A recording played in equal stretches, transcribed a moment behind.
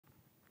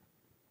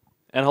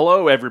And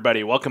hello,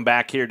 everybody. Welcome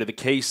back here to the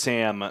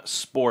KSAM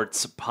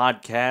Sports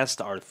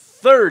Podcast, our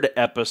third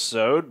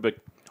episode, but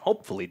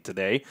hopefully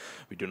today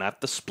we do not have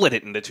to split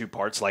it into two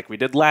parts like we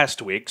did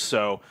last week.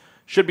 So,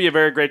 should be a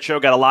very great show.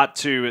 Got a lot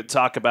to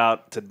talk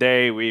about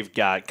today. We've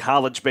got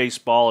college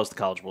baseball as the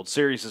College World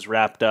Series is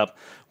wrapped up.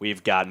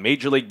 We've got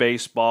Major League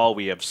Baseball.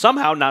 We have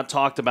somehow not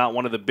talked about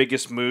one of the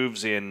biggest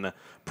moves in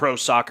pro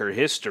soccer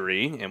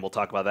history, and we'll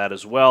talk about that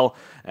as well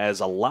as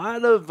a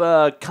lot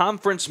of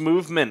conference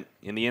movement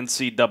in the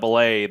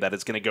NCAA that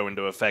is going to go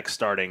into effect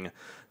starting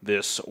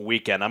this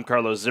weekend. I'm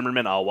Carlos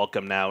Zimmerman. I'll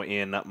welcome now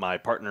in my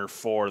partner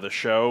for the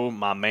show,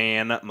 my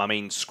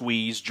main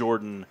squeeze,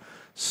 Jordan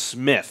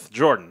Smith.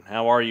 Jordan,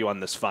 how are you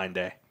on this fine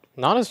day?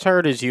 Not as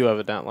tired as you,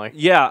 evidently.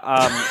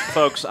 Yeah,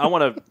 folks, I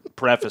want to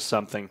preface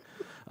something.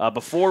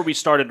 Before we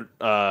started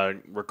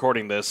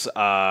recording this,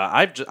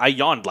 I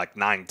yawned like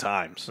 9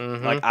 times.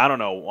 Mm-hmm. Like, I don't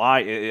know why.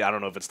 I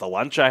don't know if it's the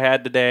lunch I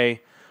had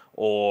today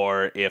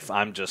or if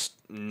I'm just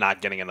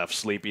not getting enough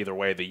sleep. Either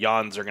way, the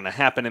yawns are going to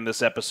happen in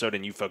this episode,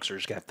 and you folks are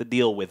just going to have to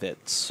deal with it.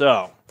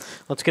 So,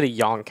 let's get a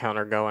yawn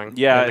counter going in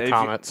the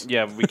comments.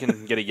 We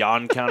can get a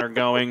yawn counter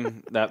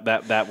going.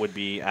 That would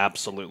be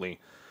absolutely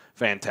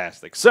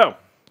fantastic. So,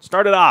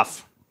 start it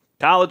off.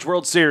 College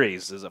World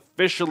Series has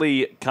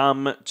officially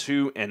come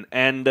to an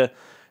end,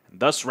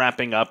 thus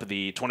wrapping up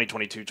the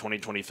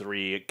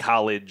 2022-2023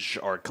 college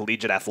or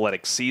collegiate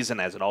athletics season,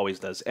 as it always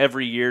does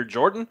every year.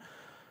 Jordan,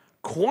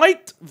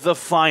 quite the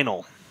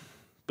final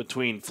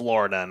between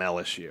Florida and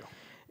LSU.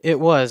 It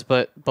was,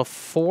 but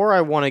before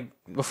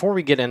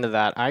we get into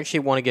that, I actually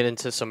want to get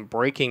into some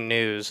breaking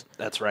news.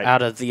 That's right.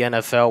 Out of the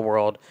NFL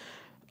world.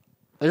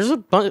 There's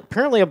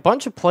apparently a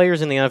bunch of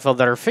players in the NFL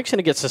that are fixing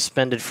to get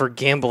suspended for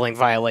gambling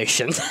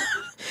violations,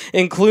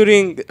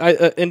 including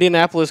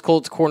Indianapolis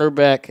Colts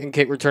cornerback and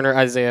kick returner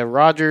Isaiah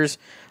Rodgers.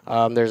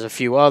 There's a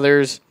few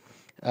others.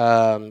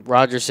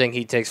 Rodgers saying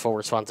he takes full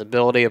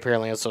responsibility,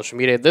 apparently on social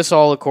media. This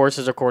all, of course,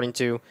 is according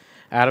to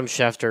Adam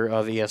Schefter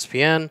of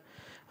ESPN.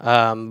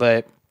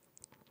 But,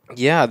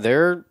 yeah,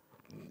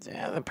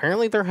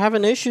 apparently they're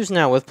having issues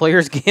now with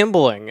players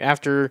gambling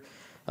after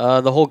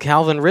the whole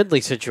Calvin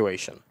Ridley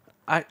situation.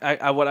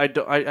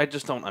 I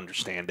just don't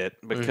understand it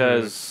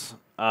because,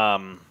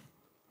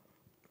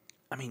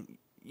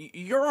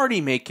 you're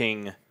already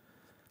making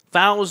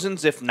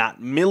thousands, if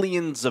not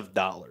millions of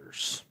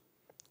dollars,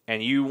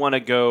 and you want to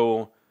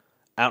go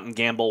out and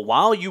gamble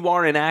while you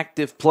are an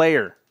active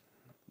player,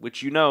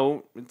 which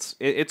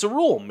it's a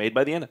rule made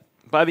by the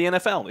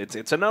NFL.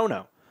 It's a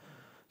no-no.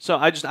 So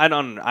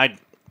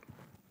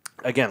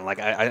Again, like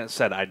I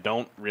said, I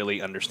don't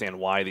really understand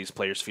why these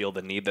players feel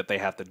the need that they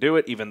have to do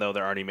it, even though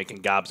they're already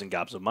making gobs and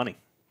gobs of money.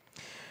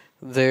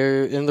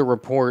 There, in the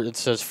report, it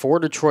says 4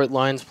 Detroit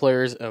Lions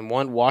players and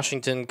 1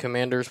 Washington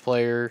Commanders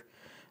player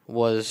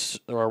were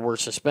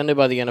suspended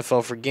by the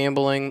NFL for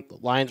gambling.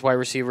 Lions wide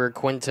receiver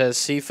Quintez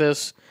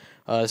Cephas,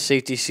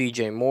 safety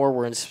C.J. Moore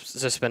were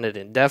suspended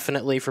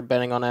indefinitely for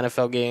betting on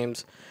NFL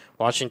games.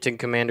 Washington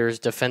Commanders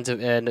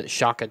defensive end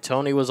Shaka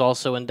Toney was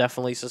also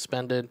indefinitely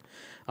suspended.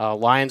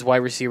 Lions wide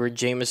receiver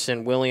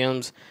Jamison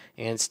Williams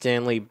and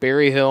Stanley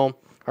Berryhill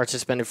are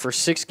suspended for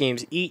 6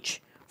 games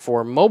each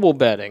for mobile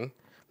betting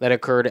that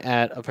occurred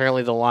at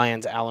apparently the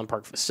Lions Allen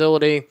Park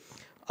facility.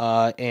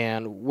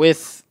 And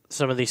with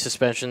some of these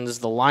suspensions,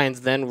 the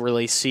Lions then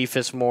released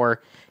Cephas, Moore,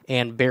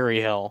 and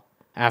Berryhill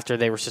after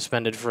they were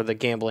suspended for the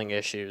gambling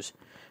issues.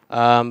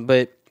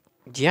 But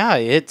yeah,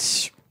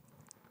 it's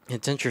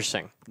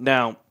interesting.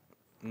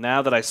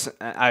 Now that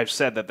I've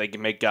said that they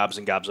can make gobs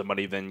and gobs of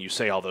money, then you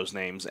say all those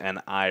names, and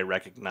I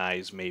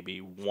recognize maybe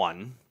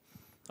one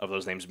of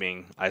those names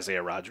being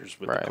Isaiah Rodgers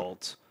with the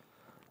Colts,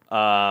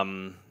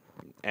 and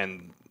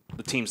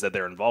the teams that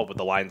they're involved with,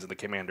 the Lions and the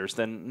Commanders,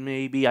 then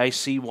maybe I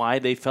see why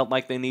they felt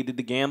like they needed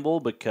to gamble,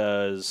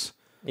 because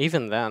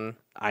even then,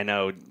 I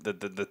know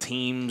the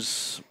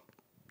team's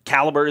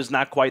caliber is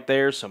not quite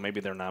there, so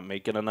maybe they're not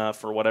making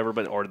enough or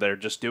whatever, or they're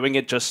just doing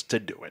it just to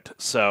do it.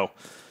 So,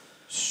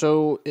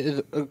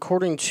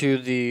 according to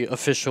the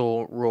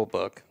official rule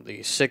book,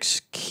 the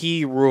 6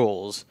 key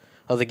rules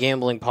of the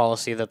gambling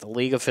policy that the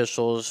league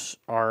officials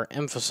are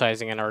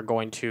emphasizing and are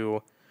going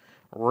to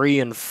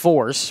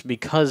reinforce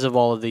because of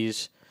all of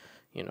these,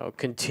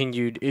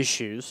 continued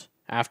issues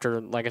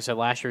after, like I said,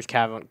 last year's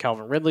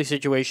Calvin Ridley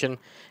situation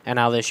and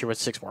now this year with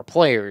 6 more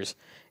players,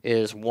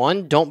 is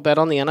 1, don't bet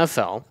on the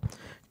NFL.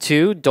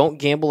 2, don't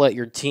gamble at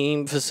your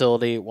team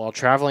facility while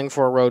traveling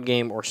for a road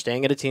game or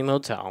staying at a team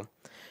hotel.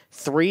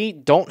 3,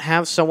 don't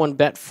have someone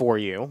bet for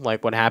you,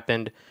 like what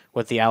happened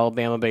with the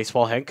Alabama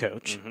baseball head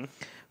coach.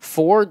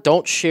 4,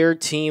 don't share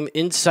team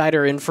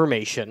insider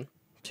information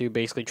to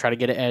basically try to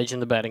get an edge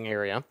in the betting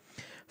area.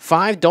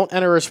 5, don't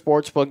enter a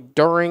sports book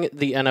during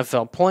the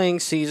NFL playing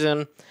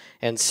season.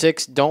 And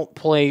 6, don't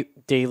play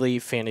daily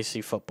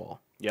fantasy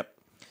football. Yep.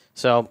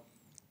 So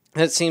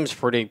that seems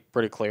pretty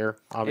clear,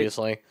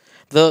 obviously.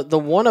 The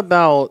one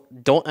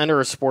about don't enter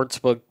a sports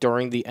book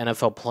during the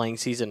NFL playing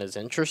season is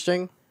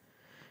interesting,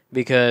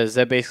 because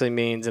that basically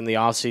means in the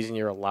offseason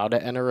you're allowed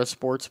to enter a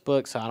sports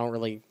book. So I don't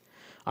really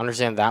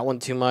understand that one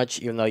too much,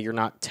 even though you're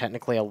not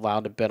technically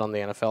allowed to bet on the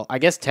NFL. I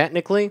guess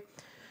technically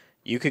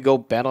you could go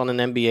bet on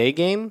an NBA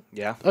game.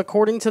 Yeah.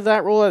 According to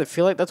that rule, I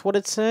feel like that's what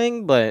it's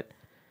saying, but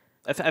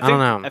I don't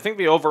know. I think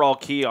the overall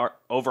key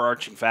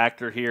overarching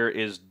factor here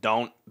is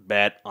don't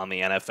bet on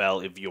the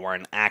NFL if you are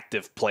an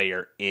active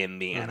player in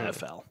the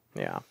NFL.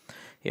 Yeah.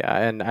 Yeah,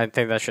 and I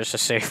think that's just a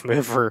safe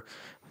move for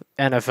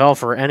NFL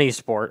for any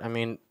sport. I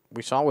mean,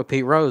 we saw with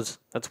Pete Rose.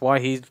 That's why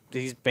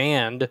he's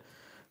banned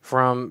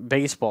from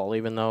baseball,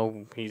 even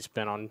though he's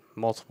been on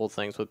multiple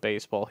things with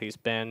baseball. He's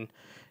been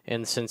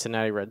in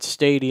Cincinnati Reds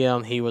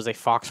Stadium. He was a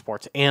Fox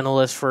Sports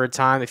analyst for a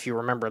time, if you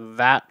remember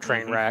that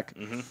train wreck.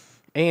 Mm-hmm.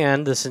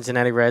 And the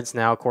Cincinnati Reds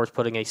now, of course,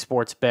 putting a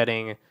sports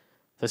betting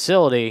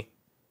facility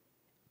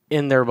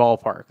in their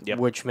ballpark,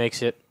 which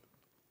makes it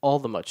all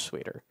the much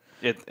sweeter.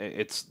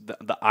 It's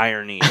the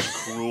irony is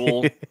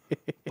cruel,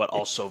 but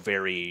also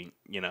very,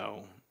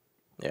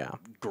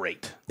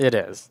 great. It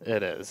is.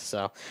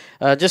 So,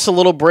 just a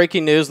little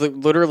breaking news.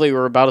 Literally,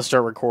 we're about to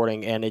start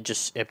recording, and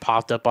it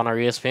popped up on our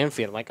ESPN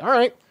feed. I'm like, all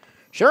right,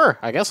 sure.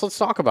 I guess let's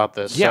talk about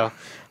this. Yeah. So,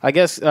 I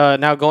guess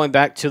now going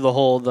back to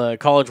the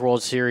College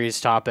World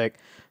Series topic.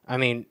 I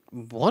mean,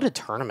 what a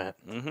tournament.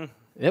 Mm-hmm.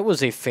 It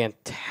was a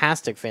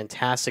fantastic,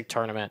 fantastic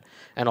tournament.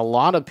 And a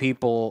lot of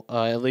people,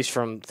 at least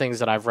from things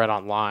that I've read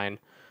online,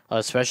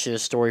 especially a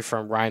story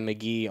from Ryan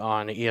McGee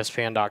on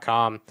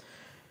ESPN.com,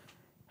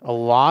 a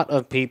lot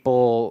of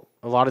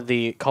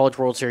the College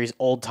World Series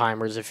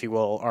old-timers, if you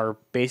will, are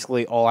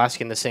basically all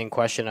asking the same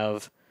question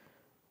of,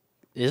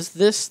 is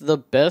this the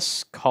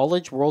best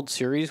College World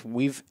Series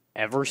we've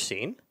ever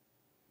seen?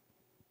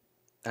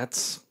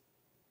 It's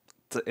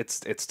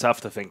tough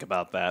to think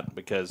about that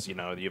because,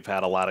 you've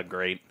had a lot of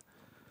great,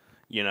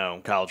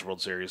 College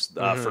World Series.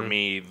 For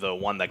me, the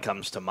one that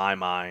comes to my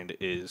mind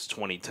is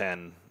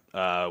 2010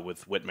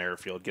 with Whit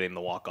Merrifield getting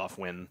the walk-off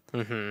win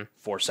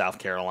for South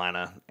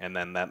Carolina, and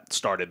then that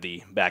started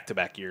the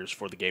back-to-back years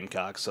for the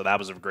Gamecocks. So that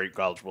was a great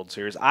College World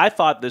Series. I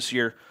thought this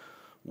year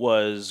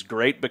was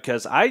great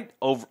because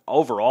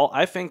overall,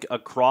 I think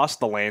across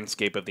the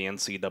landscape of the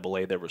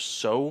NCAA, there was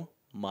so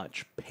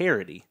much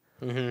parity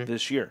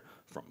this year,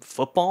 from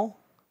football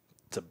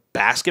to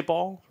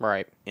basketball,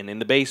 right, and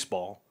into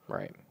baseball,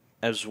 right,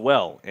 as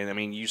well. And I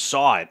mean, you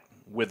saw it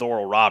with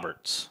Oral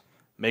Roberts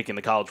making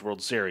the College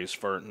World Series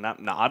for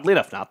oddly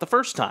enough, not the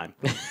first time,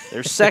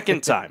 their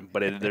second time,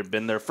 but it had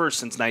been their first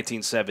since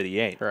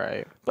 1978.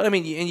 Right. But I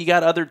mean, and you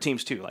got other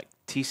teams too, like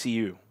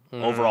TCU.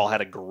 Overall,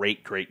 had a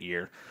great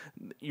year.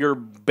 Your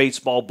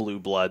baseball blue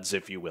bloods,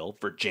 if you will,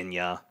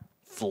 Virginia,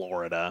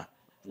 Florida.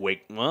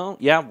 Wake.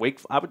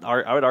 I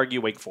would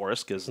argue Wake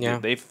Forest because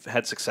they've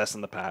had success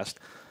in the past.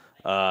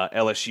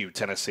 LSU,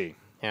 Tennessee.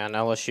 Yeah, and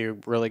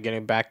LSU really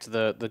getting back to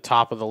the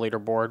top of the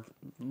leaderboard,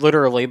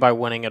 literally by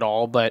winning it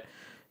all, but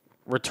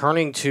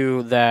returning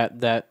to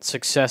that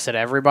success that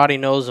everybody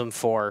knows them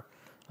for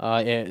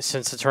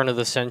since the turn of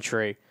the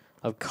century,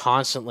 of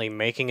constantly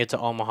making it to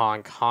Omaha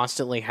and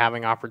constantly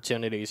having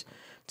opportunities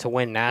to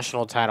win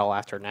national title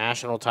after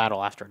national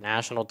title after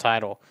national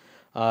title.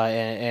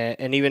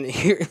 And even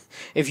here,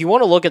 if you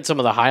want to look at some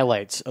of the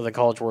highlights of the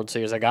College World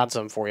Series, I got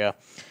some for you.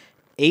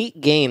 8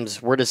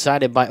 games were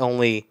decided by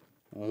only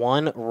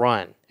 1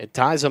 run. It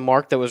ties a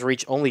mark that was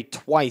reached only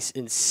twice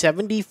in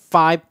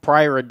 75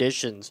 prior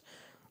editions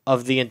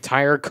of the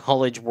entire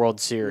College World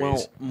Series.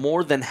 Well,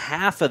 more than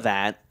half of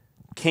that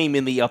came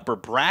in the upper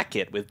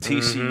bracket with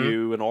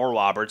TCU and Oral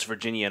Roberts,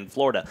 Virginia, and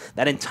Florida.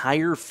 That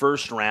entire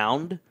first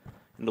round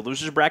in the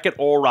losers bracket,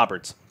 Oral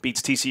Roberts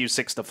beats TCU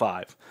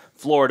 6-5.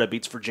 Florida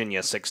beats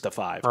Virginia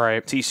 6-5.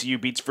 Right. TCU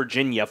beats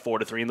Virginia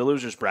 4-3 in the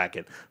losers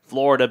bracket.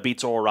 Florida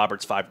beats Oral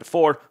Roberts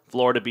 5-4.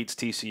 Florida beats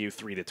TCU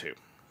 3-2.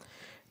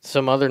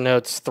 Some other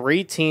notes: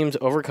 3 teams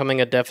overcoming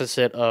a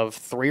deficit of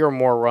 3 or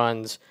more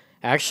runs,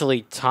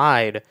 actually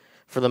tied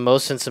for the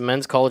most since the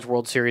Men's College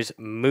World Series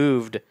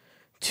moved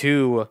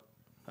to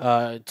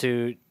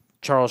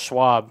Charles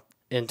Schwab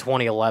in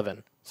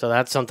 2011. So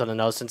that's something to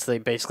know since they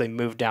basically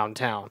moved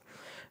downtown.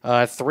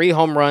 30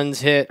 home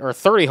runs hit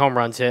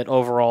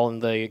overall in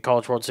the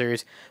College World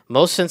Series,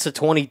 most since the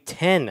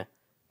 2010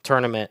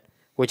 tournament,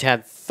 which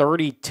had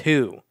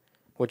 32,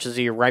 which is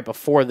the year right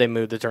before they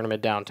moved the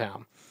tournament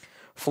downtown.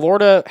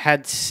 Florida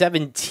had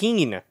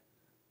 17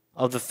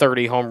 of the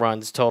 30 home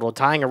runs total,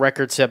 tying a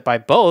record set by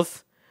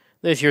both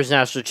this year's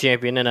national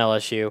champion in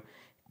LSU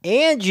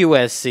and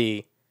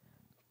USC,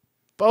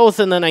 both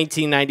in the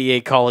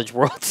 1998 College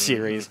World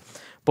Series.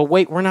 But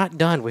wait, we're not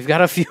done. We've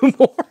got a few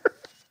more.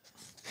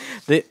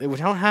 We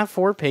don't have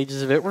 4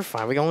 pages of it. We're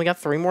fine. We only got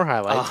 3 more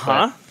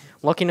highlights.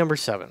 Lucky number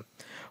 7.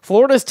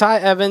 Florida's Ty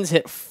Evans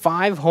hit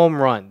 5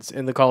 home runs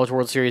in the College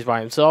World Series by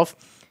himself.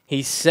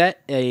 He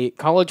set a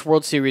College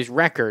World Series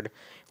record,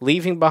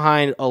 leaving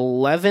behind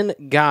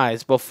 11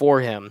 guys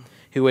before him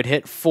who had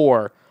hit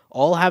 4,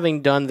 all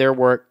having done their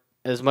work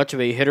as much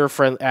of a hitter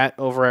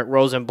over at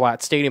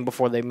Rosenblatt Stadium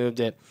before they moved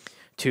it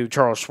to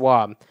Charles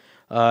Schwab.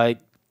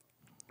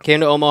 Came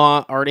to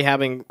Omaha already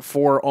having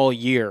 4 all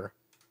year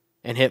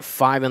and hit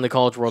 5 in the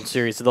College World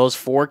Series. So those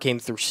 4 came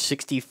through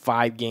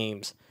 65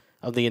 games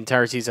of the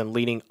entire season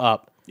leading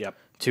up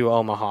to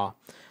Omaha.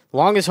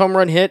 Longest home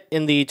run hit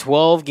in the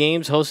 12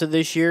 games hosted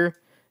this year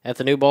at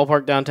the new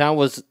ballpark downtown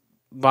was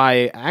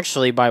by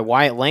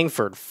Wyatt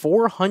Langford,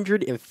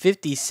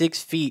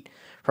 456 feet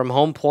from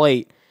home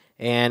plate,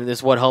 and this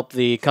is what helped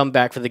the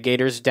comeback for the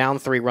Gators, down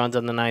 3 runs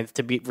on the ninth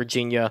to beat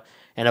Virginia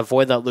and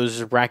avoid that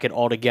loser's bracket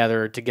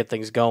altogether to get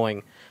things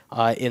going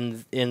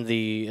in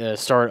the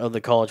start of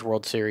the College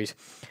World Series.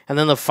 And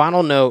then the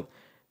final note,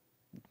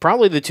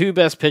 probably the 2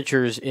 best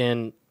pitchers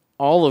in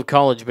all of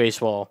college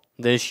baseball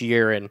this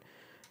year, and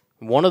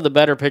one of the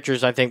better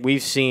pitchers I think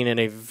we've seen in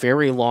a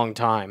very long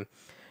time.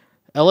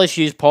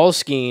 LSU's Paul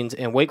Skeens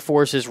and Wake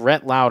Forest's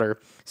Rhett Lauder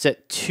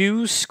set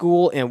 2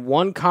 school and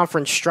 1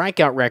 conference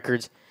strikeout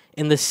records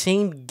in the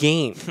same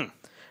game.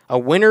 A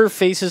winner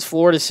faces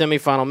Florida's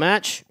semifinal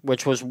match,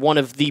 which was one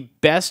of the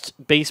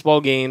best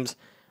baseball games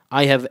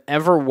I have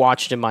ever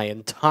watched in my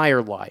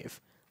entire life.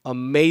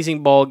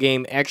 Amazing ball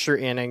game, extra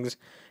innings,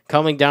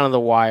 coming down to the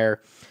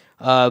wire.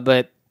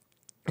 But,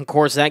 of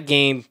course, that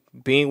game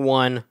being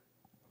won,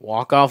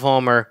 walk-off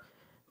homer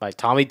by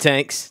Tommy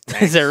Tanks,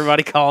 as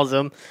everybody calls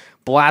him,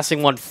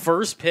 blasting one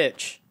first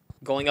pitch,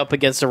 going up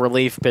against a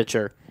relief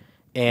pitcher,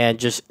 and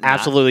just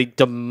absolutely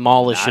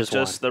demolishes one.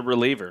 Not just the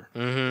reliever.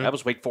 Mm-hmm. That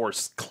was Wake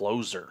Forest's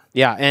closer.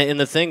 Yeah, and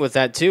the thing with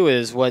that, too,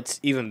 is what's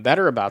even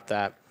better about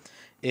that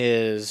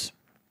is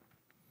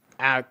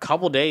a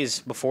couple days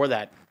before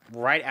that,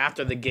 right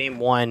after the game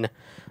one,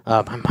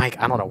 my mic,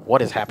 I don't know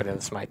what is happening to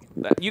this mic.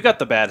 You got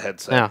the bad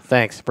headset. Yeah,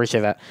 thanks.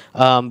 Appreciate that.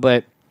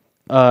 But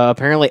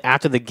apparently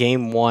after the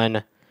game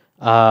one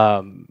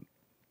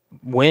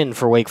win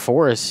for Wake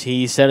Forest,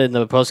 he said in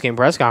the post-game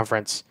press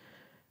conference,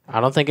 I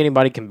don't think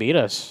anybody can beat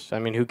us. I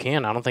mean, who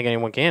can? I don't think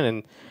anyone can.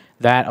 And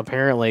that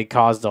apparently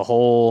caused the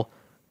whole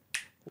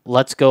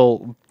let's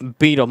go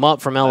beat them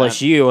up from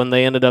LSU, and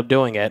they ended up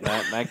doing it.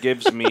 That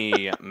gives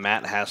me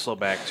Matt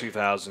Hasselbeck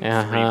 2003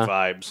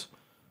 vibes.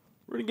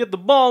 We're going to get the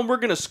ball and we're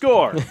going to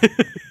score.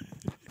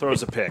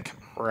 Throws a pick.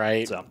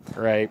 Right.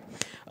 Right.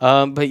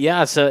 But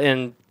yeah,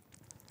 and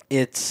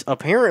it's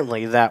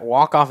apparently that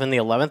walk-off in the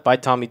 11th by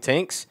Tommy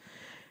Tanks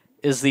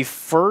is the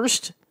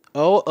first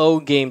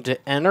 0-0 game to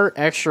enter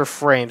extra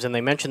frames, and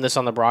they mentioned this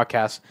on the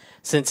broadcast,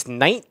 since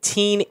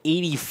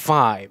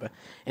 1985,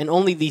 and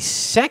only the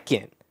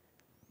second,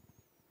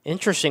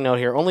 interesting note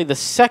here, only the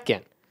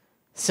second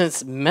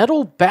since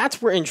metal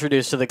bats were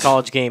introduced to the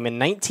college game in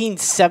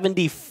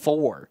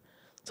 1974.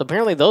 So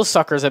apparently those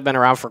suckers have been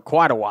around for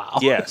quite a while.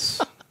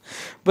 Yes.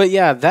 But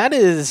yeah, that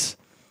is,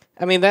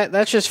 I mean,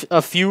 that's just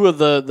a few of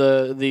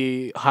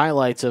the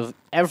highlights of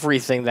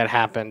everything that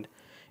happened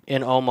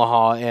in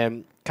Omaha,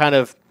 and kind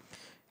of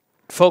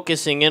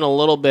focusing in a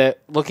little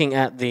bit, looking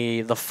at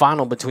the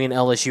final between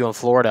LSU and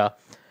Florida.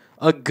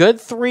 A good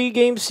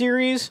 3-game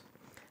series.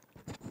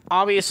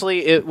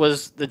 Obviously, it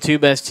was the 2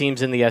 best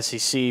teams in the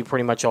SEC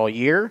pretty much all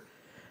year.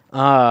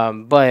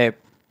 But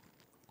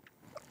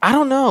I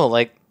don't know.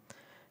 Like,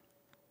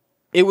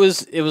 it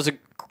was a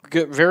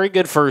very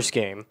good first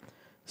game.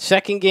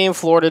 Second game,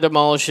 Florida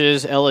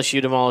demolishes.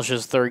 LSU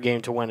demolishes. Third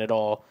game to win it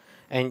all.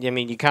 And, I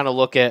mean, you kind of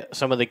look at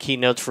some of the key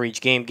notes for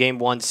each game. Game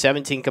 1,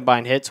 17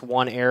 combined hits,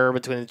 1 error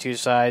between the 2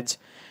 sides.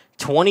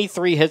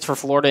 23 hits for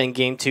Florida in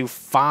Game 2,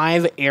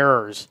 5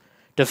 errors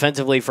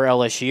defensively for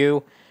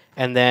LSU.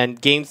 And then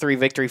Game 3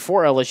 victory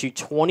for LSU,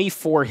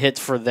 24 hits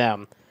for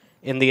them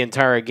in the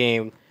entire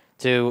game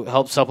to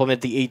help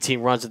supplement the 18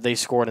 runs that they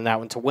scored in that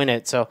one to win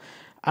it. So,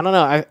 I don't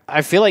know.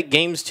 I feel like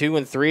Games 2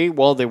 and 3,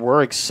 while they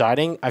were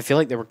exciting, I feel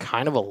like they were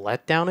kind of a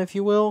letdown, if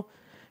you will,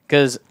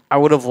 because I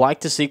would have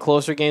liked to see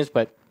closer games,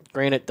 but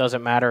granted, it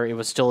doesn't matter. It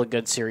was still a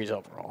good series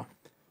overall.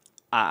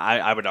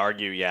 I would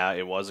argue, yeah,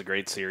 it was a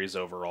great series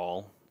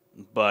overall.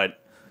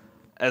 But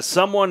as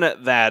someone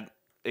that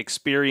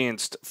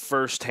experienced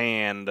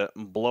firsthand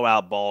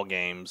blowout ball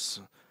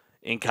games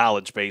in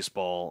college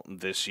baseball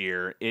this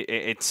year,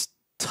 it's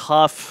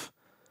tough,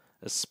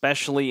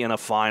 especially in a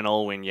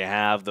final when you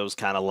have those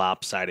kind of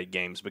lopsided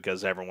games,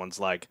 because everyone's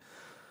like,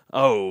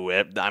 oh,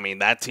 I mean,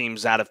 that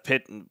team's out of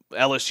pit.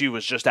 LSU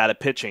was just out of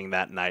pitching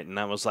that night. And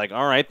I was like,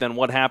 all right, then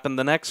what happened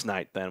the next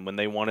night then when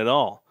they won it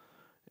all?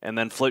 And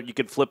then you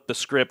could flip the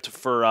script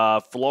for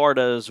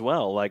Florida as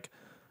well. Like,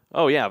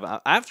 oh, yeah,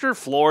 after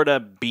Florida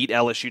beat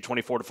LSU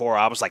 24-4,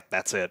 I was like,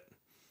 that's it.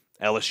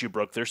 LSU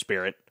broke their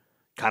spirit,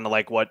 kind of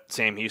like what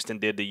Sam Houston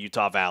did to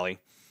Utah Valley.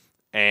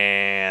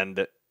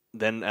 And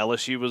then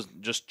LSU was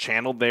just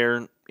channeled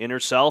their inner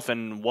self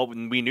and what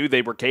we knew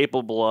they were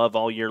capable of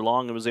all year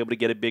long, and was able to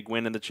get a big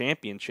win in the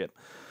championship.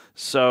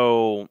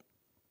 So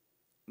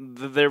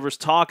there was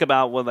talk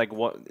about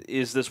what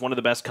is this one of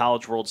the best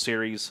College World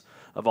Series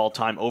of all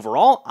time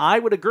overall? I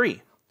would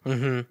agree.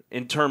 Mm-hmm.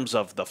 In terms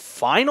of the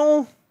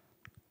final,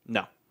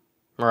 no.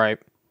 Right.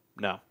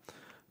 No.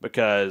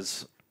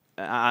 Because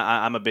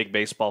I'm a big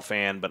baseball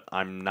fan, but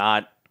I'm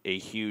not a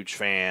huge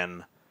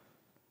fan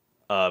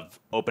of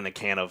open a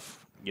can of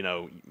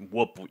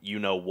whoop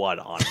what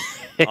on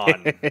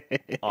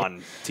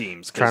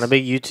teams. Trying to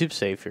be YouTube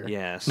safe here.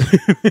 Yes.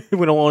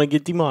 We don't want to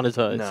get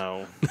demonetized.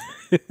 No.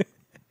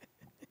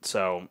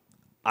 So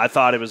I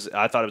thought it was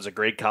a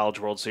great College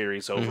World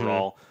Series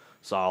overall.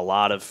 Saw a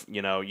lot of,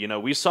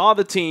 we saw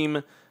the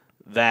team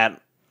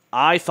that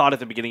I thought at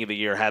the beginning of the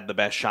year had the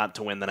best shot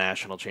to win the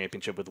national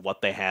championship with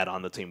what they had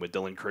on the team, with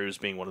Dylan Cruz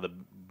being one of the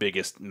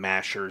biggest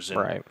mashers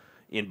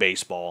in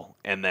baseball,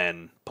 and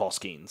then Paul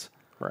Skeens.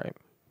 Right.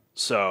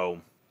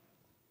 So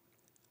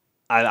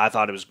I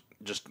thought it was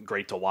just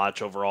great to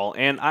watch overall,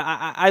 and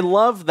I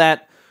love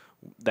that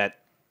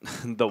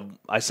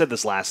I said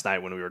this last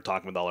night when we were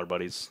talking with all our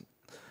buddies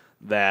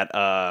that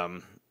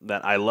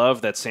that I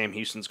love that Sam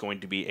Houston's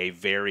going to be a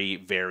very,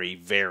 very,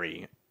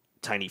 very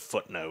tiny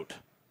footnote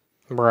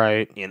in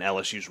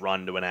LSU's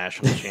run to a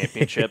national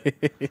championship,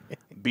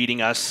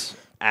 beating us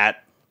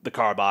at the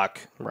Carbach,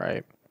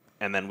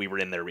 and then we were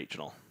in their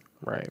regional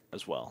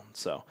as well.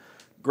 So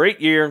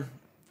great year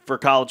for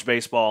college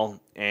baseball,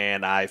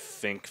 and I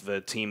think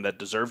the team that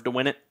deserved to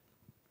win it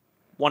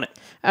won it.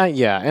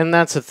 Yeah, and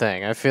that's the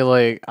thing. I feel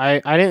like I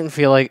didn't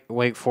feel like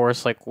Wake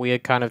Forest, like we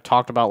had kind of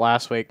talked about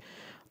last week,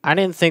 I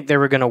didn't think they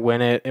were going to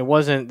win it. It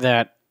wasn't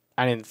that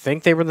I didn't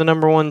think they were the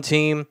number one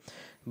team,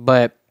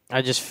 but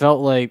I just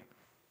felt like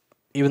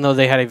even though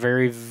they had a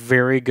very,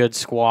 very good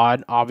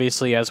squad,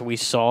 obviously, as we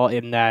saw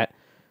in that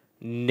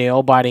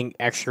nail-biting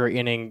extra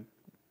inning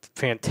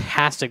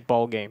fantastic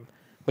ball game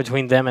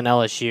between them and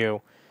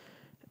LSU,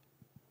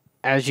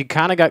 as you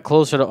kind of got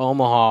closer to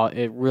Omaha,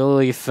 it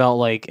really felt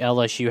like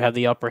LSU had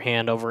the upper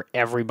hand over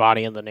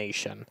everybody in the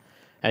nation.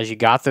 As you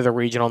got through the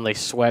regional and they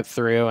swept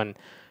through, and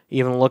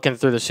even looking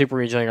through the super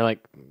regional, you're like,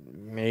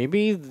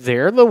 maybe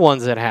they're the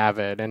ones that have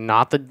it, and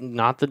not the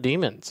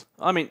Demons.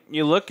 I mean,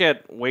 you look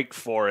at Wake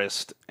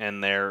Forest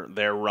and their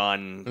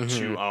run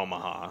to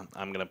Omaha.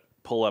 I'm gonna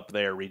pull up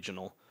their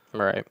regional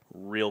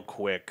real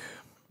quick.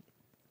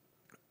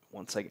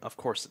 One second. Of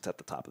course, it's at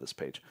the top of this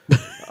page.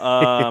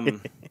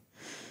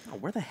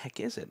 Where the heck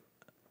is it?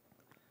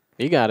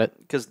 You got it.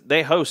 Because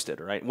they hosted,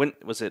 right? When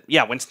was it?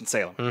 Yeah,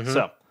 Winston-Salem.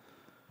 So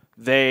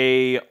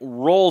they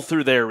roll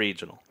through their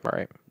regional.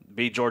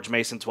 Beat George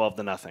Mason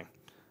 12-0.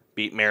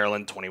 Beat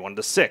Maryland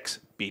 21-6.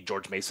 Beat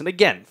George Mason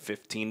again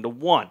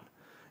 15-1.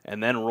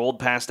 And then rolled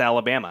past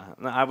Alabama.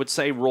 I would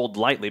say rolled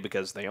lightly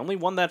because they only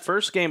won that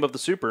first game of the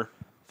Super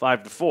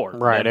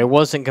 5-4. It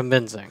wasn't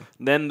convincing.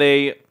 Then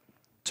they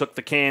took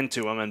the can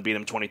to them and beat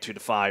them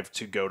 22-5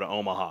 to go to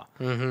Omaha.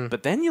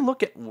 But then you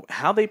look at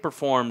how they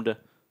performed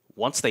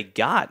once they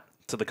got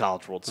to the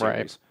College World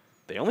Series.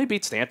 They only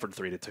beat Stanford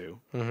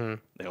 3-2.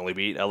 They only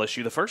beat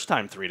LSU the first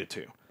time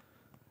 3-2.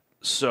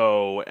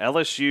 So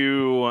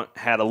LSU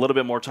had a little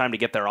bit more time to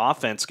get their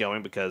offense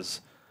going because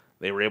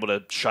they were able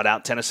to shut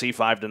out Tennessee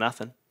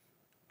 5-0.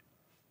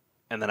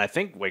 And then I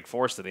think Wake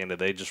Forest at the end of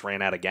the day just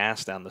ran out of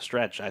gas down the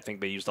stretch. I think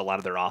they used a lot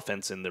of their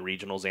offense in the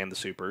regionals and the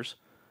supers.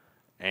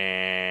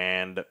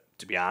 And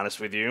to be honest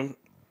with you,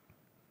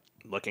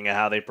 looking at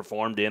how they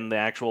performed in the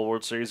actual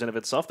World Series in of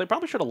itself, they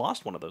probably should have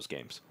lost one of those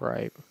games.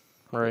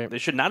 They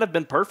should not have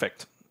been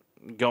perfect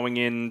going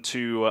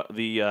into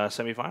the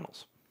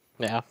semifinals.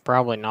 Yeah,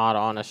 probably not,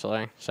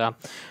 honestly. So,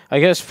 I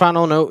guess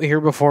final note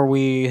here before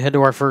we head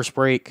to our first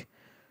break.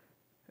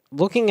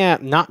 Looking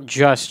at not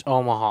just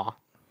Omaha,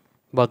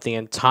 but the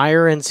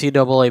entire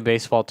NCAA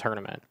baseball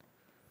tournament,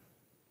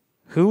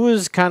 who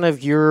was kind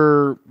of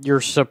your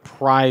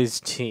surprise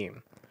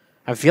team?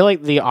 I feel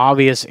like the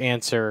obvious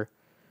answer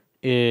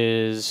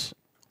is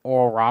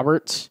Oral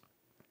Roberts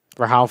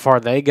for how far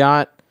they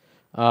got.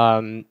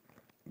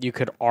 You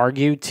could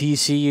argue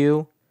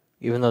TCU,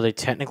 even though they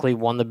technically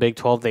won the Big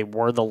 12, they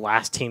were the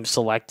last team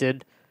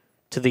selected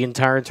to the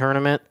entire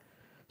tournament.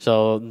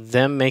 So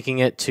them making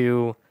it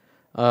to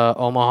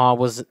Omaha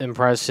was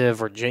impressive.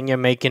 Virginia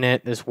making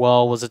it as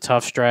well was a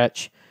tough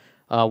stretch.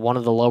 One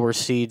of the lower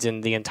seeds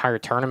in the entire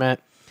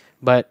tournament.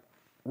 But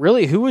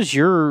really, who was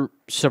your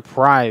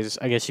surprise,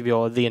 I guess you'd be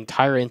able, the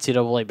entire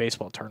NCAA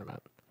baseball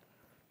tournament?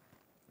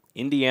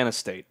 Indiana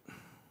State.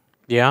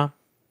 Yeah?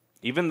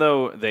 Even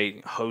though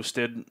they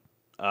hosted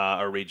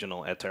a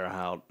regional at Terre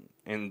Haute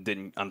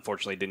and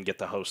unfortunately didn't get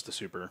to host the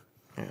Super.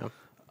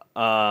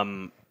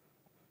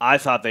 I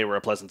thought they were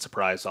a pleasant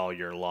surprise all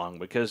year long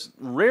because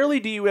rarely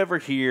do you ever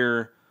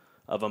hear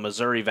of a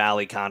Missouri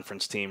Valley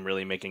Conference team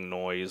really making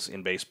noise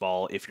in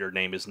baseball if your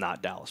name is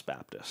not Dallas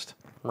Baptist.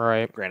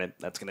 Granted,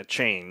 that's going to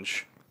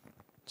change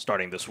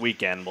starting this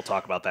weekend. We'll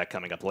talk about that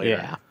coming up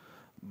later.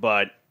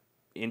 But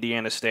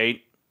Indiana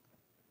State,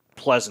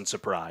 pleasant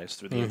surprise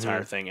through the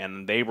entire thing,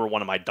 and they were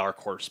one of my dark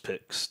horse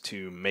picks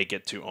to make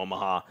it to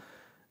Omaha.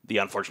 The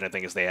unfortunate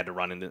thing is they had to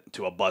run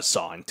into a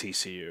buzzsaw in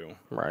TCU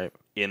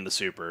in the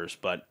Supers,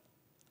 but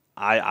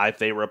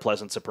they were a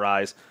pleasant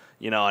surprise.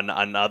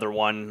 Another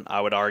one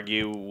I would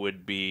argue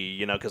would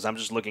be, because I'm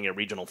just looking at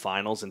regional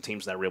finals and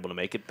teams that were able to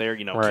make it there.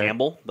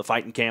 Campbell, the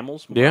Fighting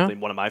Camels,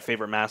 one of my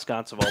favorite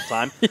mascots of all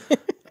time.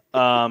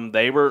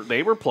 They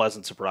were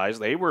pleasant surprise.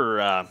 They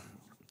were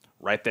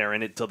right there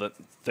in it till the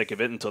thick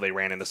of it until they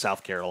ran into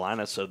South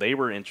Carolina, so they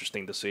were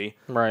interesting to see.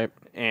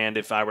 And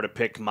if I were to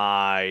pick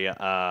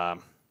my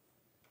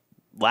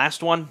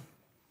last one,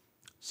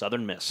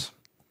 Southern Miss.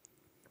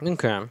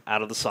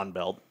 Out of the Sun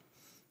Belt.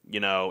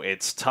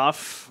 It's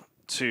tough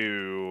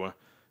to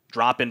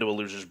drop into a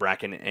loser's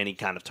bracket in any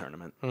kind of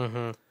tournament.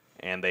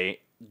 and they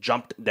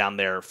jumped down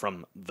there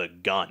from the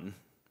gun,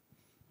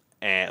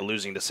 and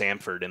losing to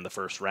Samford in the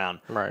first round.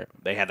 Right.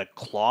 They had to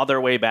claw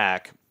their way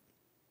back.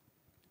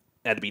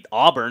 Had to beat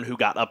Auburn, who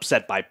got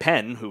upset by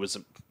Penn, who was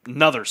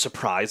another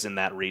surprise in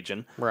that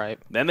region. Right.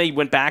 Then they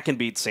went back and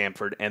beat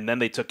Samford, and then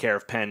they took care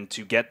of Penn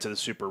to get to the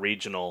Super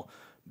Regional,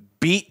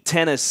 beat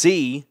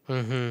Tennessee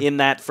in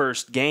that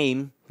first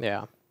game.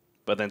 Yeah.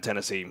 But then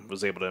Tennessee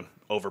was able to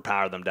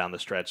overpower them down the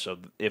stretch. So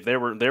if there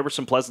were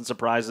some pleasant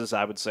surprises,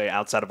 I would say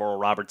outside of Oral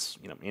Roberts,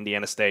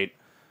 Indiana State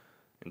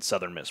and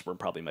Southern Miss were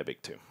probably my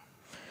big two.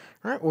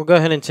 All right, we'll go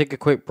ahead and take a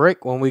quick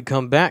break. When we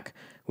come back,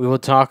 we will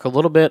talk a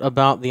little bit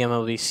about the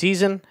MLB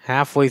season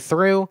halfway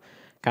through,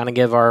 kind of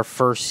give our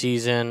first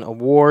season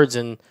awards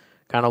and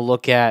kind of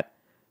look at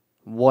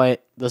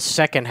what the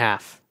second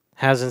half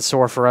has in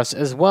store for us,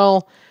 as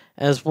well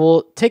as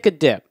we'll take a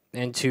dip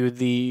into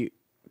the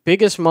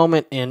biggest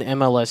moment in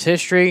MLS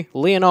history,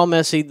 Lionel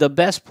Messi, the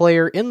best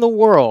player in the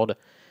world,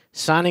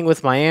 signing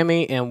with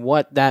Miami and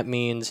what that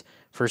means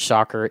for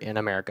soccer in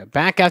America.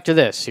 Back after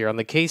this here on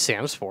the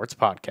KSAM Sports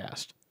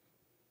Podcast.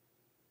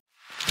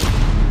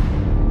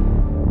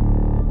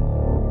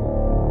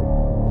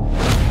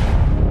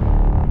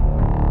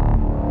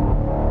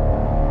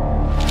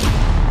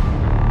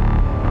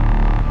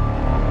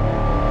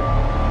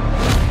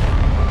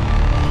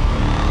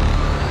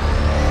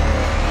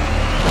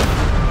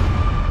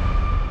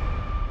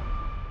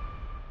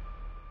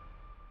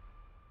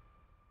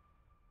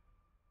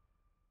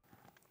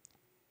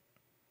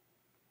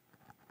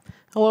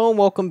 Hello and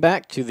welcome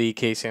back to the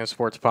KSAM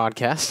Sports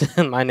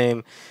Podcast. My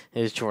name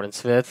is Jordan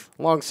Smith.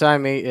 Alongside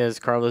me is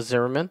Carlos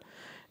Zimmerman.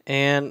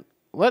 And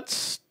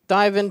let's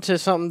dive into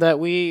something that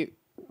we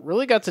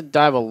really got to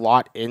dive a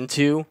lot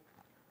into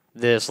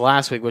this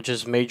last week, which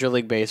is Major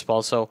League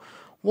Baseball. So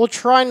we'll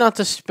try not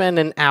to spend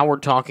an hour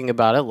talking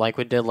about it like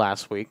we did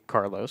last week,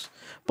 Carlos.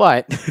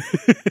 But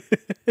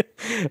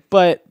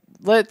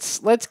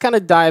let's kind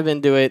of dive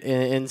into it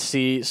and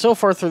see so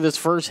far through this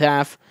first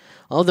half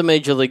of the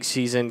Major League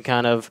season,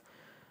 kind of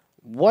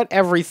what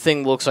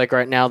everything looks like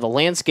right now, the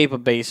landscape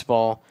of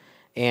baseball,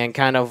 and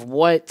kind of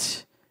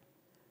what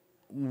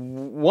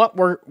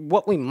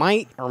we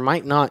might or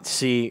might not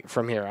see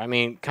from here. I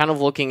mean, kind of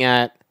looking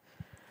at,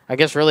 I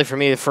guess really for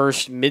me, the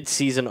first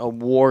midseason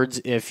awards,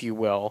 if you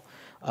will.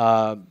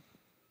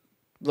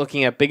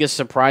 Looking at biggest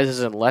surprises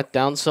and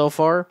letdowns so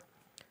far.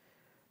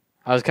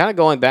 I was kind of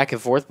going back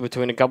and forth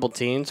between a couple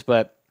teams,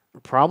 but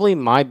probably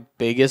my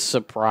biggest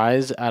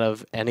surprise out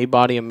of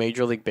anybody in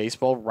Major League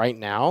Baseball right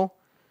now,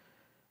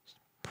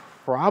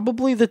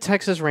 probably the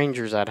Texas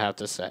Rangers, I'd have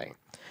to say.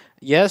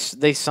 Yes,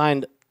 they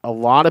signed a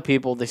lot of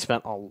people. They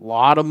spent a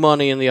lot of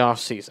money in the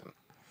offseason.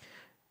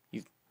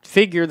 You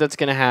figure that's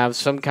going to have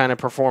some kind of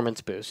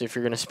performance boost if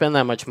you're going to spend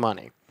that much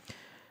money.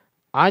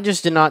 I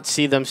just did not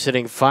see them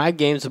sitting 5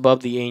 games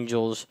above the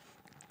Angels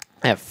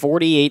at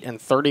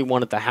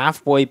 48-31 at the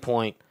halfway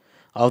point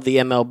of the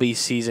MLB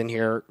season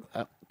here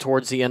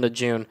towards the end of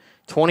June.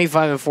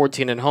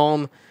 25-14 at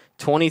home,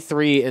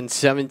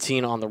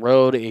 23-17 on the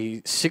road,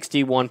 a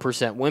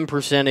 61% win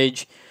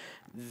percentage.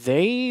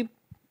 They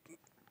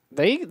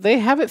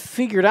have it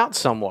figured out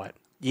somewhat.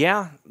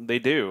 Yeah, they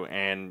do.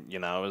 And,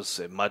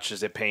 as much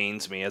as it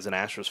pains me as an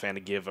Astros fan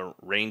to give a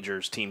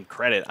Rangers team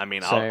credit, I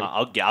mean,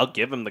 I'll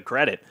give them the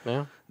credit.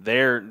 Yeah.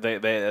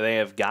 They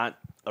have got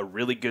a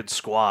really good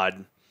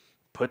squad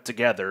put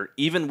together,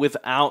 even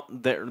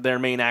without their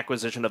main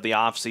acquisition of the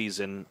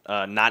offseason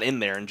not in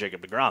there in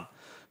Jacob deGrom.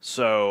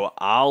 So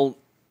I'll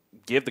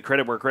give the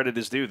credit where credit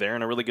is due. They're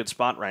in a really good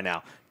spot right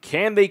now.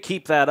 Can they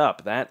keep that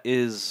up? That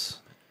is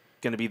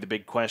going to be the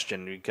big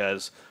question,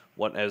 because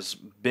what has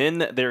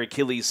been their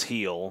Achilles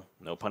heel,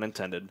 no pun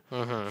intended,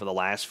 for the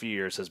last few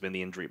years has been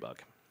the injury bug.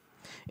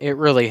 It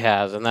really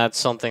has, and that's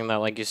something that,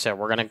 like you said,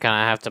 we're going to kind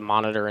of have to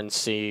monitor and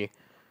see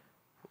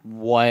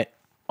what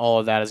all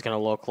of that is going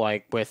to look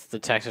like with the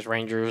Texas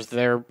Rangers.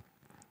 They're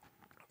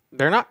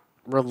not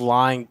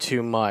relying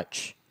too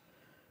much,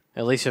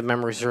 at least if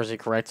memory serves me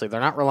correctly,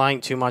 they're not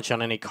relying too much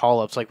on any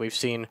call-ups like we've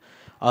seen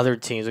other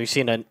teams. We've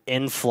seen an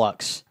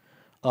influx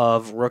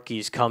of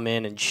rookies come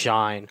in and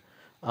shine.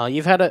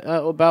 You've had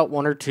about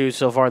 1 or 2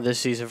 so far this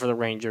season for the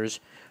Rangers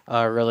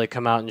really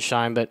come out and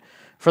shine, but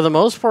for the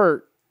most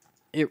part,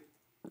 it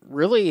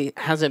really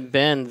hasn't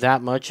been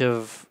that much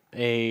of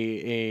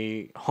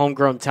a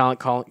homegrown talent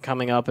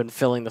coming up and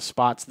filling the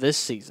spots this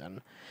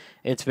season.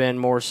 It's been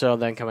more so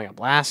than coming up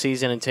last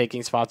season and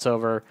taking spots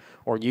over,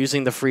 or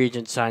using the free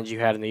agent signs you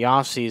had in the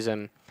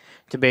offseason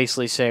to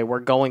basically say, we're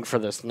going for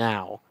this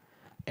now.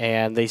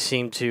 And they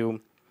seem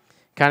to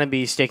kind of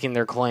be staking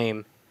their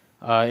claim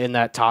in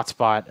that top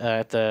spot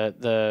at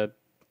the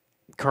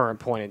current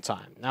point in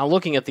time. Now,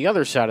 looking at the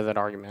other side of that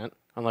argument,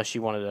 unless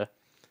you wanted to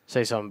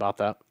say something about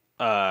that.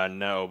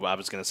 No, I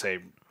was going to say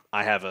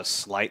I have a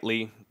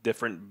slightly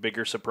different,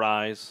 bigger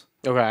surprise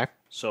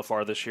so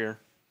far this year.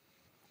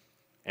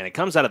 And it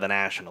comes out of the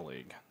National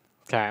League.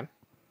 Okay.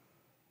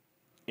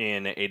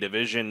 In a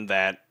division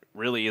that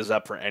really is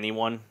up for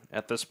anyone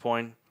at this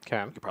point.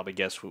 Okay. You could probably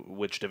guess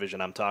which division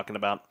I'm talking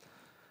about.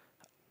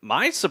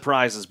 My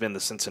surprise has been the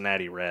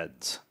Cincinnati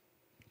Reds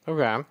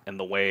Okay. and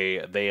the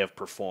way they have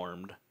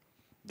performed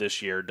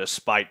this year,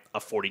 despite a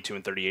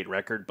 42-38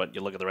 record. But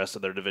you look at the rest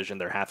of their division;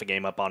 they're half a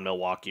game up on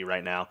Milwaukee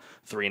right now,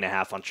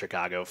 3.5 on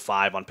Chicago,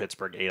 5 on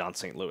Pittsburgh, 8 on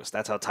St. Louis.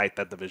 That's how tight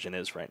that division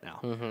is right now.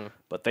 Mm-hmm.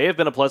 But they have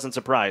been a pleasant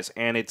surprise,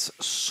 and it's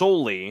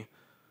solely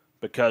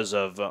because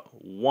of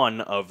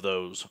one of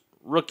those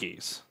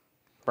rookies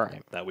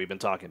Right. that we've been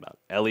talking about.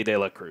 Ellie De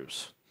La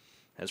Cruz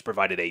has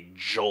provided a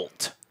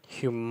jolt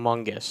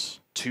Humongous.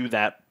 to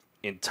that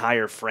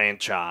entire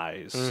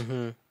franchise.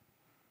 Mm-hmm.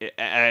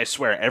 I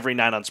swear, every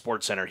night on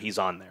SportsCenter, he's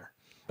on there.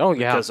 Oh,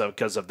 yeah.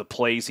 Because of the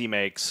plays he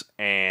makes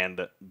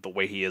and the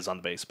way he is on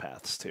the base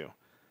paths, too.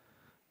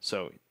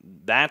 So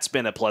that's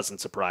been a pleasant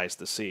surprise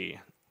to see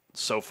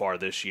so far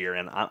this year.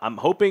 And I'm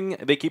hoping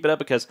they keep it up,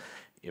 because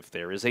if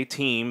there is a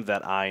team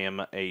that I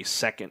am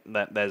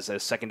that is a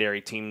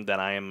secondary team that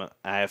I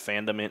have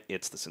fandom in,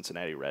 it's the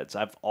Cincinnati Reds.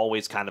 I've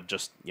always kind of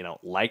just,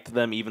 liked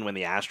them, even when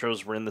the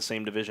Astros were in the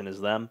same division as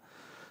them.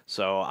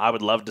 So I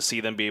would love to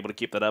see them be able to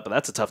keep that up, but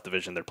that's a tough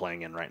division they're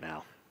playing in right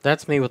now.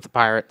 That's me with the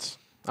Pirates.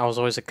 I was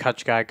always a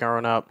Kutch guy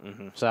growing up,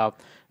 so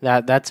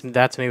that's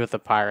me with the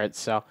Pirates.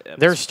 So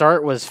their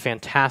start was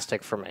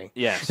fantastic for me.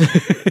 Yes,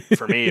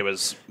 for me it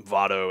was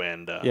Votto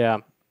and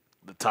the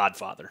Todd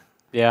father.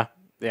 Yeah.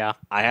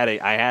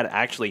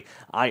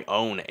 I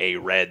own a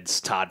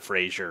Reds Todd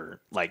Frazier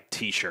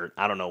T-shirt.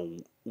 I don't know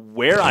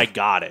where I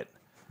got it,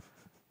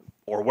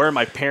 or where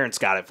my parents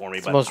got it for me.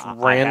 It's the most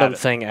random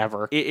thing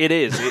ever. It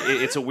is.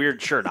 It's a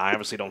weird shirt. I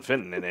obviously don't fit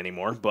in it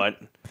anymore, but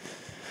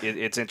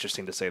it's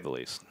interesting to say the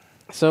least.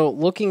 So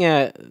looking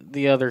at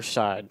the other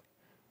side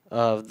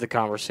of the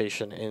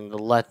conversation in the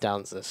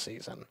letdowns this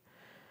season,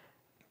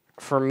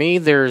 for me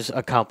there's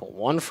a couple.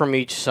 One from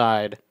each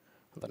side,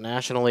 the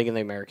National League and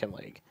the American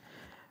League.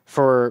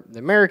 For the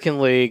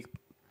American League,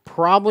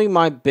 probably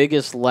my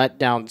biggest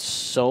letdown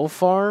so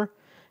far,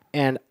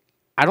 and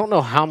I don't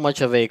know how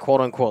much of a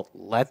quote-unquote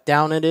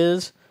letdown it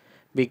is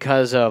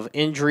because of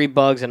injury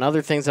bugs and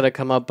other things that have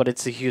come up, but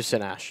it's the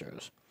Houston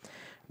Astros.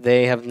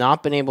 They have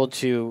not been able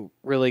to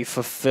really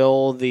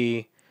fulfill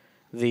the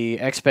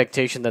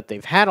expectation that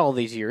they've had all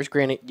these years.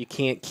 Granted, you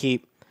can't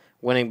keep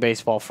winning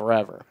baseball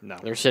forever. No.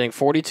 They're sitting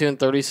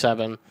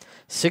 42-37,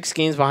 6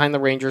 games behind the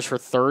Rangers for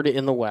third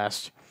in the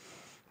West.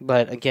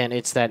 But again,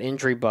 it's that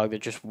injury bug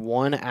that just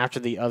one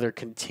after the other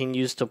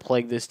continues to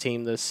plague this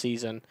team this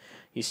season.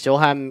 You still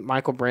have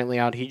Michael Brantley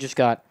out. He just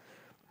got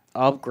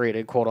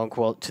upgraded, quote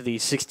unquote, to the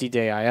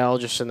 60-day IL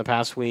just in the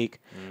past week.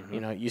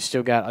 Mm-hmm. You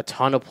still got a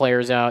ton of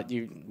players out.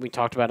 We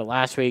talked about it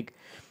last week,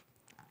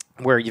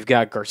 where you've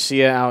got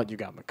Garcia out,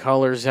 you've got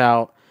McCullers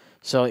out.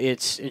 So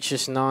it's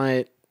just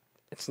not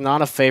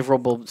a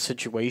favorable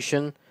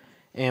situation.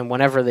 And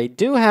whenever they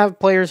do have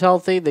players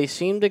healthy, they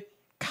seem to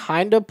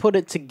kind of put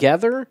it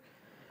together,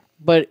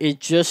 but it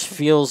just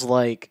feels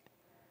like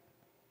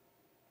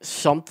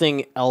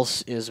something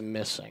else is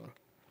missing.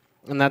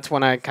 And that's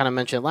when I kind of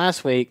mentioned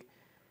last week,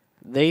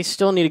 they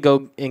still need to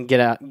go and get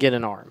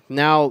an arm.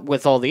 Now,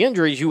 with all the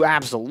injuries, you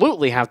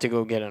absolutely have to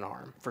go get an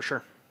arm. For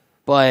sure.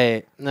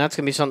 But that's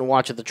going to be something to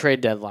watch at the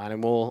trade deadline,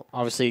 and we'll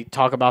obviously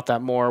talk about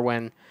that more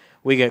when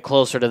we get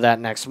closer to that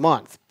next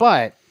month.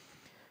 But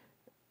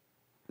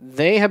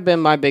they have been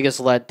my biggest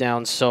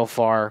letdown so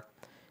far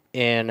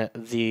in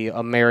the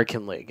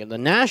American League. In the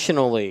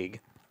National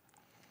League,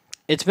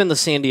 it's been the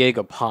San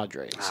Diego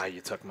Padres. You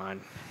took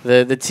mine.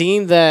 The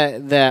team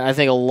that I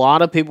think a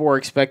lot of people were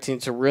expecting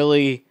to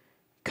really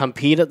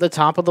compete at the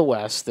top of the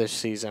West this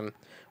season.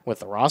 With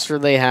the roster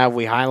they have,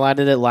 we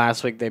highlighted it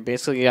last week. They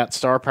basically got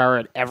star power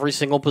at every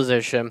single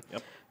position.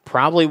 Yep.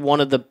 Probably one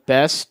of the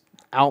best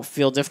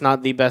outfield, if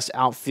not the best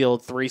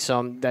outfield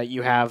threesome that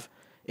you have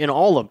in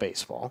all of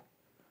baseball.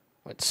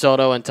 With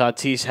Soto and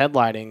Tatis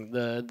headlining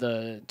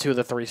the 2 of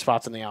the 3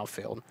 spots in the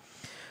outfield.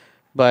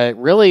 But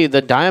really,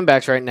 the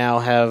Diamondbacks right now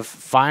have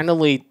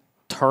finally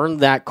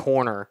turned that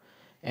corner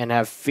and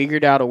have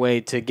figured out a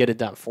way to get it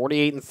done.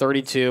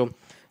 48-32,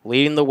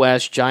 leading the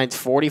West. Giants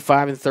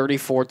 45-34,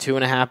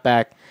 2.5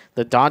 back.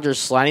 The Dodgers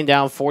sliding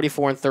down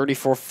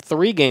 44-34,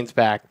 3 games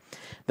back.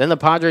 Then the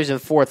Padres in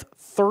fourth,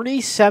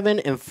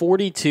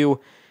 37-42,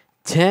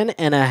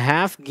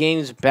 10.5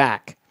 games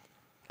back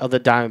of the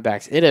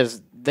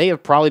Diamondbacks. They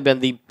have probably been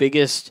the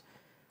biggest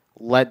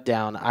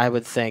letdown, I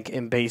would think,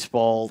 in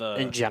baseball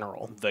in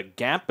general. The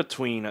gap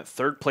between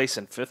third place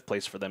and fifth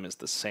place for them is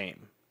the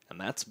same, and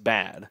that's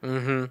bad.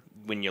 Mm-hmm.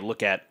 When you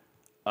look at,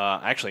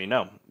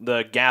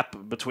 the gap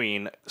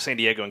between San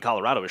Diego and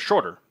Colorado is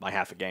shorter by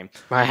half a game.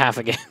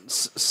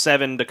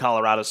 7 to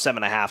Colorado,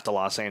 7.5 to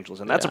Los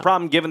Angeles, and that's a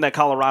problem given that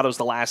Colorado's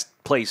the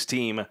last place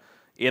team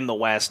in the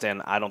West,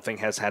 and I don't think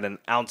has had an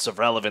ounce of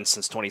relevance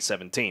since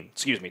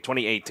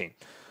 2018.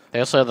 They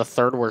also have the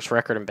third worst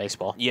record in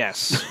baseball.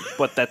 Yes,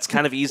 but that's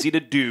kind of easy to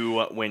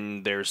do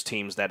when there's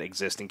teams that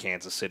exist in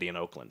Kansas City and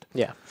Oakland.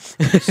 Yeah.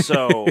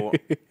 So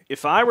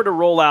if I were to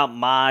roll out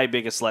my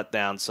biggest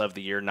letdowns of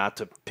the year, not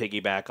to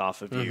piggyback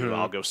off of you,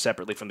 I'll go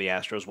separately from the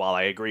Astros. While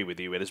I agree with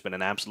you, it has been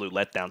an absolute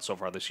letdown so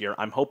far this year.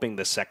 I'm hoping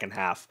the second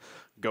half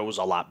goes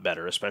a lot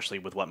better, especially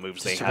with what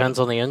moves they have. Depends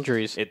on the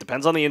injuries. It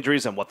depends on the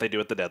injuries and what they do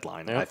at the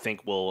deadline. Yep. I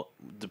think will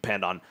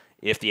depend on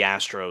if the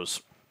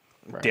Astros,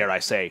 dare I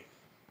say,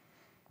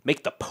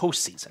 make the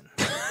postseason.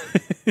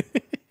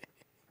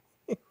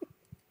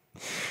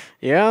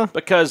 Yeah.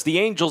 Because the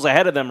Angels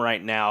ahead of them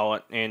right now,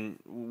 and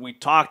we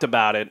talked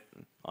about it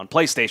on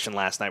PlayStation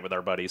last night with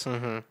our buddies.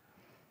 Shohei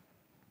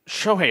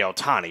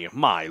Ohtani,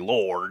 my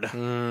lord.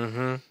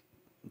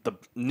 The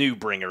new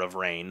bringer of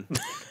rain.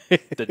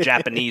 The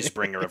Japanese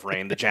bringer of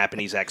rain. The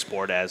Japanese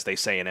export, as they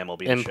say in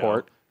MLB.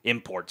 Import.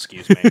 Import,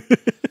 excuse me.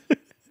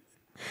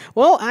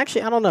 Well,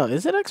 actually, I don't know.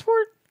 Is it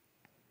export?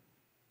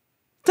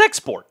 It's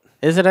export.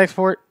 Is it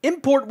export?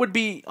 Import would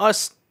be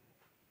us.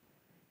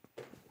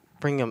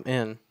 Bring them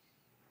in.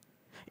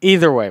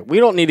 Either way, we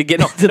don't need to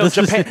get into this.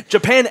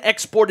 Japan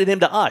exported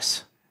him to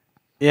us.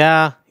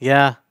 Yeah.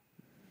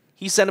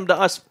 He sent him to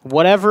us.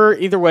 Whatever.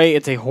 Either way,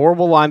 it's a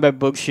horrible line by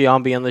Book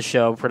Shiambi on the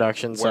show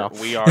production. So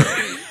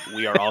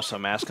We are also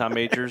MASCOM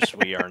majors.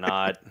 We are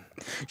not.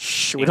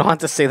 Shh, we don't have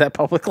to say that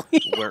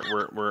publicly.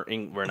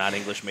 We're not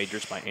English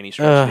majors by any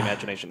stretch of the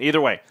imagination.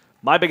 Either way,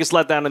 my biggest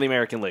letdown in the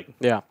American League.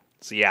 Yeah.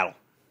 Seattle.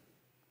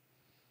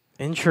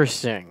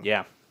 Interesting.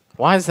 Yeah.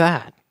 Why is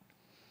that?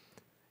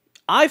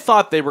 I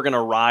thought they were going to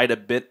ride a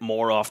bit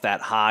more off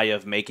that high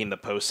of making the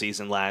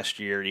postseason last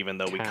year, even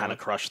though we kind of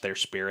crushed their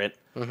spirit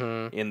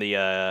in the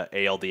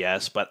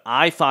ALDS. But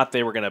I thought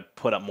they were going to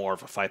put up more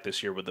of a fight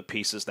this year with the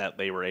pieces that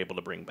they were able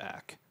to bring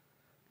back.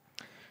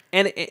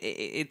 And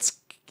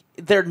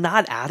they're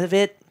not out of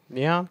it.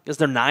 Yeah. Because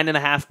they're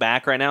 9.5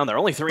 back right now, and they're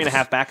only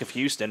 3.5 back of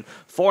Houston,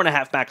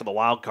 4.5 back of the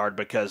wild card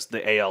because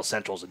the AL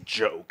Central is a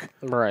joke.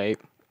 Right.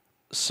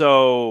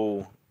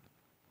 So,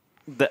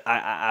 but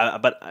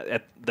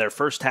their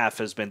first half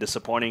has been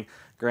disappointing.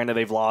 Granted,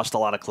 they've lost a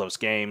lot of close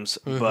games,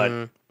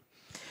 but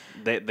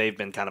they've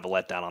been kind of a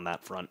letdown on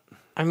that front.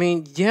 I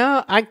mean,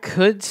 yeah, I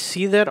could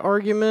see that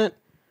argument.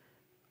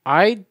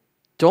 I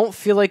don't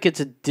feel like it's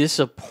a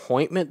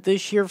disappointment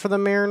this year for the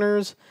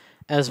Mariners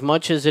as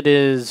much as it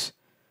is.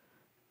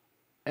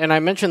 And I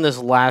mentioned this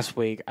last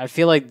week. I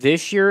feel like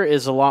this year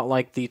is a lot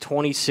like the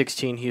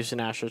 2016 Houston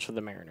Astros for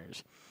the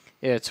Mariners.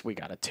 We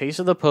got a taste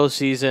of the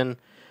postseason.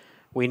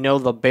 We know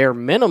the bare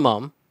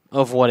minimum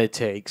of what it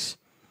takes.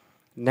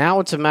 Now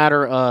it's a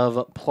matter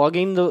of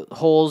plugging the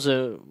holes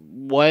of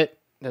what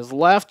is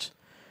left,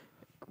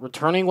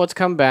 returning what's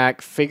come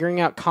back,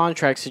 figuring out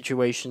contract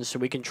situations so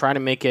we can try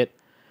to make it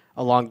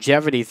a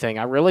longevity thing.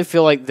 I really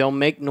feel like they'll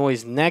make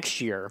noise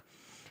next year,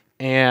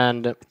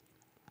 and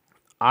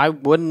I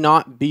would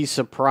not be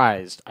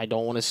surprised. I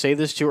don't want to say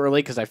this too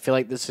early because I feel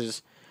like this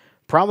is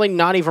probably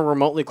not even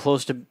remotely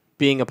close to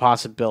being a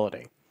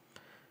possibility.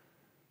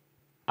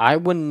 I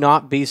would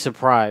not be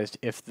surprised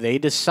if they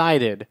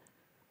decided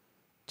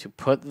to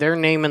put their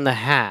name in the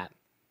hat,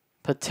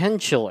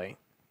 potentially,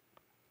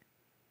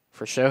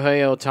 for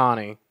Shohei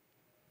Ohtani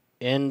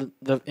in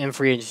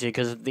free agency.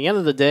 Because at the end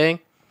of the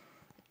day,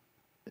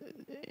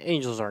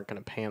 Angels aren't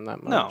going to pay him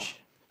that much. No.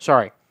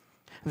 Sorry.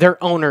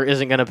 Their owner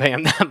isn't going to pay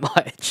him that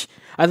much.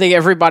 I think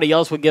everybody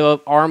else would give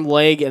up arm,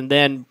 leg, and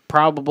then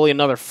probably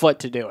another foot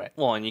to do it.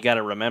 Well, and you got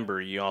to remember,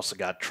 you also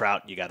got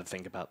Trout you got to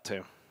think about,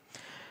 too,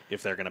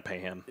 if they're going to pay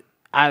him.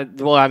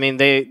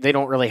 They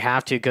don't really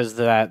have to because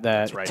that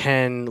right.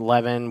 10,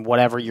 11,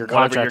 whatever your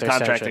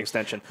contract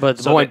extension. But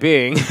the point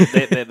being,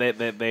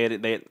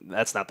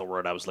 that's not the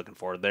word I was looking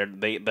for. They're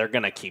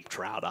going to keep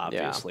Trout.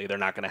 Obviously, they're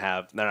not going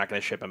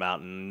to ship him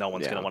out, and no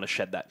one's going to want to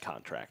shed that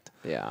contract.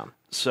 Yeah.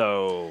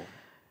 So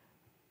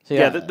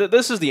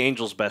this is the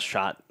Angels' best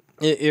shot.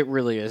 It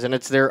really is, and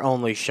it's their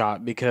only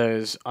shot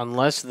because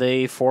unless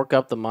they fork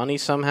up the money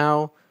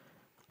somehow,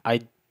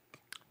 I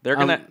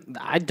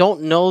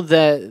don't know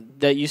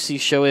that you see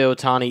Shohei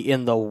Ohtani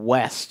in the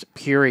West,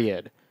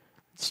 period,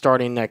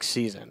 starting next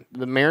season.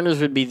 The Mariners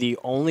would be the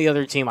only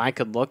other team I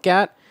could look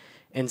at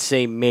and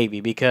say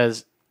maybe,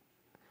 because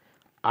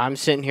I'm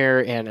sitting here,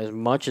 and as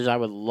much as I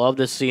would love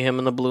to see him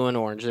in the blue and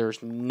orange,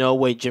 there's no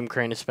way Jim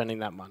Crane is spending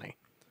that money.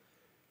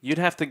 You'd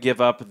have to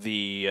give up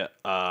the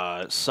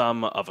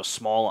sum of a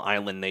small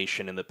island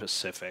nation in the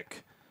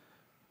Pacific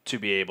to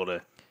be able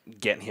to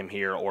get him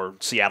here, or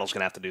Seattle's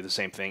going to have to do the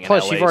same thing.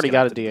 Plus, and you've already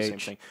got a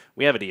DH.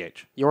 We have a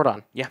DH.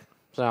 Jordan. Yeah.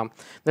 So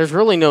there's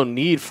really no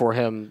need for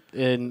him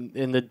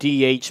in the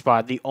DH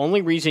spot. The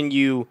only reason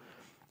you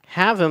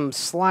have him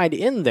slide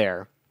in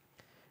there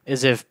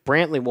is if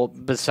Brantley, well,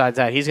 besides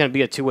that, he's going to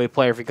be a two-way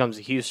player if he comes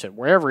to Houston.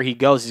 Wherever he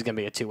goes, he's going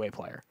to be a two-way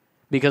player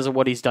because of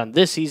what he's done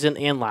this season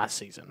and last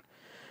season.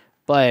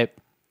 But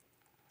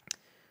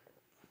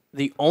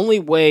the only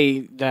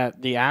way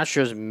that the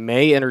Astros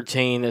may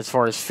entertain as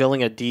far as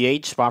filling a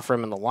DH spot for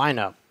him in the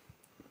lineup,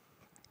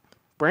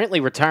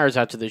 Brantley retires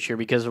after this year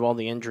because of all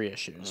the injury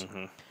issues.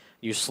 Mm-hmm.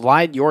 You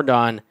slide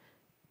Jordan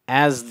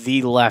as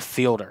the left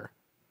fielder,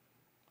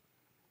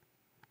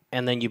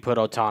 and then you put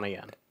Ohtani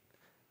in.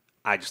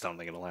 I just don't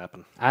think it'll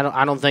happen.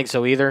 I don't think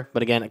so either.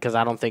 But again, because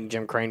I don't think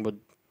Jim Crane would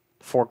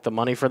fork the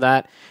money for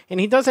that, and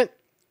he doesn't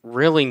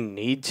really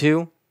need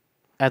to.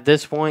 At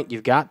this point,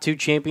 you've got 2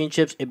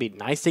 championships. It'd be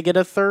nice to get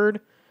a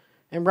third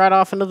and ride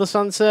off into the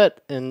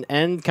sunset and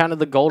end kind of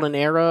the golden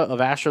era of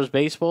Astros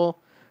baseball.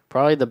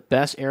 Probably the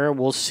best era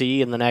we'll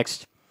see in the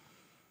next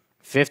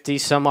 50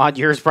 some odd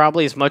years,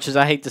 probably. As much as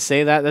I hate to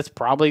say that, that's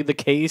probably the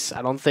case.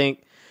 I don't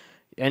think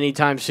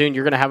anytime soon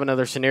you're going to have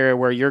another scenario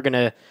where you're going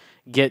to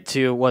get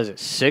to,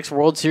 6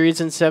 World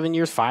Series in 7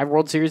 years, 5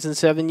 World Series in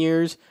 7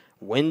 years,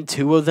 win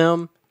 2 of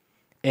them,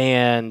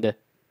 and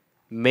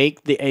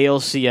make the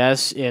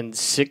ALCS in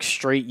 6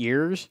 straight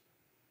years.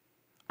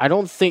 I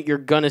don't think you're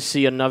going to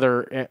see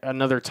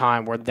another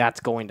time where that's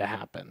going to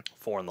happen.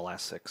 4 in the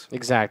last 6.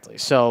 Exactly.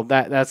 So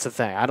that's the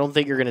thing. I don't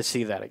think you're going to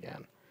see that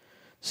again.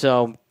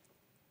 So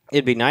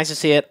it'd be nice to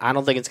see it. I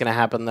don't think it's going to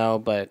happen, though,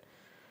 but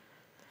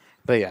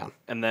yeah.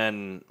 And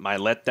then my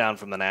letdown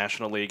from the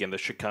National League, and this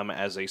should come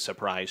as a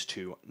surprise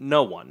to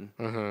no one,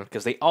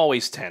 because they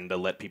always tend to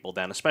let people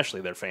down,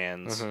 especially their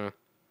fans,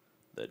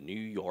 the New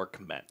York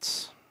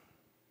Mets.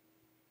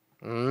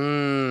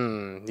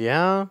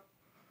 Yeah.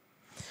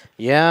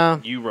 Yeah.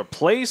 You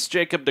replace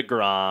Jacob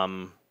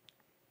deGrom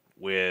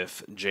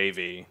with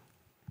JV.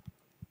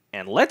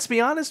 And let's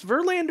be honest,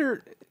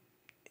 Verlander,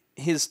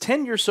 his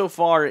tenure so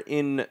far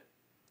in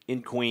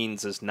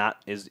Queens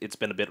it's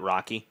been a bit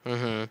rocky,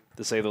 to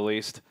say the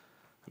least.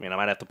 I mean, I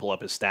might have to pull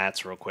up his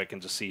stats real quick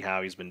and just see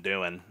how he's been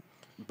doing.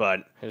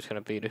 But who's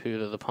going to beat a who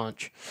to the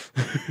punch?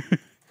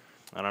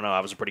 I don't know. I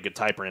was a pretty good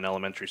typer in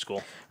elementary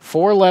school.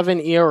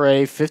 4.11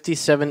 ERA,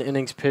 57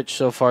 innings pitched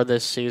so far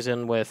this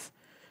season with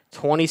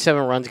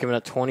 27 runs given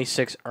up,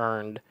 26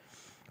 earned,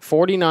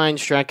 49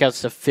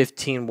 strikeouts to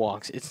 15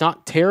 walks. It's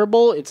not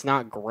terrible. It's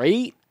not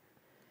great.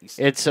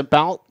 It's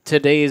about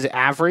today's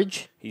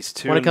average. He's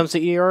 2 when it comes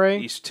to ERA.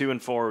 He's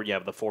 2-4. Yeah,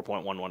 the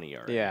 4.11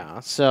 ERA. Yeah.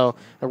 So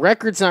the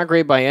record's not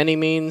great by any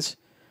means,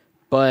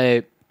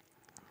 but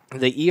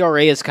the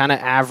ERA is kind of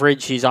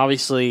average. He's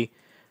obviously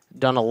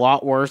done a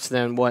lot worse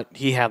than what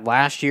he had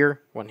last year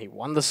when he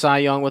won the Cy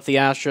Young with the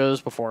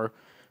Astros before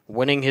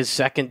winning his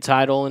 2nd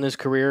title in his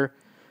career.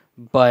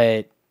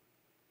 But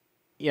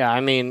yeah, I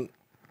mean,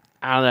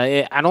 I don't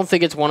know. I don't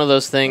think it's one of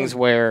those things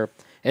where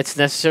it's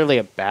necessarily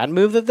a bad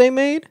move that they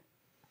made.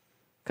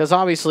 Because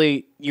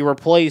obviously you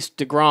replaced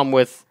deGrom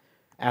with,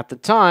 at the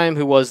time,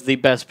 who was the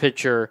best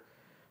pitcher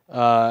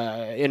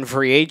in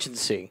free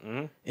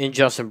agency in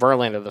Justin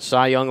Verlander, the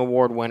Cy Young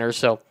Award winner.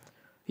 So,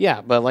 yeah,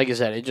 but like I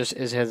said, it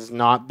has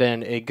not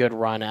been a good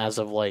run as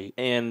of late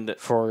and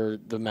for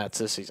the Mets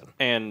this season.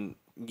 And,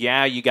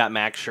 yeah, you got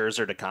Max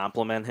Scherzer to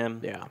compliment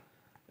him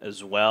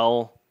as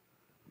well.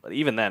 But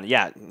even then,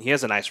 yeah, he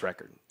has a nice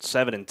record,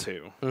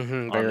 7-2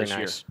 on very this nice.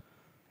 year.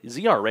 His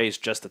ERA is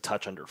just a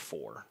touch under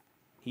 4.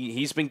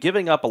 He's been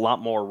giving up a lot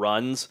more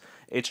runs.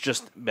 It's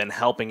just been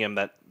helping him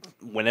that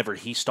whenever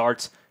he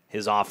starts,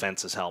 his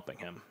offense is helping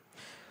him.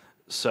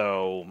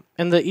 So,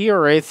 and the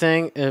ERA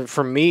thing,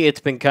 for me, it's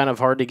been kind of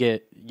hard to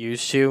get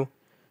used to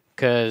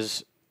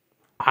because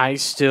I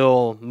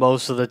still,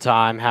 most of the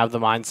time, have the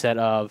mindset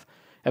of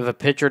if a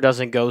pitcher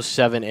doesn't go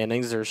 7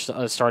 innings,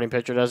 a starting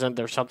pitcher doesn't,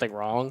 there's something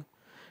wrong.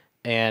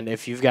 And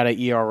if you've got an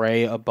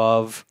ERA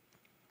above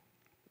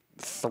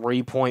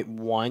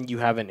 3.1, you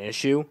have an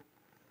issue.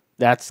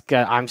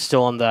 I'm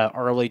still in the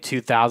early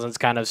 2000s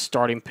kind of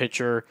starting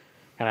pitcher,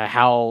 kind of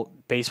how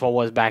baseball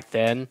was back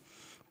then.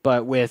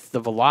 But with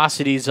the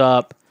velocities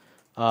up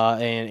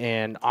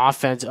and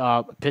offense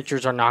up,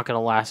 pitchers are not going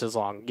to last as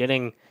long.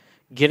 Getting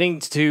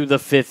to the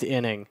 5th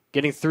inning,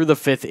 getting through the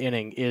 5th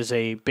inning is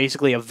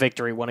basically a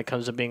victory when it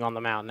comes to being on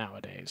the mound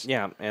nowadays.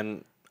 Yeah,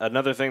 and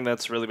another thing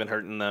that's really been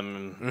hurting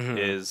them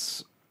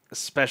is,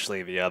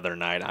 especially the other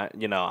night,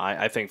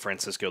 I think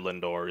Francisco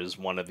Lindor is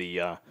one of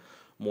the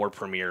more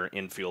premier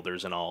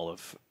infielders in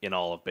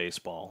all of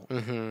baseball.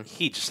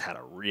 He just had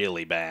a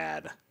really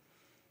bad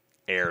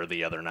error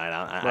the other night.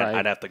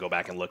 I'd have to go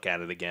back and look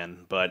at it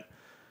again, but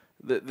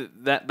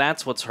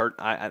that's what's hurt.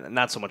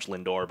 Not so much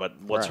Lindor,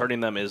 but what's hurting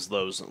them is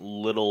those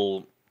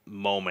little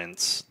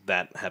moments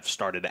that have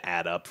started to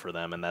add up for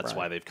them, and that's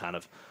why they've kind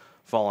of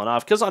fallen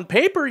off. Because on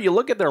paper, you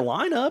look at their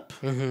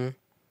lineup.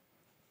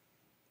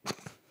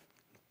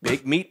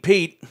 Big Meat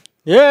Pete.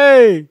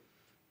 Yay!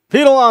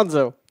 Pete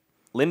Alonso.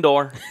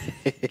 Lindor,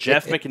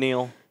 Jeff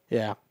McNeil.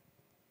 Yeah.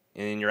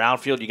 And in your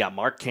outfield, you got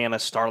Mark Canha,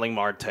 Starling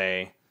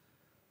Marte,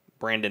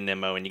 Brandon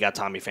Nimmo, and you got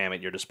Tommy Pham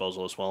at your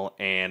disposal as well.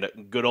 And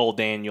good old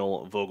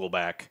Daniel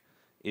Vogelbach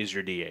is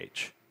your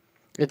DH.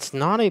 It's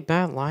not a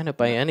bad lineup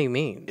by any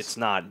means. It's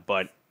not,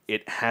 but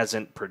it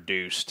hasn't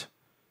produced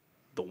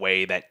the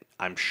way that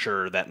I'm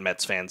sure that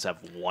Mets fans have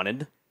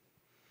wanted.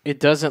 It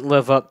doesn't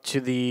live up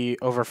to the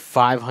over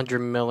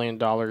 $500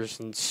 million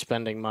in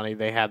spending money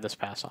they had this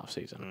past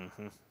offseason.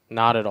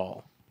 Not at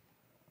all.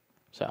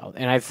 So,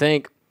 and I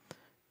think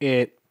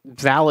it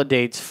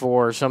validates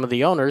for some of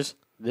the owners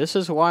This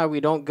is why we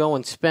don't go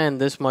and spend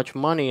this much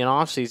money in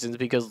off seasons,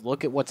 because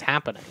look at what's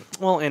happening.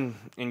 Well, and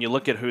you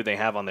look at who they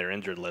have on their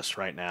injured list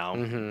right now.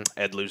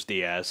 Edluz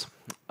Diaz.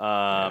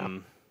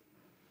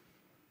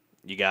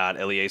 You got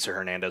Eliezer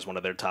Hernandez, one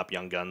of their top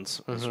young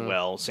guns as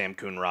well. Sam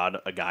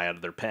Coonrod, a guy out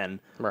of their pen.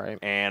 Right.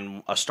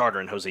 And a starter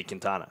in Jose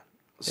Quintana.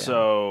 Yeah.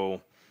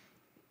 So,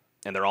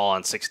 and they're all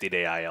on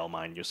 60-day IL,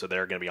 mind you, so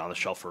they're going to be on the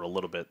shelf for a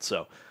little bit.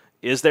 So,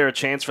 is there a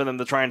chance for them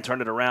to try and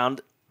turn it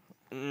around?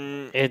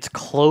 It's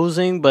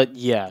closing, but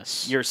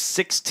yes. You're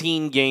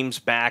 16 games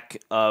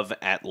back of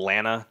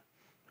Atlanta,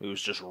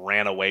 who's just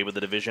ran away with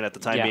the division at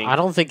the time being. I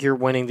don't think you're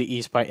winning the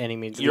East by any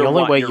means. The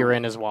only way you're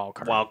in is wild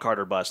card. Wild card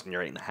or bust, and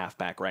you're 8.5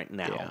 back right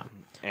now. Yeah.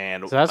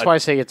 And so that's why I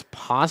say it's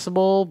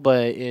possible,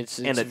 but it's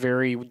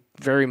very,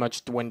 very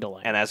much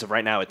dwindling. And as of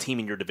right now, a team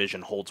in your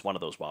division holds one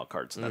of those wild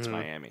cards, and that's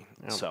Miami.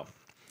 Yep. So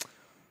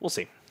we'll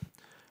see.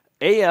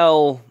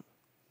 AL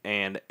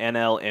and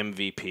NL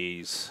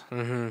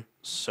MVPs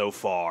so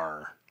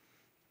far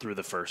through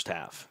the first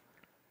half.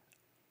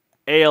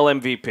 AL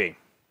MVP,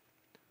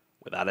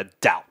 without a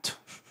doubt,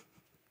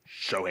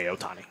 Shohei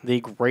Ohtani. The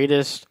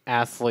greatest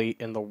athlete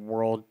in the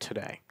world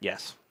today.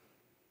 Yes.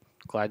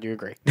 Glad you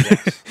agree.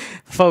 Yes.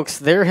 Folks,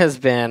 there has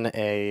been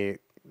a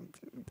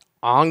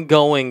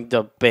ongoing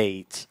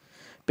debate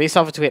based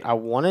off a tweet. I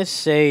want to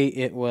say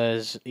it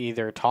was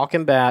either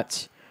Talking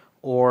Bats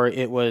or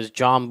it was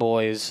John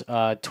Boy's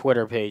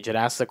Twitter page. It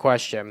asked the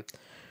question,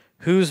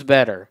 who's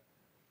better,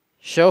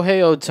 Shohei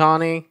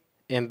Ohtani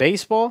in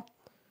baseball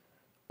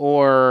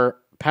or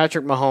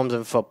Patrick Mahomes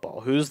in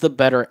football? Who's the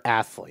better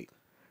athlete?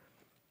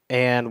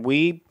 And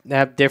we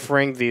have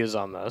differing views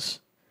on this.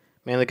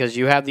 Mainly because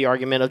you have the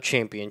argument of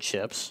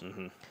championships.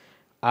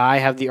 I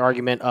have the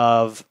argument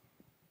of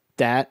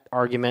that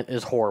argument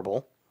is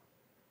horrible.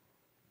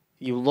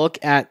 You look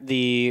at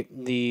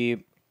the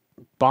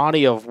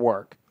body of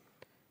work.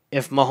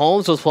 If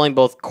Mahomes was playing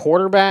both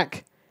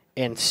quarterback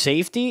and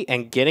safety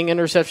and getting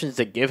interceptions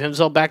to give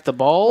himself back the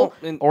ball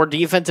or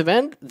defensive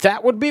end,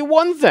 that would be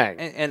one thing.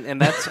 And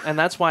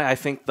that's why I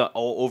think the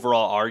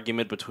overall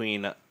argument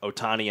between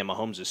Ohtani and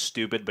Mahomes is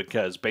stupid,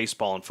 because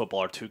baseball and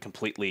football are two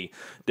completely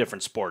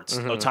different sports.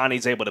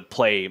 Ohtani's able to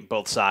play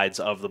both sides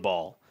of the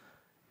ball.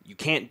 You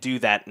can't do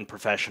that in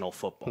professional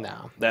football.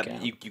 No,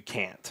 you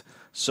can't.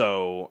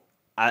 So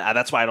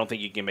that's why I don't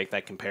think you can make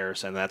that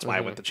comparison. That's why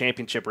I went the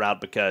championship route,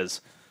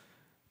 because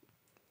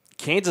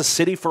Kansas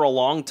City for a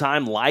long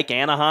time, like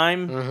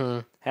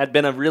Anaheim, had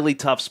been a really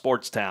tough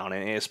sports town,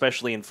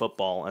 especially in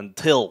football,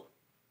 until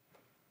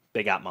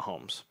they got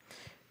Mahomes.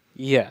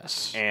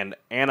 Yes. And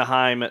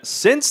Anaheim,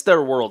 since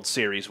their World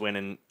Series win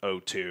in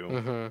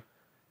 2002,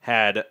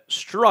 had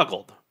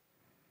struggled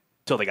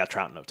till they got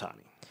Trout and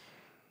Ohtani.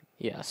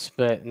 Yes,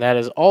 but that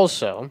is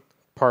also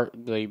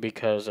partly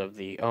because of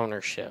the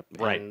ownership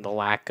and the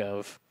lack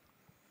of,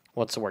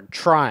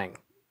 trying.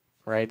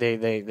 Right?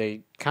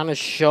 They kind of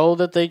show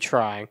that they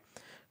try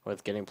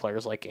with getting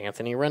players like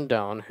Anthony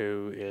Rendon,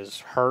 who is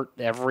hurt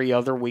every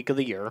other week of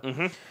the year.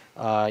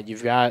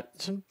 You've got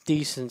some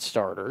decent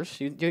starters.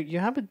 You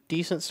have a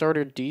decent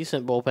starter,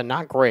 decent bullpen,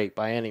 not great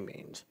by any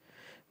means,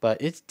 but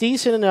it's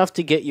decent enough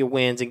to get you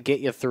wins and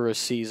get you through a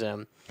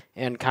season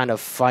and kind of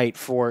fight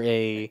for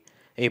a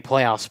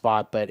playoff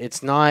spot, but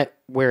it's not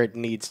where it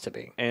needs to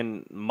be.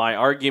 And my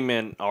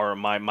argument, or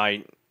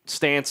my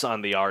stance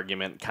on the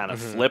argument, kind of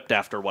flipped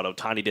after what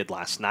Ohtani did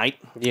last night.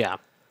 Yeah.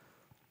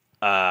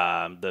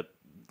 The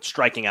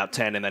striking out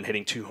 10 and then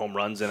hitting 2 home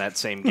runs in that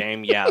same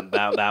game. Yeah,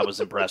 that was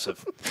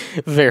impressive.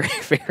 Very,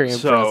 very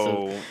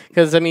impressive.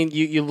 Because, I mean,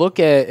 you look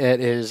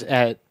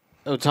at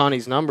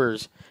Ohtani's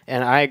numbers,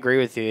 and I agree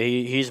with you.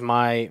 He's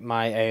my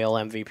AL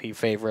MVP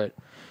favorite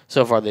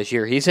so far this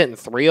year. He's hitting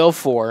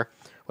 .304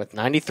 with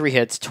 93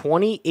 hits,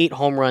 28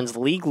 home runs,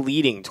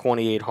 league-leading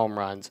 28 home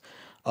runs,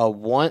 a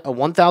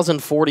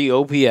 1,040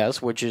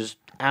 OPS, which is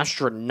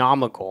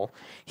astronomical.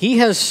 He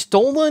has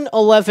stolen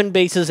 11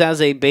 bases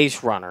as a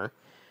base runner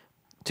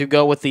to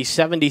go with the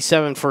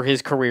 77 for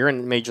his career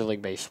in Major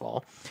League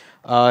Baseball.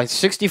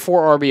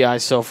 64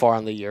 RBIs so far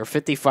in the year,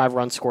 55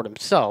 runs scored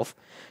himself.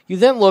 You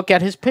then look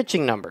at his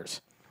pitching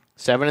numbers.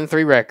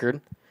 7-3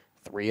 record,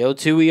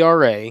 3.02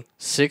 ERA,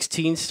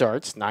 16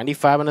 starts,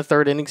 95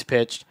 1/3 innings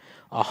pitched,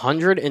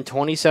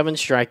 127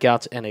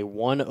 strikeouts, and a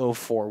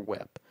 104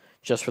 whip,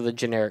 just for the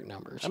generic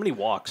numbers. How many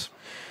walks?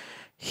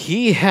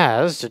 He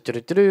has,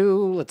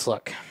 let's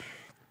look.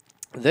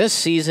 This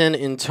season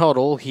in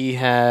total, he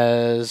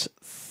has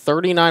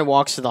 39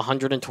 walks to the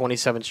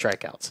 127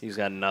 strikeouts. He's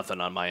got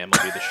nothing on my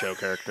MLB The Show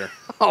character.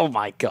 Oh,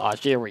 my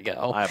gosh. Here we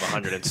go. I have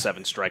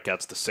 107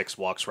 strikeouts to 6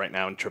 walks right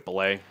now in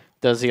AAA.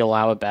 Does he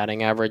allow a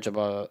batting average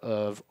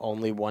of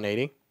only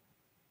 180?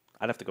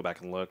 I'd have to go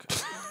back and look.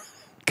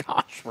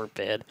 Gosh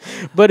forbid.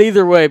 But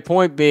either way,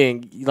 point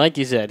being, like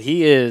you said,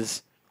 he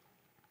is,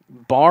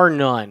 bar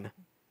none,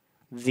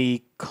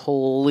 the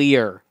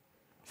clear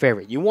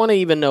favorite. You want to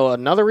even know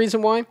another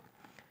reason why?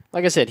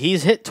 Like I said,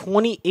 he's hit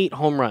 28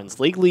 home runs,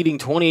 league-leading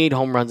 28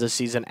 home runs this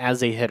season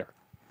as a hitter.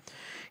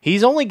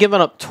 He's only given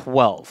up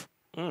 12.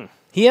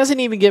 He hasn't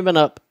even given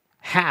up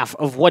half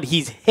of what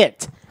he's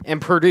hit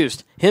and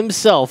produced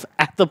himself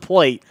at the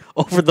plate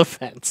over the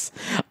fence.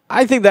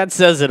 I think that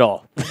says it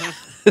all.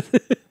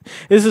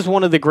 This is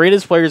one of the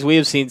greatest players we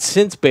have seen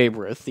since Babe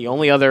Ruth. The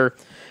only other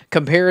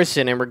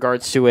comparison in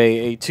regards to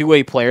a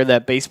two-way player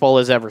that baseball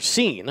has ever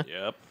seen.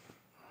 Yep.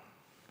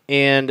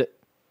 And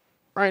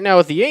right now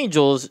with the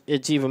Angels,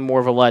 it's even more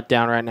of a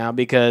letdown right now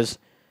because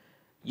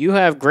you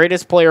have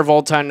greatest player of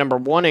all time, number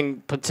 1,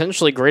 and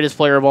potentially greatest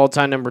player of all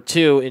time, number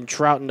 2, in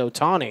Trout and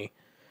Ohtani,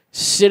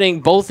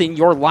 sitting both in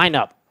your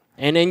lineup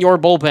and in your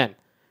bullpen.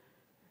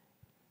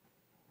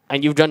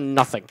 And you've done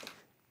nothing.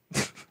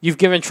 You've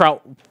given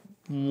Trout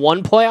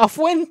one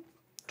playoff win?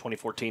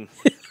 2014.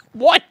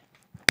 What?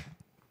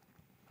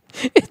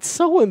 It's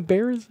so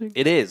embarrassing.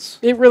 It is.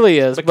 It really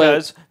is.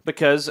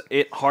 Because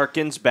it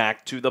harkens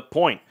back to the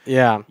point.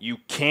 Yeah. You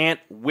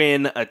can't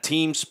win a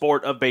team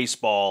sport of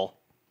baseball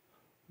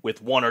with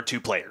 1 or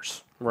 2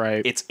 players.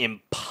 Right. It's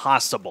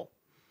impossible.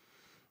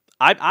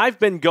 I've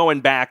been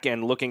going back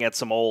and looking at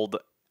some old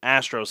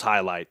Astros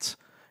highlights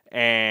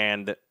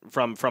and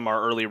from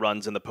our early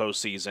runs in the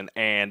postseason,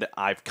 and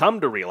I've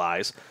come to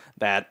realize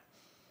that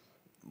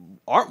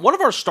one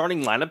of our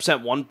starting lineups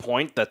at one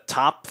point, the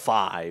top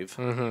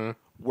 5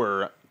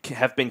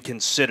 have been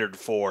considered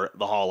for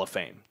the Hall of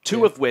Fame.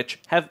 2 of which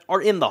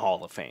are in the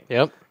Hall of Fame.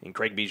 Yep. In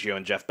Craig Biggio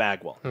and Jeff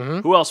Bagwell.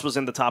 Who else was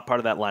in the top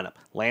part of that lineup?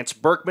 Lance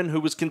Berkman, who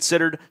was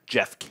considered.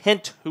 Jeff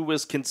Kent, who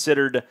was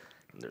considered.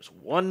 And there's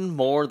one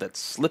more that's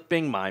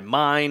slipping my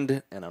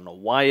mind, and I don't know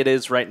why it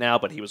is right now,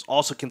 but he was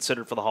also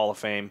considered for the Hall of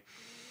Fame.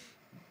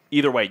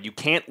 Either way, you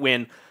can't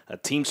win a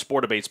team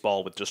sport of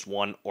baseball with just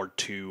 1 or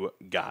 2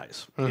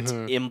 guys. It's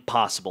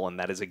impossible, and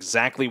that is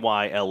exactly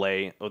why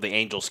the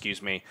Angels,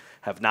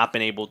 have not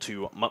been able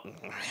to.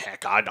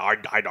 Heck, I'd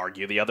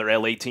argue the other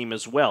LA team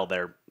as well.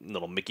 Their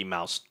little Mickey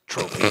Mouse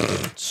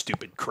trophy,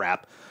 stupid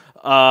crap.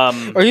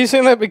 Are you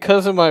saying that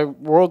because of my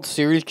World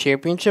Series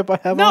championship I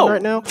have on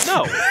right now?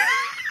 No.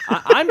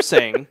 I'm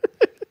saying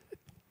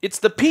it's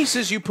the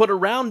pieces you put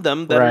around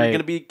them that are going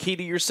to be key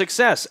to your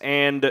success.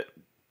 And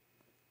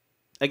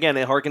again,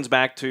 it harkens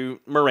back to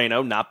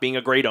Moreno not being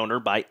a great owner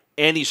by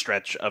any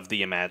stretch of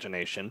the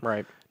imagination.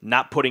 Right.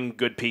 Not putting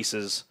good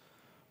pieces,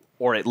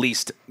 or at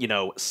least,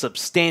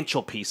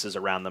 substantial pieces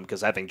around them,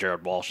 because I think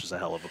Jared Walsh is a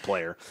hell of a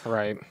player.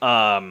 Right.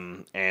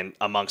 And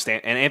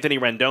Anthony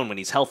Rendon when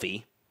he's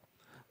healthy.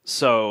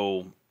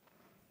 So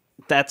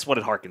that's what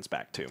it harkens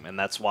back to, and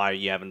that's why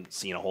you haven't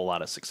seen a whole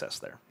lot of success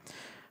there.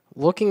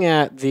 Looking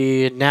at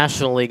the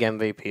National League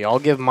MVP, I'll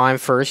give mine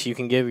first. You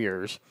can give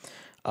yours.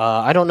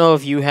 I don't know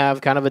if you have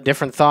kind of a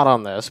different thought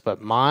on this,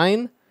 but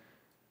mine,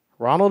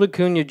 Ronald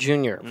Acuna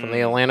Jr. from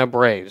the Atlanta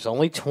Braves,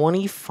 only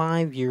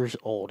 25 years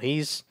old.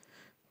 He's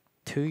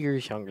 2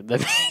 years younger than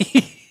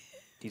me.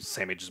 He's the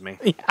same age as me.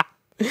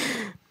 Yeah.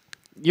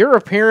 You're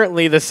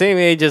apparently the same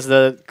age as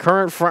the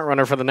current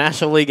frontrunner for the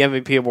National League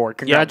MVP award.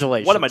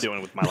 Congratulations. Yeah, what am I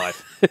doing with my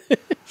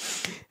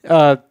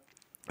life?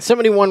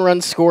 71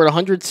 runs scored,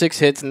 106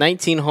 hits,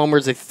 19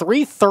 homers, a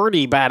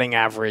 330 batting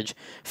average,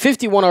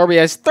 51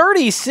 RBIs,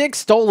 36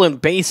 stolen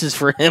bases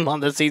for him on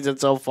the season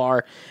so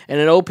far, and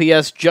an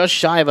OPS just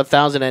shy of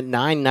 1,000 at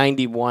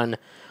 991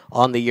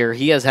 on the year.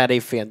 He has had a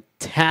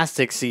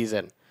fantastic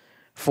season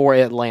for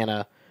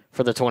Atlanta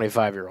for the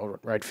 25-year-old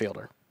right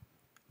fielder.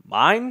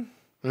 Mine?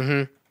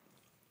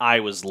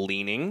 I was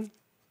leaning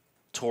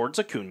towards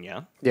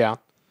Acuna. Yeah.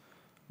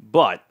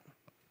 But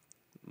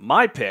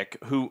my pick,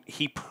 who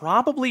he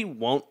probably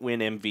won't win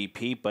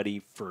MVP, but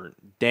he for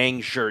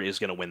dang sure is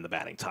going to win the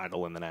batting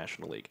title in the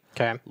National League.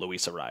 Okay.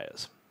 Luis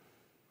Arias.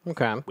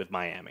 Okay. With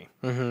Miami.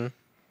 An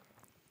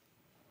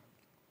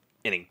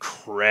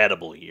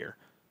incredible year.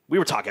 We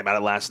were talking about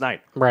it last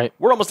night. Right.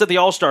 We're almost at the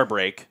All-Star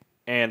break,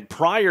 and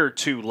prior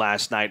to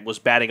last night was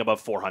batting above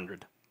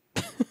 400.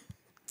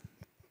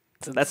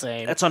 That's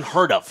insane. That's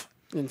unheard of.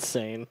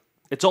 Insane.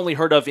 It's only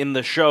heard of in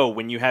the show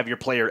when you have your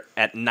player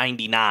at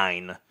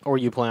 99. Or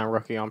you play on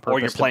rookie on purpose. Or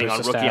you're playing on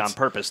rookie stats. on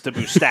purpose to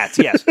boost stats,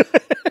 yes.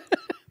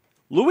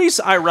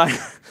 Luis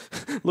Arias.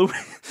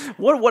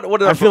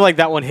 What I feel like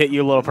that one hit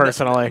you a little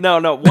personally. No.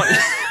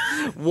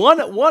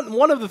 One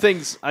of the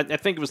things, I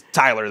think it was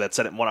Tyler that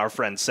said it, one of our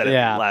friends said it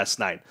last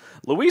night.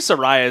 Luis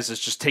Arias is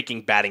just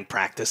taking batting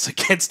practice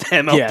against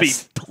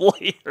MLB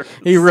players.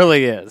 He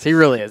really is. He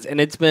really is.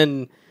 And it's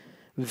been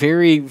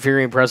very,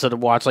 very impressive to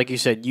watch. Like you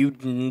said, you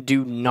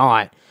do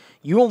not.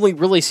 You only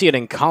really see it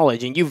in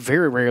college, and you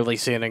very rarely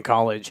see it in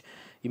college.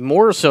 You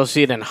more so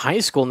see it in high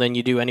school than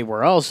you do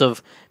anywhere else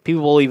of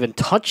people even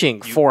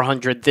touching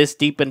 400 this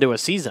deep into a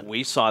season.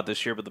 We saw it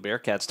this year with the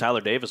Bearcats. Tyler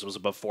Davis was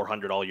above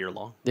 400 all year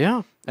long.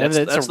 Yeah, that's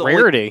a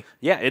rarity.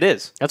 Yeah, it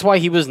is. That's why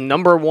he was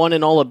number 1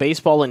 in all of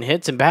baseball in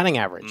hits and batting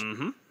average.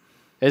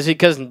 Is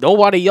because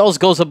nobody else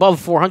goes above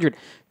 400.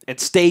 It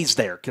stays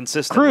there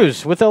consistently.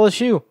 Cruz with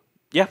LSU.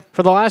 Yeah.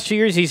 For the last 2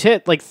 years, he's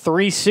hit like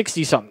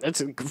 360-something.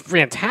 That's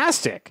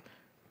fantastic.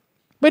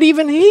 But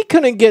even he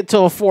couldn't get to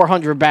a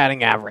 400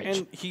 batting average.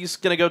 And he's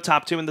going to go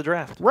top 2 in the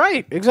draft.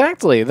 Right,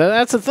 exactly.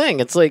 That's the thing.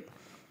 It's like,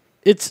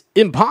 it's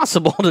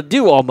impossible to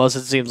do almost,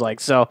 it seems like.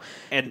 So,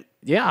 and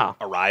Yeah.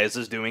 Arias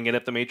is doing it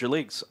at the major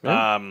leagues.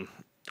 Yeah.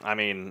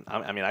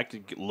 I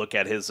could look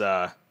at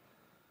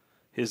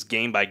his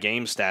game by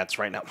game stats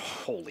right now.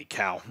 Holy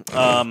cow!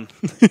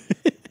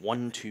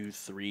 1, 2,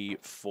 3,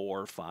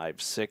 4,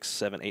 5, 6,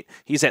 7, 8.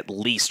 He's at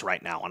least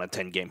right now on a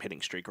 10-game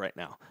hitting streak right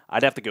now.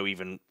 I'd have to go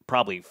even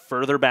probably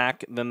further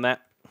back than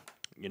that.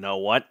 You know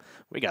what?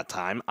 We got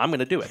time. I'm going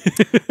to do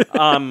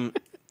it.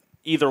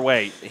 Either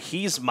way,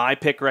 he's my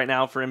pick right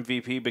now for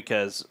MVP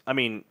because,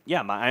 in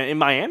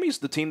Miami's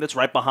the team that's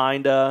right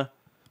behind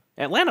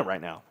Atlanta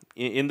right now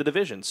in the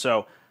division.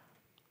 So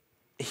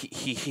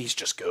he's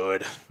just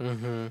good.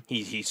 Mm-hmm.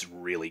 He's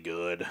really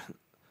good.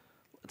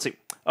 Let's see.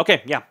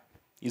 Okay, yeah.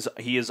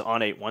 He is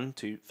on a 1,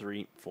 2,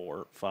 3,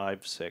 4,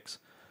 5, 6.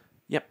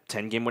 Yep,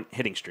 10-game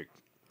hitting streak.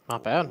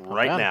 Not bad.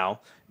 Now.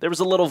 There was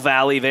a little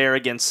valley there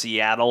against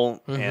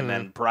Seattle, and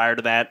then prior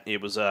to that,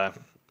 it was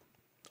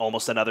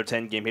almost another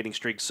 10-game hitting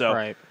streak.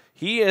 So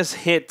he has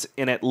hit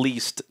in at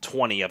least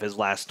 20 of his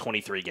last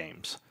 23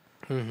 games.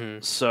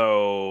 Mm-hmm.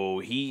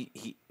 So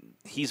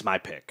he's my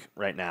pick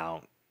right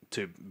now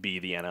to be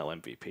the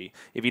NL MVP.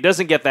 If he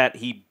doesn't get that,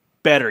 he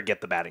better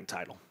get the batting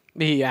title.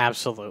 He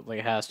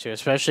absolutely has to,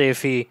 especially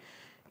if he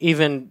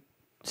even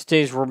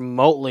stays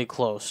remotely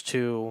close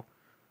to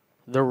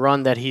the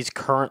run that he's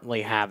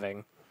currently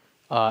having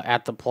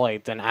at the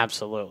plate, then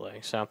absolutely.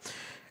 So,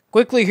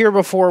 quickly here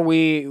before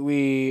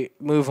we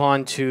move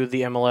on to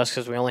the MLS,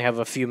 because we only have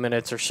a few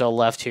minutes or so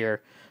left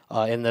here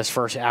in this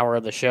first hour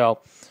of the show.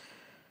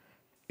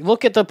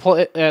 Look at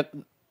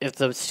if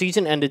the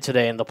season ended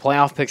today and the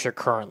playoff picture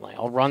currently.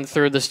 I'll run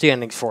through the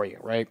standings for you,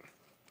 right?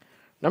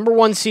 Number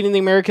 1 seed in the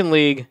American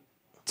League,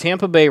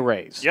 Tampa Bay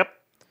Rays. Yep.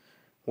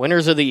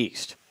 Winners of the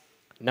East.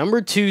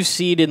 Number 2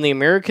 seed in the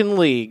American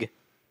League,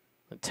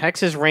 the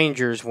Texas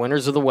Rangers,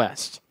 winners of the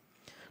West.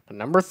 The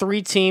number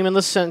 3 team in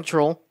the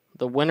Central,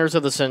 the winners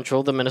of the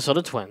Central, the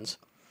Minnesota Twins.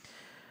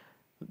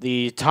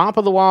 The top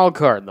of the wild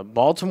card, the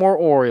Baltimore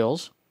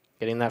Orioles,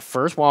 getting that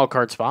first wild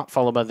card spot,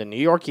 followed by the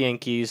New York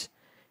Yankees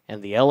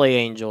and the LA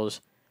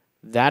Angels.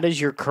 That is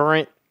your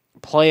current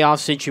playoff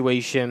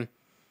situation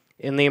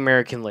in the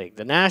American League.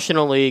 The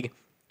National League,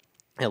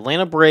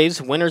 Atlanta Braves,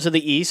 winners of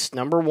the East,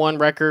 number 1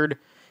 record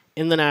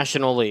in the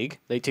National League.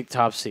 They take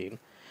top seed.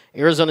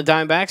 Arizona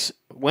Diamondbacks,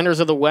 winners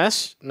of the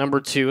West, number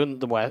 2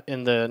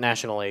 in the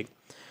National League.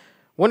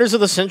 Winners of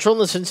the Central,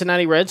 the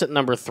Cincinnati Reds at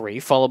number 3,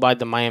 followed by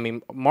the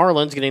Miami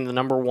Marlins getting the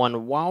number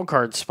 1 wild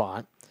card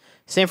spot.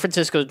 San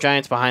Francisco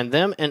Giants behind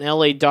them, and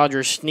LA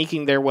Dodgers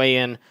sneaking their way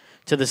in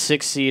to the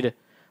 6th seed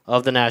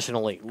of the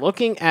National League.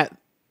 Looking at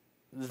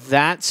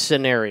that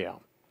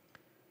scenario,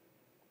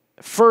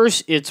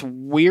 first, it's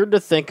weird to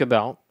think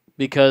about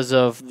because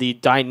of the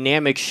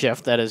dynamic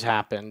shift that has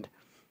happened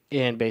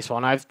in baseball.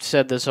 And I've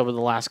said this over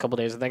the last couple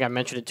of days. I think I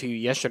mentioned it to you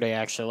yesterday,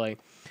 actually,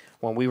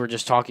 when we were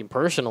just talking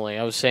personally.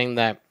 I was saying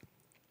that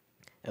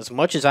as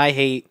much as I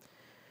hate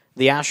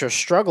the Astros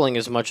struggling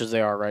as much as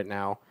they are right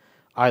now,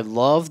 I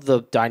love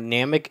the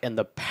dynamic and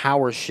the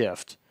power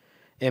shift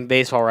in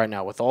baseball right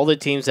now with all the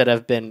teams that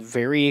have been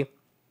very,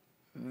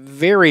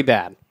 very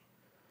bad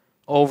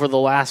over the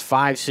last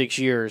 5-6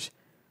 years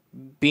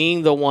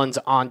being the ones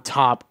on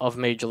top of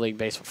Major League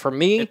Baseball. For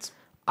me,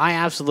 I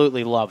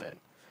absolutely love it.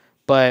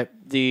 But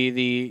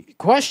the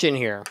question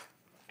here,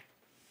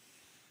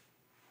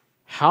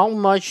 how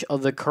much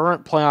of the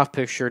current playoff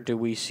picture do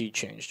we see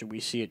change? Do we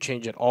see it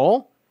change at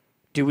all?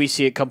 Do we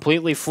see it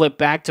completely flip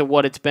back to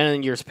what it's been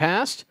in years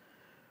past?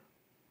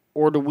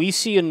 Or do we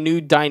see a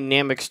new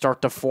dynamic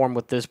start to form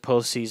with this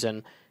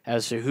postseason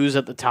as to who's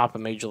at the top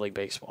of Major League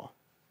Baseball?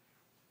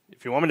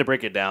 If you want me to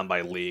break it down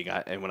by league,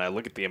 and when I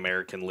look at the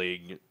American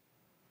League,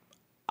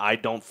 I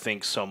don't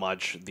think so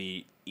much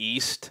the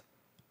East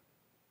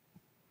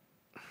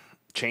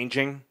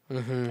changing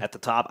at the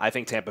top. I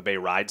think Tampa Bay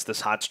rides this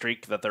hot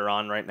streak that they're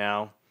on right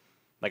now.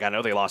 Like, I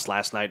know they lost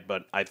last night,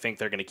 but I think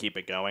they're going to keep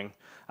it going.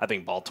 I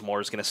think Baltimore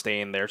is going to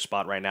stay in their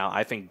spot right now.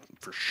 I think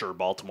for sure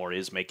Baltimore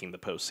is making the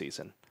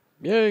postseason.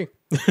 Yay.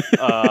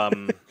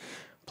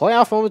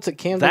 Playoff moments at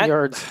Camden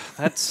Yards.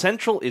 That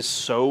Central is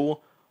so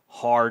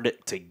hard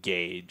to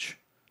gauge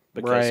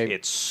because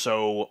it's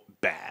so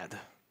bad.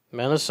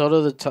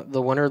 Minnesota,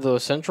 the winner of the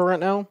Central right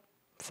now,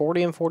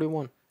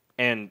 40-41.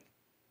 And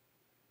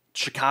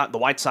Chicago, the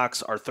White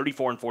Sox are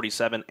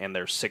 34-47, and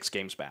they're 6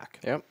 games back.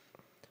 Yep.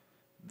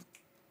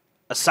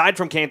 Aside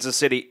from Kansas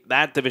City,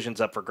 that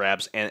division's up for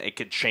grabs, and it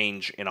could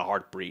change in a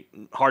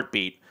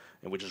heartbeat,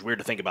 which is weird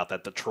to think about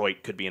that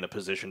Detroit could be in a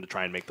position to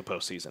try and make the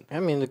postseason. I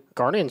mean, the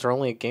Guardians are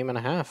only a game and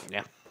a half.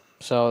 Yeah.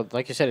 So,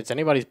 like you said, it's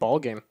anybody's ball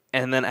game.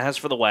 And then as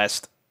for the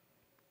West,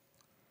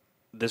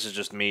 this is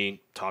just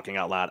me talking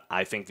out loud.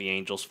 I think the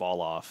Angels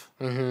fall off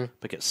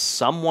because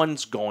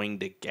someone's going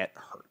to get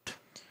hurt.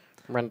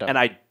 Rendon. And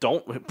I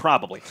don't wish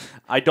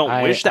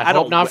that. I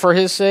hope not for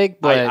his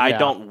sake, but I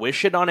don't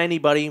wish it on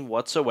anybody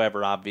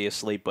whatsoever,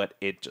 obviously, but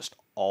it just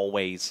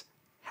always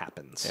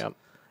happens. Yep.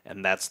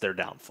 And that's their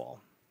downfall.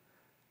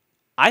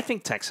 I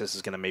think Texas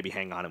is going to maybe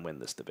hang on and win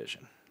this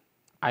division.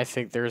 I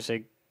think there's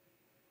a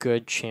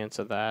good chance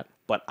of that.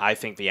 But I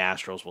think the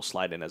Astros will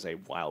slide in as a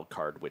wild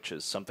card, which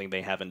is something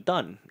they haven't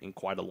done in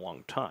quite a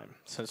long time.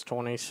 Since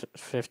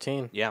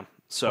 2015. Yeah.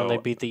 So when they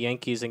beat the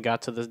Yankees and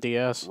got to the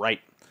DS.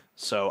 Right.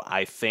 So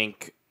I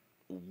think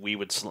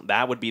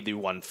that would be the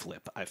one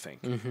flip, I think,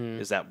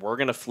 is that we're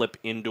going to flip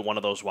into one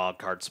of those wild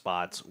card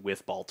spots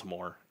with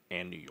Baltimore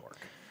and New York.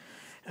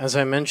 As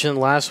I mentioned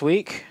last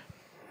week,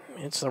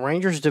 it's the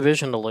Rangers'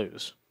 division to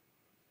lose.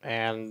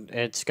 And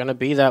it's going to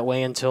be that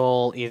way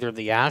until either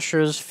the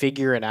Astros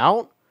figure it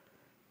out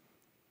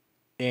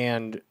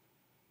and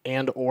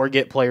or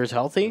get players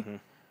healthy,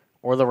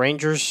 or the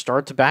Rangers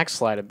start to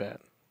backslide a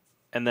bit.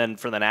 And then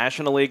for the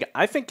National League,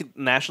 I think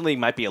National League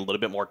might be a little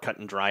bit more cut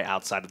and dry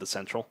outside of the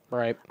Central.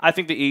 Right. I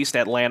think the East,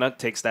 Atlanta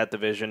takes that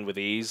division with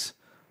ease.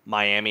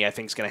 Miami, I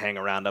think, is going to hang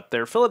around up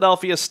there.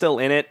 Philadelphia is still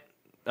in it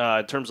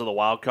in terms of the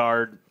wild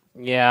card.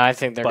 Yeah, I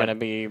think they're either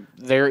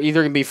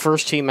going to be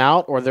first team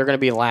out or they're going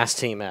to be last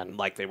team in.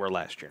 Like they were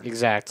last year.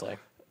 Exactly.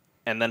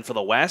 And then for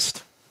the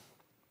West,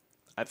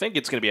 I think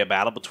it's going to be a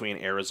battle between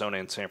Arizona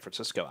and San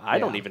Francisco. I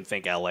don't even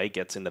think LA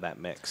gets into that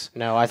mix.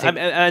 No, I think...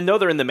 I know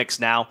they're in the mix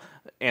now,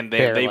 and they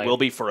Barely. will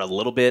be for a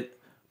little bit,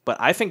 but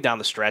I think down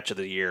the stretch of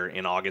the year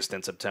in August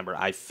and September,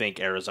 I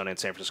think Arizona and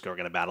San Francisco are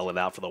going to battle it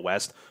out for the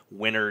West.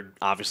 Winner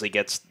obviously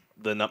gets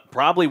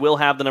probably will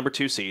have the number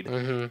 2 seed,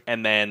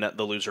 and then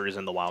the loser is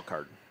in the wild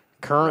card.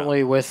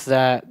 Currently with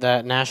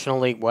that National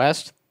League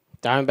West,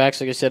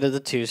 Diamondbacks, like I said, are the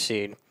 2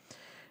 seed.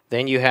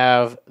 Then you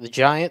have the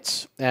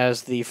Giants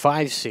as the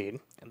 5 seed.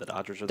 And the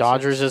Dodgers are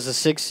Dodgers is the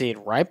 6 seed.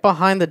 Right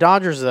behind the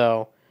Dodgers,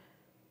 though,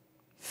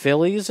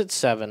 Phillies at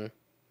 7.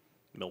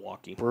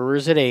 Milwaukee.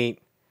 Brewers at 8.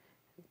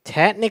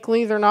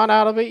 Technically, they're not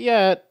out of it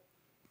yet.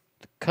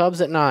 The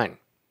Cubs at 9.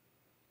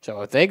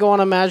 So if they go on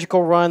a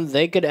magical run,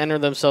 they could enter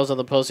themselves in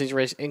the postseason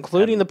race,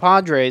 including the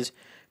Padres,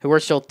 who are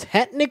still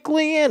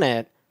technically in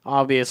it,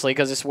 obviously,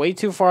 because it's way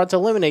too far to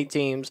eliminate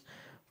teams.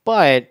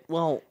 But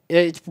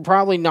it's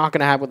probably not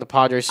going to happen with the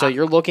Padres. So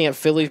you're looking at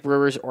Phillies,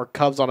 Brewers, or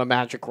Cubs on a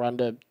magic run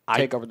to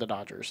take over the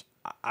Dodgers.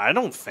 I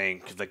don't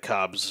think the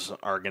Cubs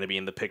are going to be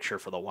in the picture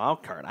for the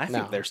wild card. I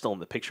think they're still in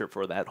the picture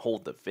for that whole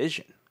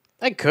division.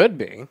 It could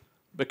be.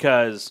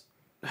 Because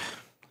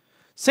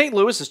St.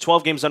 Louis is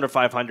 12 games under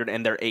 500,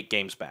 and they're 8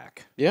 games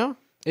back. Yeah.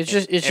 It's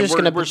just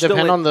going to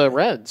depend on the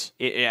Reds.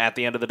 At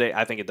the end of the day,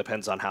 I think it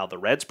depends on how the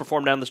Reds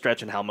perform down the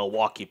stretch and how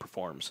Milwaukee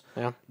performs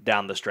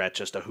down the stretch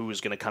as to who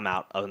is going to come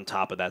out on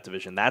top of that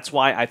division. That's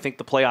why I think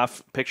the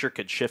playoff picture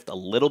could shift a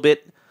little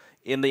bit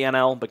in the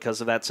NL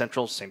because of that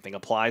Central. Same thing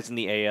applies in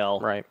the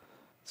AL. Right.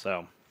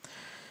 So,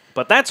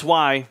 but that's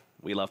why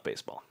we love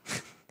baseball.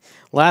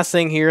 Last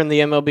thing here in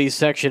the MLB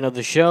section of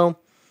the show,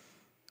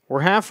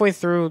 we're halfway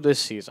through this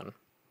season.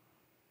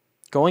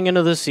 Going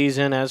into the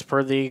season, as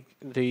per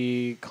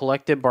the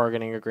collective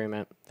bargaining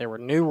agreement, there were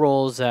new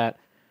rules that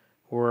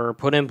were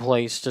put in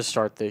place to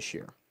start this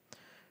year.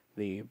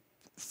 The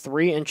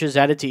 3 inches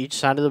added to each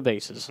side of the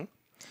bases.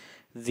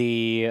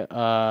 The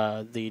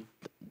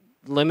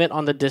limit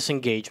on the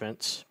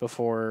disengagements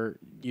before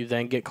you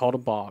then get called a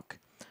balk.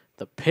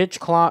 The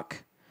pitch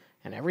clock,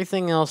 and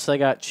everything else that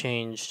got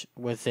changed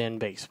within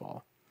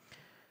baseball.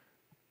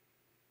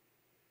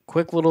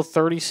 Quick little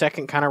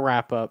 30-second kind of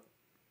wrap-up.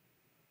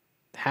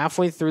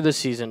 Halfway through the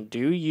season,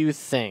 do you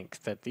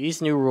think that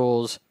these new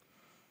rules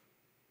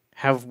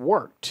have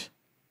worked?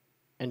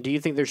 And do you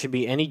think there should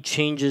be any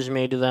changes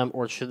made to them,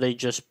 or should they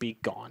just be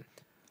gone?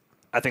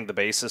 I think the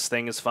basis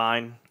thing is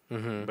fine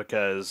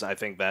because I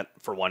think that,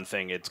 for one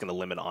thing, it's going to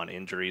limit on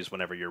injuries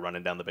whenever you're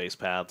running down the base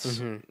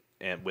paths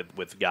and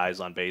with guys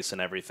on base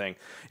and everything.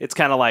 It's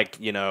kind of like,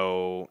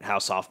 how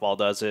softball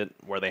does it,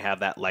 where they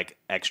have that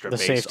extra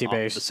safety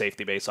base. The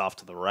safety base off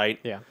to the right.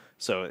 Yeah.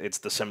 So it's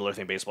the similar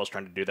thing baseball's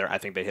trying to do there. I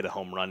think they hit a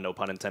home run, no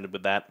pun intended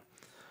with that.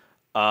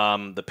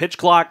 The pitch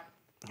clock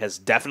has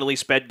definitely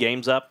sped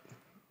games up.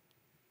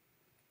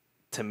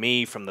 To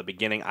me, from the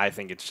beginning, I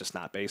think it's just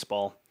not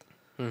baseball.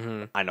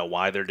 I know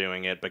why they're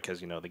doing it because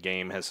the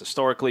game has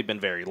historically been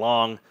very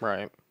long.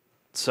 Right.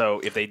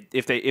 So if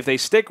they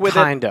stick with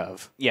kind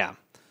of. Yeah.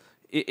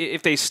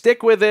 If they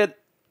stick with it,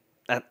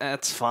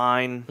 that's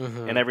fine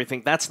and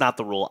everything. That's not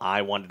the rule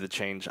I wanted to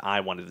change.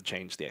 I wanted to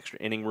change the extra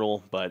inning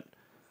rule, but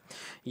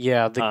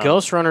yeah, the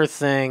Ghost Runner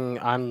thing,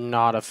 I'm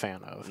not a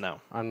fan of.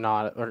 No. I'm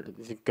not, or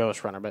the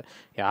Ghost Runner, but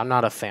yeah, I'm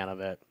not a fan of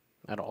it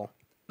at all.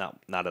 No,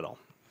 not at all.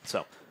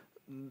 So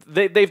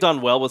they've done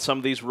well with some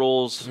of these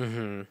rules.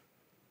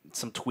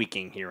 Some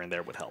tweaking here and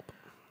there would help.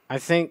 I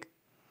think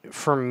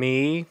for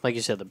me, like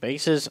you said, the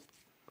bases,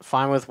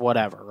 fine with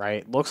whatever,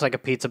 right? Looks like a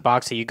pizza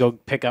box that you go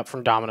pick up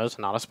from Domino's,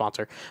 not a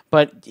sponsor.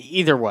 But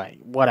either way,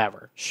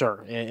 whatever.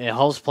 Sure. It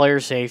helps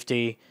player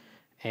safety,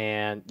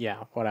 and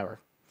yeah, whatever.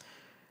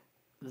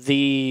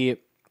 The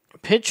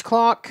pitch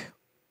clock,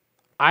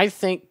 I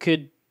think,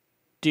 could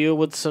deal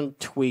with some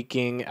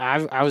tweaking.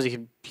 I was a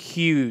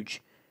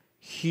huge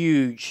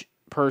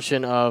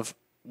person of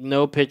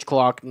no pitch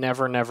clock,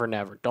 never, never,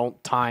 never.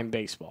 Don't time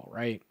baseball,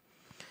 right?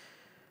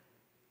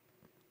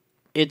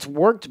 It's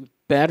worked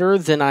better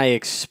than I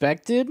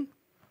expected,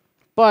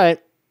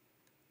 but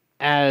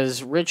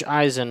as Rich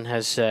Eisen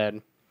has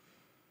said,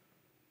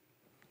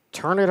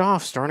 turn it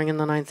off starting in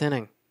the 9th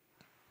inning.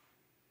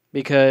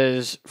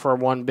 Because, for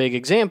one big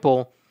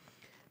example,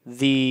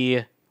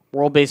 the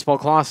World Baseball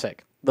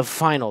Classic, the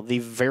final, the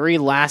very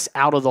last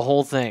out of the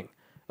whole thing,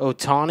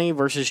 Ohtani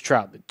versus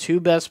Trout, the two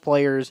best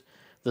players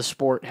the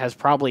sport has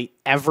probably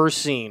ever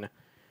seen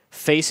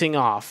facing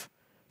off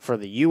for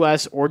the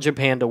U.S. or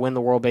Japan to win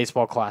the World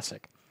Baseball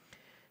Classic.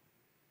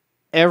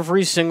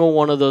 Every single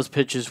one of those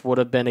pitches would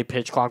have been a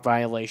pitch clock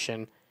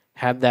violation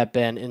had that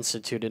been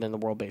instituted in the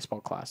World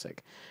Baseball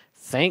Classic.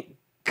 Thank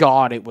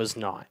God it was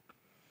not.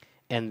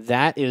 And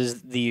that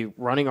is the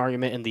running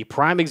argument and the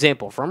prime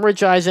example from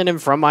Rich Eisen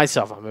and from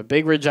myself. I'm a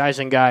big Rich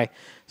Eisen guy,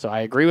 so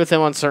I agree with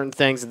him on certain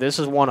things. This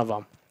is one of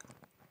them.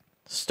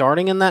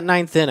 Starting in that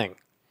 9th inning,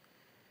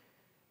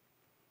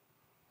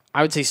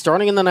 I would say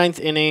starting in the 9th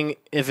inning,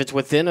 if it's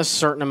within a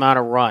certain amount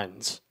of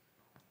runs,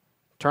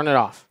 turn it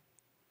off.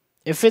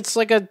 If it's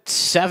like a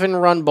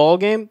 7-run ball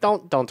game,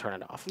 don't turn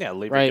it off. Yeah,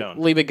 leave it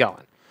going. Leave it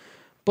going.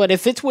 But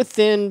if it's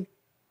within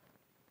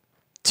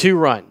 2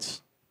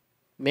 runs,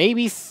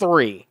 maybe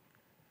 3,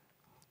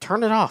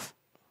 turn it off.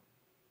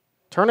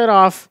 Turn it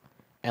off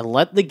and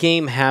let the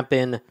game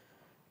happen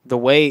the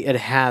way it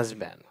has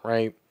been,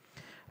 right?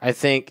 I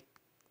think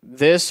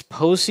this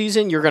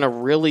postseason, you're going to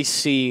really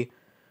see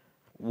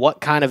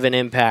what kind of an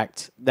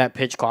impact that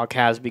pitch clock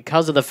has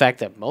because of the fact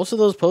that most of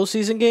those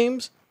postseason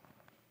games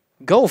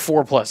go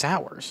 4+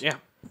 hours. Yeah.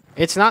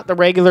 It's not the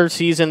regular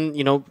season,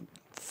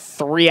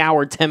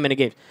 3-hour, 10-minute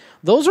games.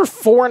 Those are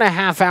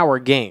 4.5-hour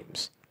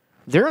games.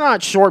 They're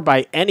not short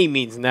by any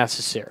means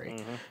necessary.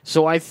 Mm-hmm.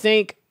 So I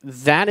think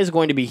that is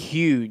going to be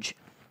huge,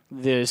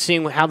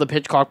 seeing how the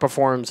pitch clock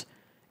performs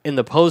in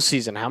the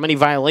postseason, how many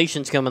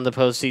violations come in the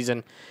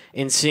postseason,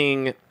 and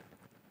seeing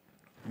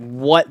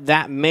what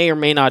that may or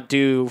may not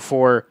do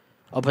for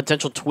a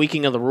potential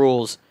tweaking of the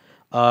rules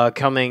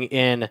coming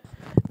in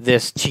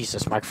this this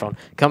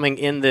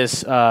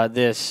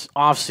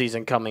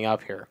offseason coming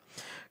up here.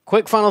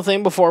 Quick final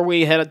thing before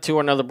we head to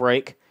another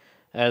break,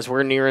 as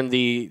we're nearing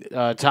the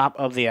top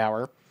of the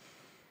hour.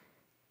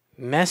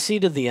 Messi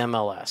to the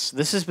MLS.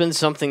 This has been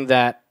something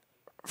that,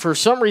 for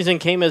some reason,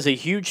 came as a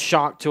huge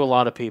shock to a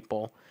lot of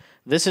people.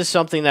 This is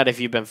something that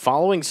if you've been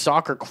following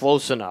soccer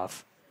close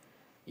enough,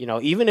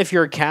 even if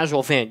you're a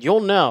casual fan, you'll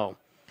know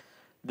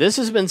this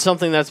has been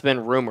something that's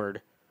been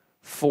rumored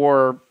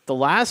for the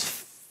last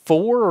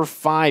 4 or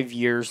 5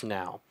 years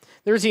now.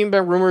 There's even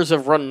been rumors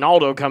of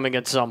Ronaldo coming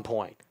at some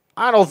point.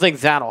 I don't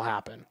think that'll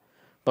happen.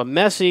 But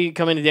Messi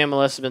coming to the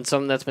MLS has been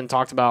something that's been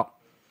talked about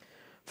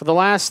for the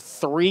last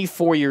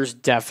 3-4 years,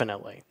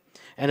 definitely.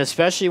 And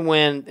especially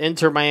when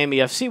Inter Miami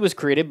FC was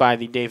created by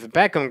the David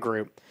Beckham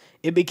Group,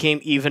 it became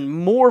even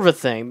more of a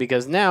thing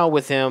because now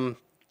with him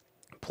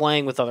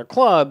playing with other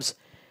clubs,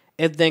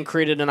 it then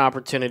created an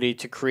opportunity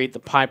to create the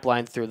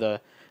pipeline through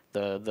the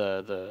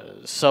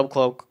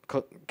sub-club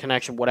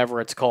connection, whatever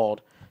it's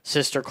called,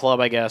 sister club,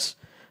 I guess,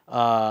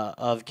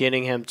 of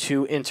getting him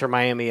to Inter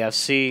Miami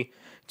FC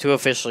to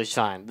officially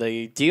sign.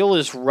 The deal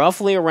is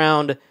roughly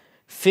around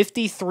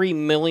 $53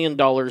 million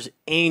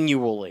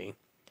annually,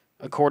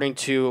 according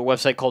to a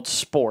website called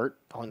Sport,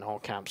 in all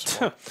caps.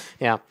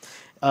 Yeah.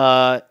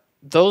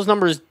 Those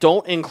numbers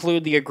don't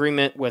include the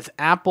agreement with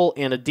Apple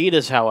and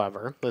Adidas,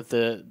 however, with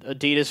the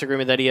Adidas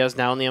agreement that he has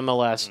now in the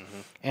MLS,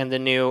 and the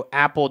new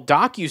Apple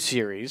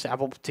docuseries,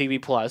 Apple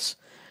TV Plus,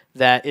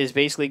 that is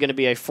basically going to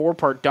be a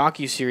 4-part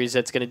docuseries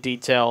that's going to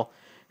detail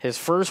his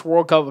first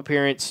World Cup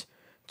appearance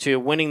to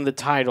winning the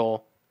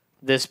title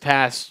this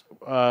past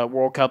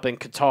World Cup in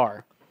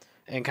Qatar,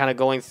 and kind of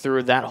going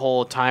through that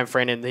whole time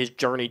frame and his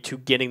journey to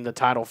getting the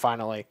title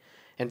finally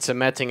and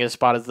cementing his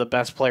spot as the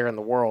best player in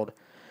the world.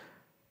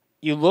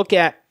 You look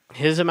at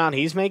his amount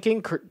he's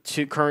making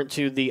current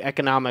to the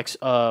economics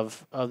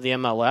of the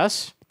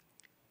MLS.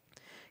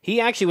 He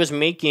actually was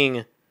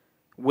making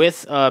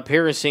with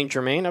Paris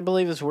Saint-Germain, I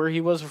believe is where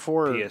he was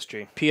before.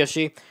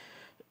 PSG.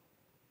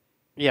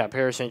 Yeah,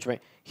 Paris Saint-Germain.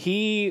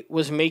 He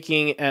was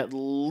making at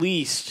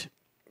least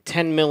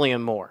 $10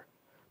 million more.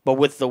 But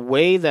with the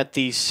way that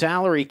the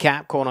salary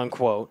cap, quote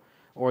unquote,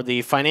 or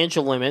the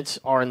financial limits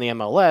are in the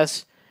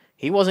MLS,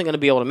 he wasn't going to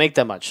be able to make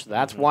that much.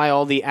 That's why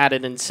all the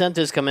added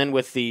incentives come in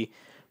with the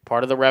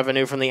part of the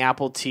revenue from the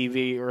Apple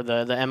TV or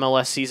the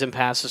MLS Season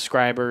Pass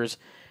subscribers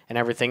and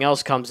everything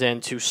else comes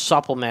in to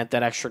supplement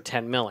that extra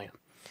 $10 million.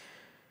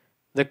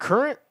 The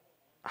current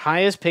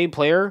highest paid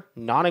player,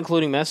 not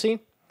including Messi,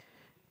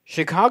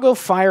 Chicago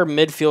Fire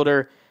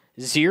midfielder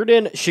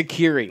Xherdan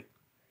Shaqiri,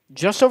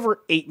 just over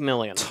 $8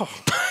 million.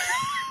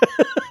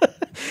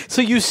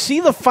 So you see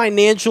the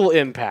financial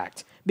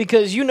impact.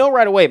 Because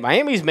right away,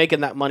 Miami's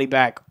making that money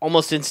back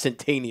almost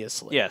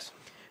instantaneously. Yes.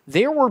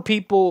 There were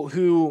people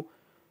who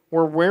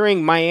were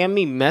wearing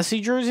Miami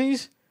Messi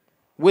jerseys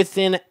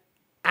within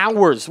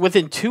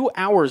 2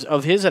 hours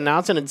of his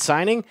announcement and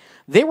signing.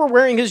 They were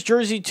wearing his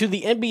jersey to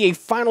the NBA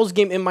Finals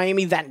game in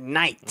Miami that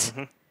night.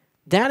 Mm-hmm.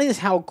 That is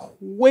how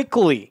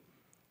quickly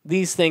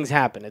these things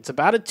happen. It's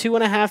about a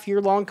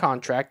 2.5-year-long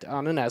contract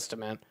on an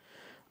estimate.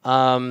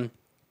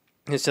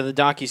 Instead of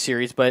the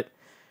docuseries, but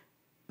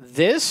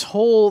this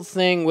whole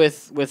thing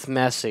with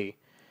Messi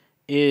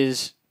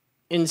is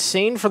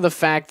insane for the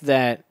fact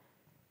that,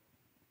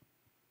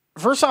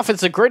 first off,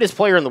 it's the greatest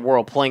player in the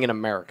world playing in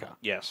America.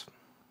 Yes.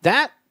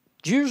 That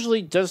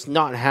usually does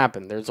not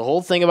happen. There's a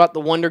whole thing about the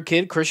wonder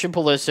kid, Christian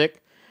Pulisic,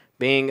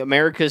 being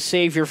America's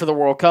savior for the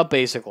World Cup,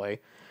 basically.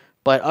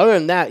 But other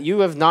than that, you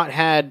have not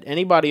had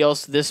anybody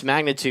else this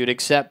magnitude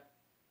except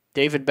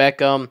David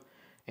Beckham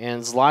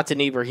and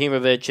Zlatan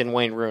Ibrahimovic and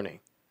Wayne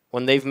Rooney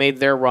when they've made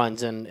their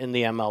runs in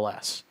the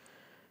MLS.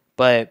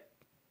 But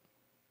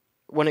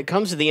when it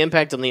comes to the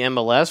impact on the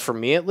MLS, for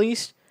me at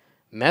least,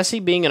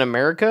 Messi being in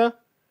America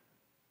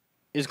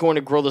is going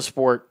to grow the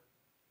sport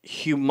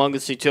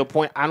humongously to a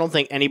point I don't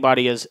think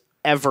anybody has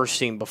ever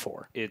seen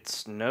before.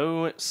 It's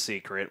no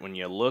secret when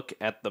you look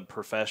at the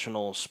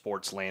professional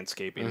sports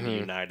landscape in the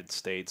United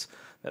States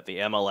that the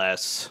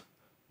MLS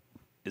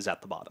is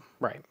at the bottom.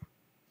 Right.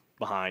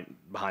 Behind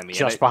the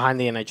Just behind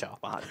the NHL.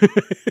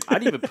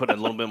 I'd even put a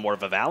little bit more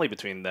of a valley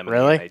between them and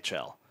Really? the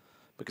NHL.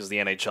 Because the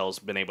NHL has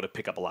been able to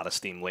pick up a lot of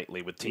steam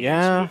lately with teams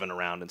moving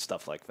around and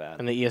stuff like that.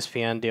 And the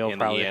ESPN deal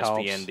probably helps.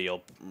 And the ESPN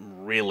deal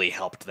really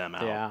helped them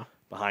out. Yeah.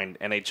 Behind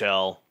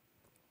NHL,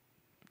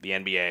 the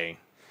NBA,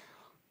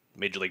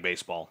 Major League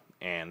Baseball,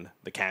 and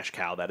the cash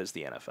cow that is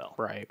the NFL.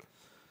 Right.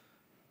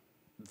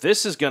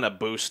 This is going to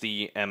boost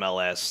the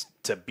MLS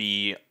to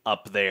be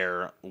up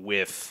there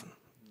with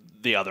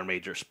the other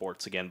major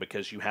sports again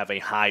because you have a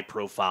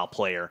high-profile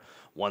player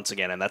once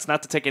again. And that's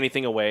not to take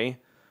anything away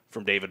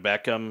from David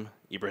Beckham,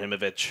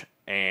 Ibrahimovic,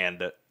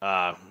 and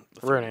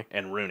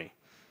Rooney.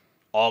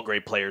 All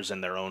great players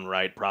in their own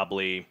right,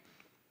 probably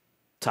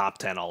top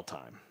 10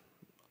 all-time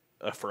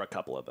for a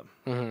couple of them.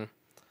 Mm-hmm.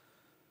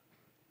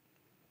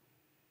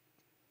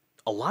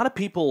 A lot of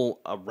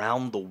people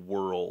around the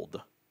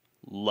world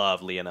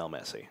love Lionel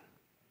Messi.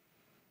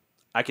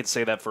 I could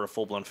say that for a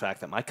full-blown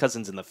fact that my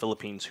cousins in the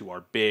Philippines who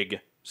are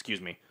big,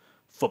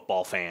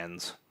 football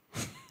fans,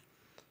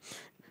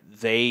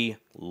 they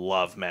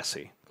love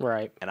Messi.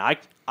 Right. And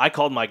I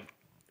called my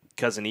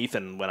cousin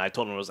Ethan when I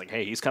told him, I was like,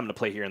 hey, he's coming to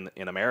play here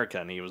in America.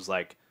 And he was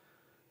like,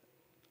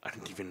 I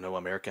didn't even know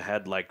America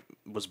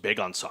was big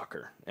on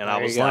soccer. And I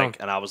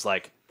was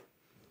like,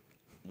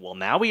 well,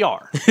 now we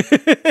are.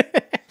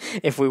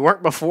 If we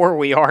weren't before,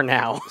 we are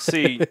now.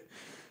 See,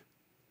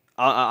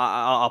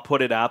 I'll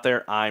put it out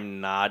there. I'm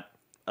not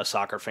a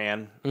soccer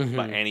fan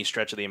by any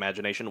stretch of the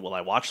imagination. Will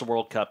I watch the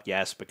World Cup?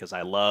 Yes, because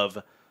I love,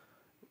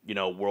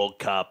 World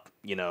Cup,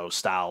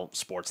 style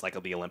sports like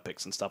the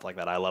Olympics and stuff like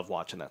that. I love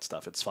watching that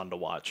stuff. It's fun to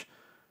watch.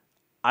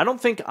 I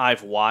don't think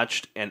I've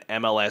watched an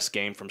MLS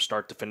game from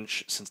start to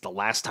finish since the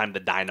last time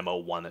the Dynamo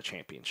won a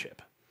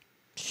championship.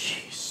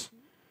 Jeez.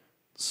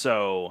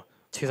 So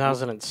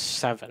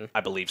 2007.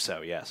 I believe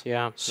so, yes.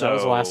 Yeah, so that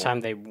was the last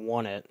time they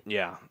won it.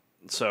 Yeah.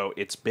 So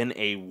it's been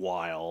a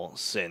while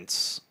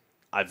since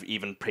I've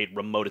even paid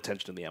remote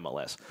attention to the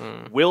MLS.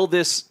 Will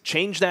this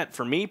change that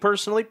for me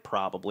personally?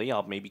 Probably.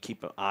 I'll maybe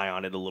keep an eye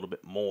on it a little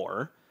bit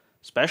more,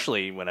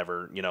 especially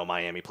whenever,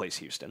 Miami plays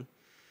Houston.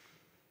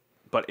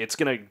 But it's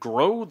going to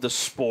grow the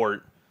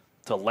sport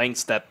to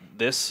lengths that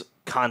this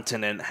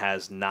continent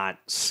has not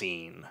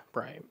seen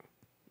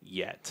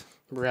yet.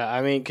 Yeah,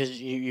 I mean,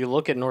 because you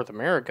look at North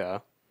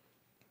America,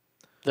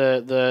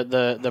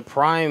 the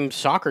prime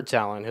soccer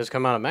talent has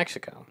come out of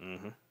Mexico.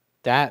 Mm-hmm.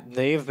 That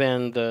they've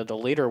been the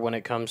leader when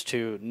it comes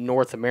to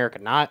North America.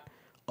 Not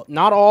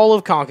all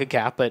of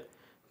CONCACAF,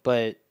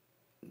 but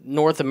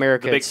North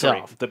America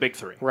itself. The big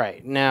three.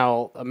 Right.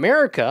 Now,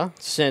 America,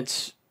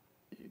 since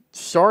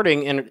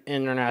starting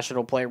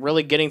international play,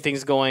 really getting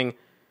things going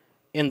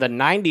in the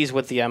 90s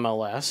with the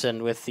MLS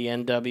and with the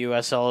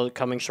NWSL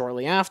coming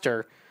shortly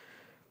after,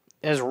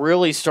 has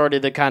really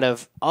started to kind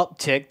of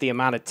uptick the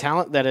amount of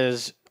talent that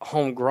is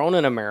homegrown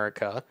in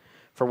America.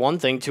 For one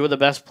thing, three of the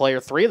best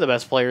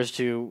players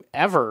to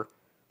ever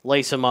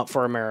lace them up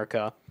for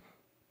America.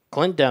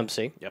 Clint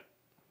Dempsey. Yep.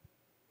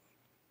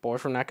 Boy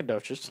from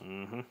Nacogdoches.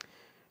 Mm-hmm.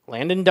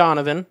 Landon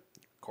Donovan.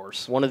 Of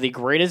course. One of the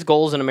greatest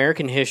goals in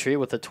American history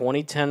with the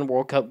 2010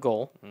 World Cup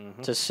goal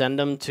to send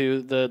them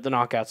to the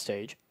knockout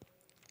stage.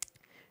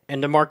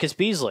 And DeMarcus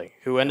Beasley,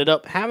 who ended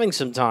up having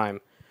some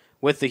time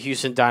with the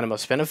Houston Dynamo.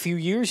 Spent a few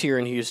years here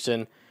in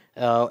Houston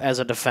as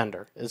a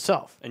defender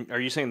itself. And are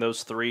you saying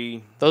those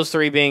three? Those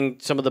three being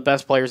some of the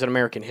best players in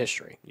American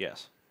history.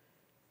 Yes.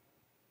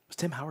 Was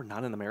Tim Howard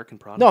not an American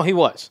product? No, he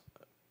was.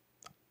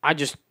 I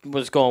just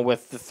was going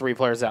with the three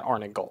players that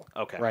aren't in goal.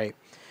 Okay. Right.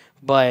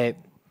 But,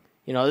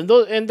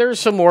 and there's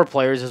some more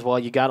players as well.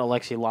 You got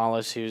Alexi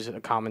Lawless, who's a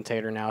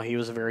commentator now. He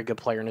was a very good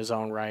player in his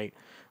own right.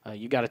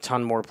 You got a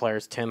ton more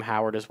players. Tim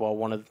Howard as well,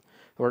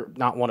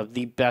 not one of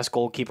the best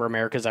goalkeeper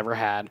America's ever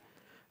had.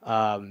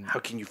 How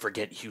can you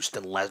forget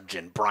Houston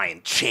legend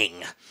Brian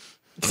Ching?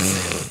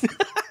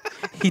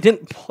 He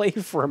didn't play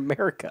for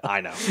America.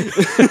 I know.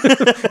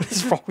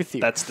 What's wrong with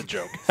you? That's the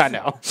joke. I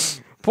know.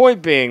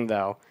 Point being,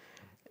 though,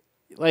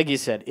 like you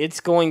said, it's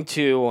going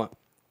to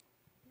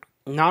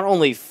not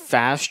only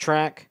fast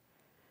track,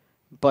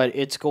 but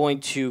it's going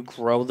to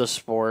grow the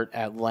sport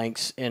at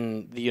lengths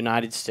in the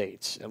United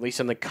States, at least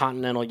in the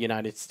continental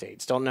United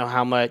States. Don't know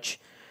how much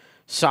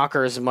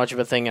soccer is much of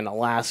a thing in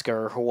Alaska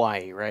or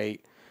Hawaii,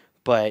 right?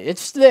 But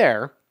it's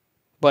there.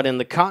 But in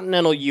the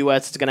continental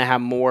U.S., it's going to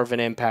have more of an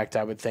impact,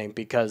 I would think,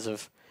 because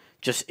of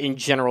just in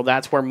general,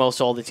 that's where most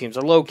all the teams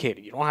are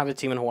located. You don't have a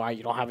team in Hawaii.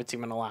 You don't have a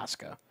team in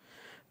Alaska.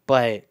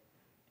 But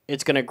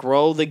it's going to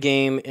grow the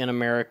game in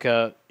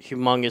America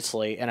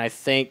humongously. And I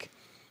think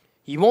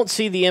you won't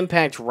see the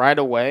impact right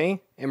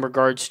away in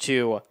regards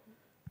to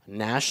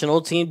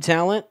national team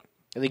talent.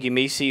 I think you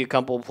may see a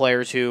couple of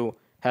players who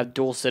have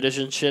dual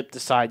citizenship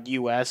decide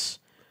U.S.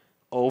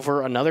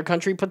 over another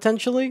country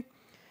potentially.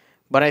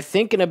 But I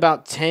think in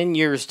about 10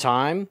 years'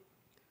 time,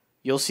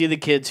 you'll see the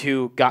kids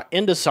who got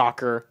into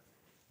soccer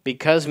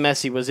because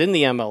Messi was in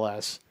the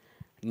MLS,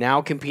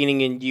 now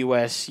competing in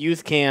U.S.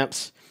 youth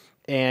camps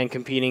and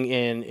competing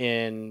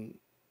in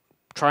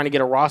trying to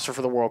get a roster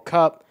for the World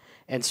Cup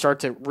and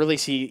start to really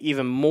see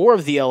even more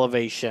of the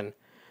elevation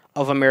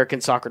of American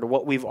soccer to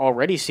what we've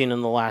already seen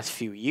in the last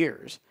few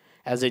years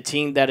as a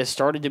team that has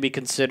started to be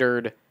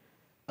considered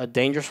a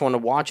dangerous one to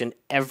watch in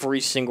every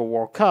single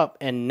World Cup.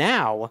 And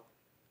now,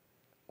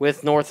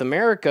 with North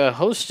America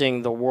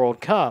hosting the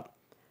World Cup,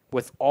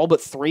 with all but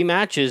 3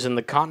 matches in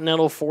the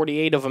continental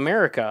 48 of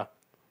America,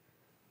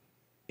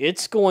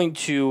 it's going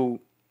to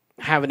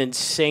have an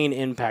insane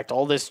impact.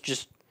 All this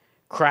just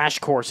crash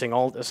coursing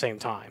all at the same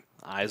time.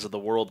 Eyes of the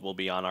world will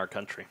be on our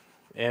country.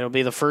 It'll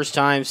be the first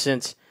time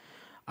since,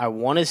 I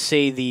want to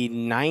say, the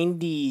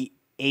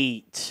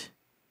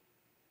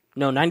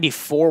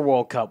 94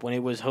 World Cup when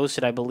it was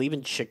hosted, I believe,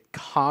 in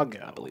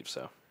Chicago. I believe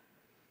so.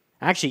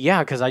 Actually,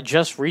 yeah, because I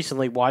just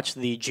recently watched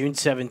the June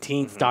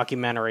 17th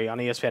documentary on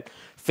ESPN.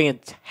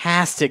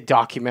 Fantastic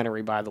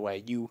documentary, by the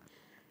way. You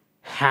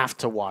have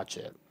to watch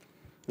it.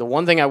 The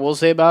one thing I will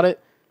say about it,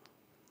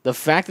 the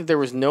fact that there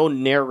was no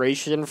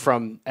narration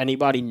from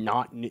anybody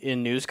not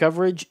in news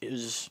coverage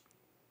it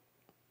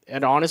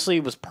honestly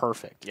was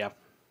perfect. Yeah.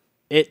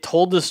 It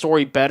told the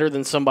story better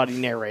than somebody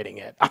narrating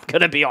it. I'm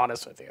going to be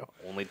honest with you.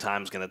 Only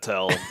time's going to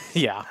tell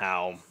Yeah.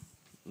 how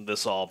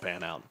this all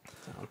pan out.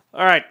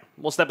 All right,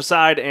 we'll step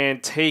aside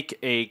and take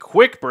a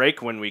quick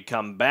break. When we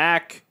come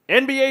back,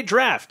 NBA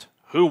draft.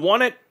 Who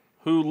won it?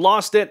 Who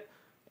lost it?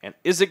 And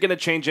is it going to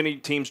change any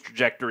team's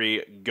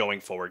trajectory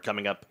going forward?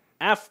 Coming up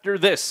after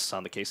this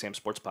on the KSAM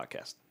Sports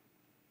Podcast.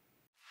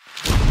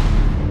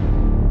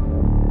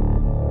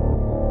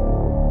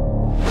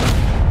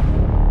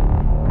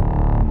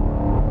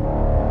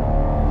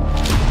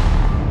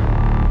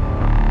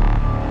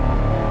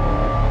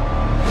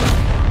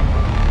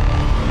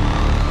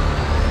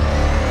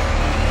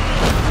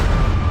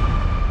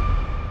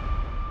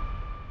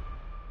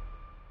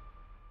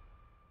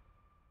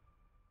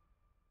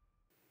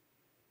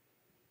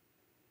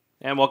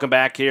 And welcome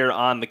back here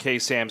on the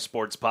KSAM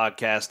Sports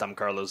Podcast. I'm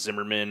Carlos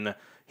Zimmerman.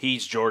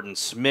 He's Jordan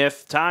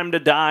Smith. Time to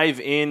dive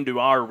into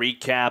our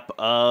recap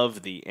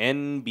of the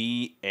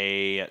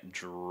NBA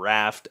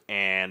draft.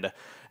 And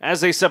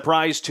as a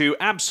surprise to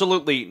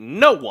absolutely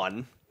no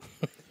one,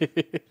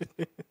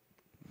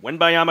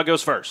 Wembanyama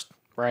goes first.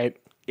 Right.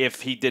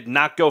 If he did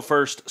not go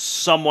first,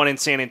 someone in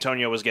San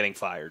Antonio was getting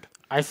fired.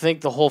 I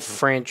think the whole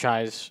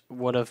franchise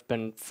would have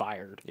been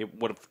fired. It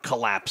would have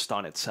collapsed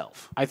on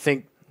itself. I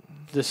think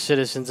the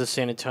citizens of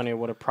San Antonio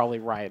would have probably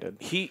rioted.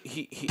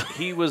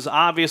 He was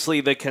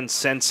obviously the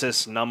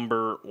consensus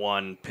number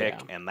 1 pick,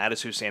 Yeah. and that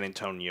is who San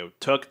Antonio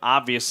took.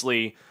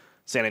 Obviously,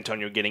 San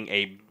Antonio getting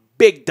a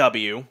big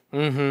W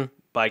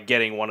by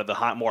getting one of the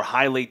more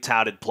highly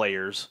touted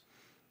players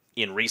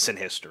in recent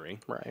history.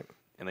 Right.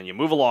 And then you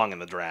move along in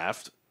the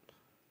draft.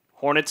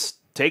 Hornets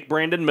take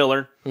Brandon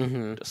Miller,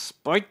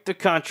 despite the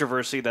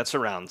controversy that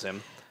surrounds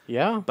him.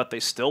 Yeah. But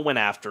they still went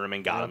after him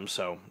and got him,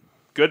 so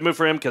good move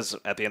for him because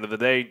at the end of the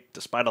day,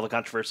 despite all the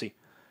controversy,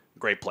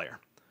 great player.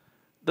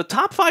 The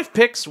top 5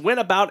 picks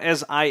went about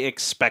as I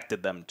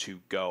expected them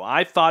to go.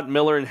 I thought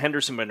Miller and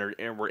Henderson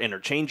were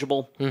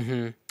interchangeable,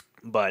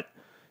 but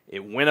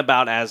it went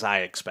about as I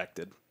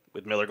expected,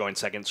 with Miller going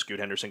second,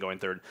 Scoot Henderson going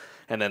third,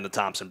 and then the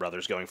Thompson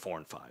brothers going 4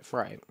 and 5.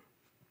 Right.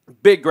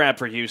 Big grab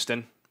for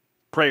Houston.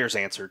 Prayers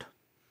answered.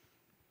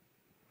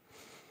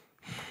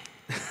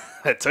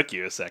 That took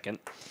you a second.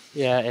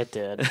 Yeah, it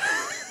did.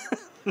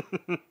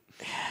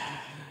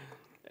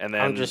 And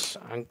then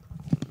I'm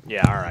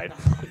yeah, all right.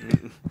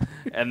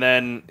 And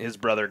then his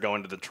brother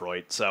going to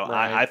Detroit. So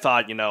Right. I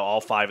thought,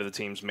 all 5 of the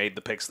teams made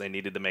the picks they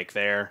needed to make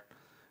there.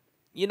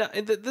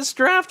 This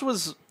draft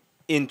was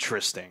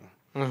interesting.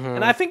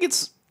 And I think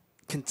it's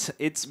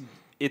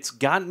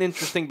gotten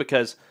interesting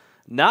because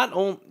not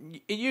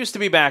only it used to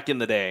be back in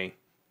the day,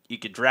 you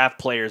could draft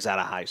players out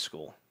of high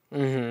school.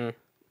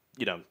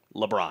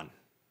 LeBron,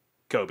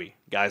 Kobe,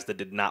 guys that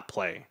did not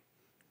play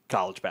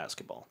college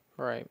basketball.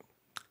 right.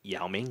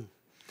 Yao Ming.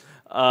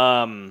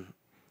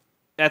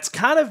 That's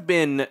kind of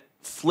been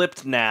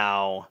flipped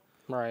now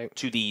Right.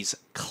 to these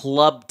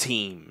club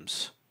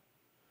teams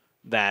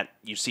that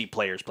you see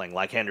players playing,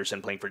 like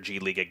Henderson playing for G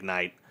League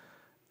Ignite,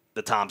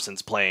 the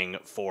Thompsons playing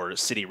for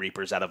City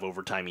Reapers out of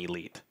Overtime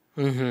Elite.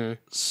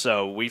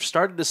 So we've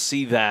started to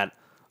see that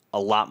a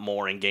lot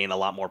more and gain a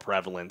lot more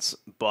prevalence.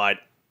 But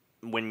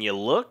when you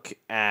look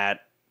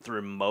at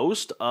through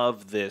most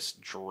of this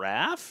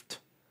draft,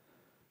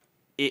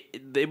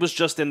 it was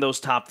just in those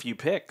top few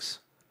picks.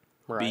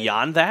 Right.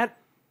 Beyond that,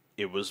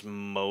 it was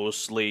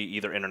mostly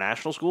either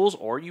international schools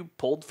or you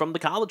pulled from the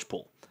college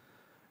pool.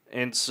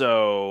 And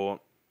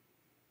so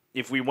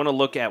if we want to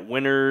look at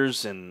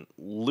winners and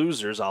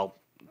losers, I'll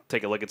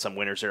take a look at some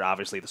winners here.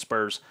 Obviously, the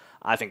Spurs.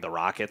 I think the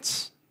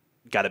Rockets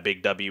got a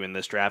big W in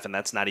this draft, and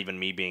that's not even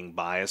me being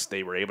biased.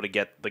 They were able to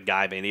get the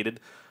guy they needed.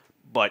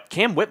 But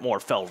Cam Whitmore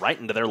fell right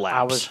into their laps.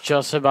 I was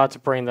just about to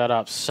bring that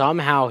up.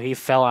 Somehow he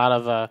fell out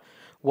of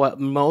what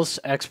most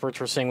experts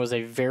were saying was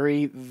a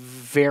very,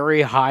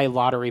 very high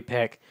lottery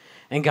pick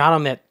and got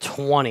him at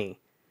 20.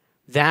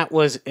 That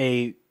was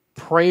a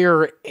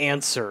prayer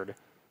answered.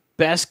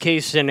 Best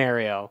case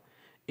scenario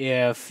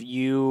if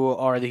you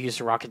are the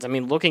Houston Rockets. I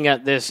mean, looking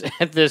at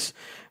this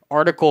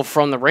article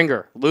from The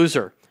Ringer,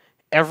 loser.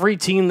 Every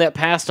team that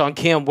passed on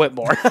Cam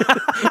Whitmore.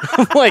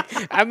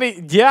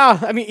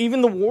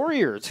 Even the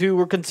Warriors, who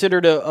were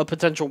considered a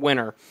potential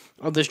winner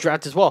of this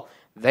draft as well,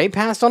 they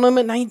passed on him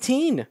at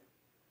 19.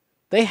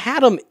 They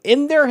had him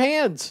in their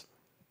hands.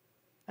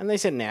 And they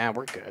said, nah,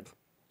 we're good.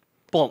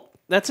 Well,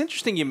 that's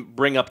interesting you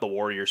bring up the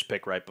Warriors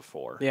pick right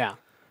before. Yeah.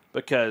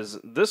 Because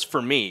this,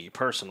 for me,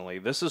 personally,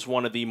 this is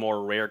one of the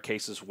more rare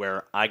cases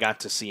where I got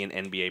to see an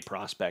NBA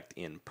prospect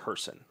in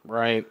person.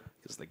 Right.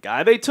 Because the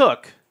guy they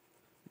took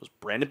was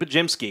Brandon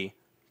Pajemski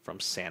from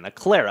Santa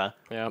Clara,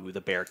 who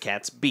the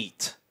Bearcats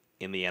beat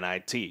in the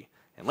NIT.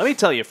 And let me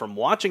tell you, from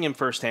watching him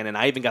firsthand, and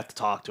I even got to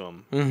talk to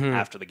him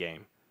after the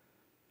game,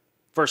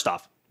 first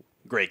off,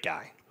 great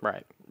guy.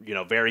 Right.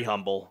 Very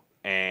humble,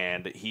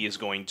 and he is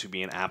going to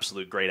be an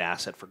absolute great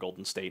asset for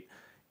Golden State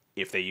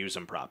if they use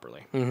him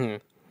properly.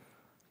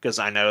 Because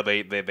I know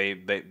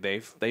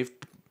they've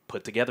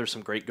put together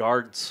some great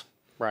guards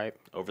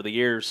over the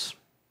years,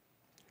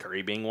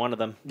 Curry being one of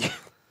them.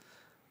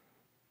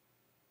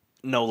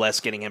 No less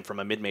getting him from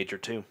a mid-major,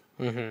 too.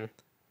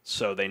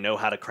 So they know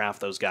how to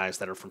craft those guys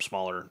that are from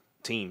smaller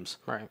teams.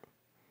 Right.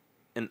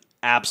 An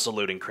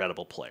absolute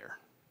incredible player.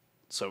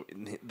 So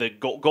the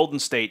Golden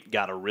State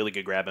got a really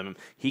good grab on him.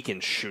 He can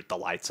shoot the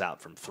lights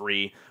out from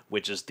three,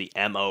 which is the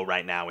MO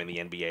right now in the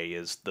NBA,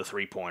 is the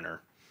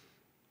three-pointer.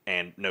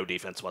 And no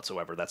defense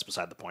whatsoever. That's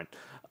beside the point.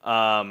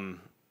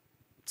 Golden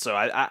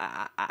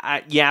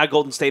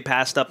State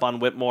passed up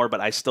on Whitmore,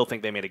 but I still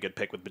think they made a good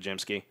pick with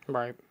Pajemski.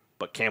 Right.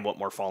 But Cam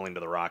Whitmore falling to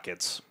the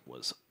Rockets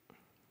was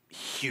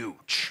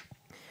huge.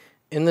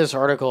 In this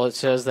article, it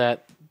says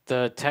that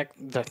the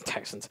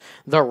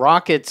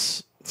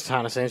Rockets, it's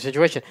kind of the same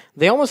situation.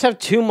 They almost have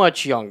too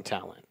much young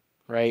talent,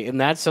 right? And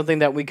that's something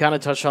that we kind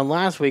of touched on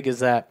last week,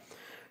 is that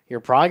you're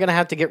probably going to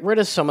have to get rid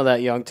of some of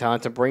that young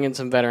talent to bring in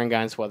some veteran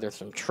guys, whether it's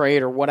from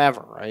trade or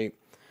whatever, right?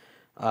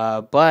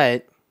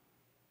 But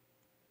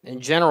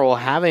in general,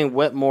 having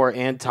Whitmore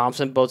and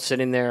Thompson both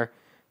sitting there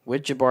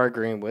with Jabari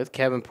Green, with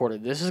Kevin Porter,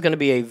 this is going to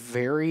be a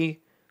very,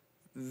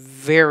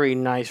 very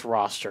nice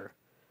roster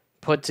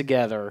put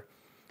together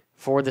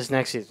for this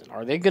next season.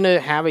 Are they going to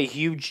have a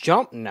huge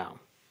jump? No.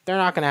 They're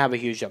not going to have a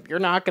huge jump. You're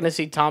not going to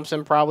see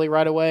Thompson probably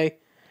right away.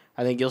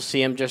 I think you'll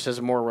see him just as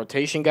a more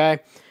rotation guy.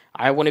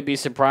 I wouldn't be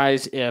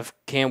surprised if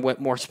Cam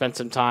Whitmore spent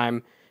some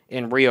time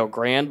in Rio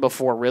Grande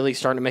before really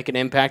starting to make an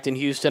impact in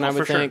Houston, I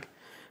would think. Sure.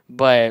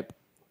 But,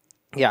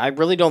 yeah, I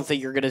really don't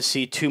think you're going to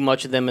see too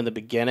much of them in the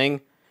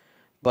beginning.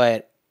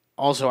 But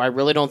also, I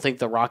really don't think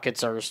the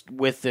Rockets are,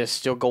 with this,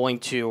 still going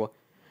to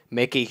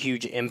make a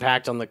huge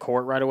impact on the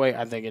court right away.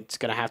 I think it's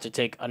going to have to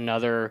take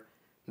another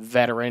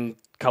veteran,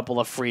 couple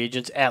of free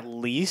agents at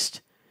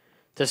least,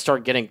 to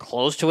start getting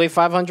close to a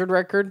 500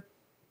 record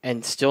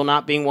and still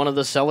not being one of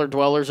the cellar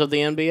dwellers of the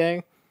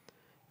NBA,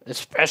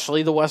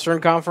 especially the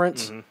Western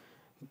Conference.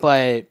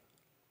 But,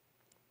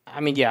 I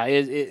mean, yeah,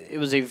 it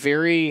was a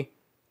very...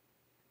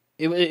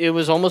 It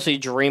was almost a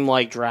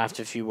dreamlike draft,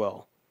 if you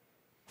will,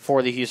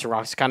 for the Houston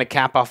Rockets, to kind of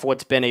cap off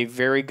what's been a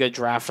very good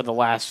draft for the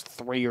last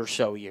 3 or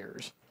so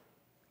years.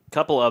 A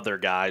couple other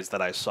guys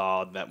that I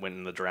saw that went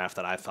in the draft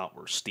that I thought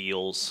were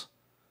steals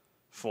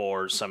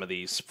for some of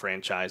these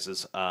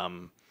franchises.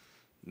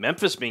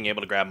 Memphis being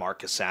able to grab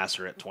Marcus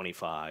Sasser at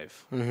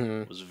 25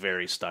 was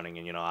very stunning.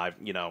 And,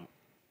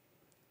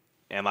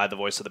 am I the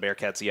voice of the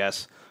Bearcats?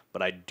 Yes.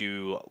 But I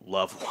do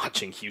love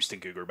watching Houston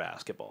Cougar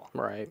basketball.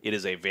 Right. It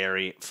is a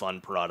very fun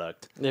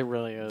product. It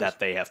really is. That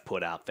they have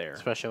put out there.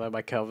 Especially led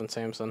by Kelvin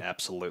Sampson.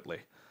 Absolutely.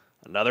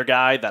 Another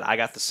guy that I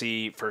got to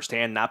see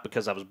firsthand, not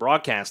because I was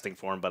broadcasting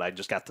for him, but I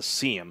just got to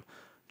see him.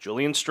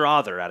 Julian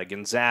Strother out of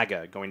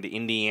Gonzaga going to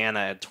Indiana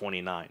at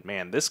 29.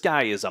 Man, this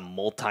guy is a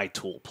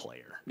multi-tool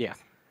player. Yeah.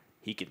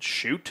 He can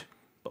shoot,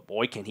 but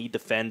boy, can he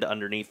defend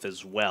underneath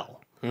as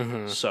well.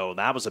 So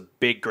that was a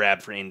big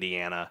grab for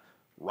Indiana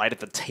right at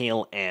the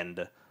tail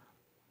end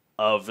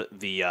of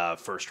the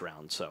first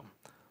round. So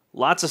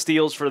lots of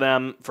steals for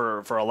them,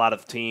 for a lot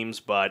of teams,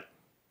 but,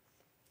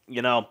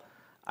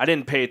 I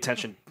didn't pay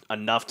attention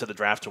enough to the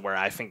draft to where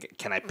I think,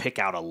 can I pick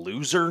out a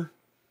loser?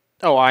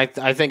 Oh, I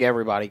think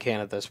everybody can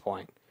at this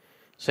point.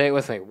 Say it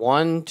with me.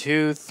 1,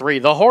 2, 3.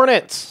 The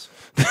Hornets!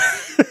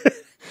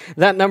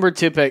 That number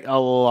 2 pick, a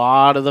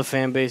lot of the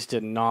fan base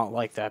did not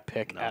like that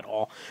pick at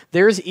all.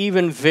 There's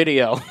even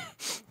video.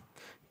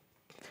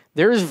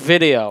 There's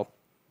video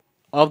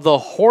of the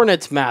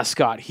Hornets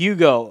mascot,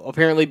 Hugo,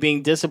 apparently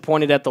being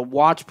disappointed at the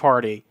watch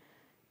party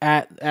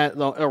at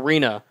the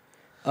arena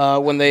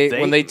when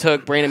they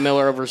took Brandon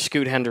Miller over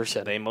Scoot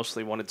Henderson. They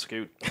mostly wanted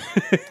Scoot.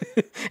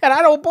 And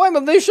I don't blame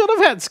them. They should have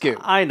had Scoot.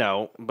 I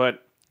know,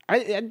 but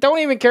I don't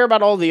even care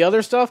about all the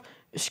other stuff.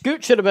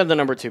 Scoot should have been the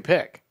number 2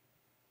 pick.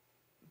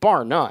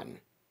 Bar none.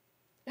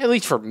 At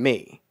least for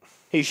me.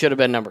 He should have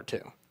been number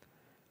 2.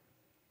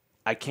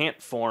 I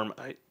can't form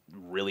a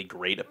really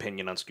great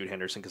opinion on Scoot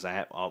Henderson because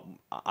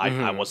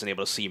I wasn't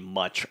able to see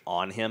much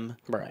on him.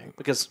 Right.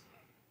 Because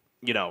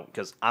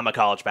I'm a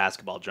college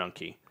basketball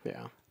junkie.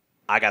 Yeah.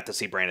 I got to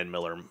see Brandon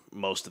Miller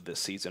most of this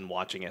season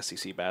watching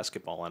SEC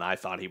basketball, and I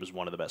thought he was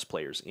one of the best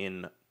players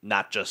in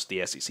not just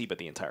the SEC, but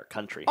the entire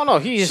country. Oh, no,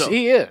 he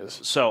is.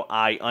 So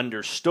I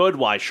understood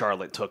why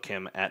Charlotte took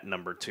him at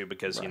number 2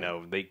 because,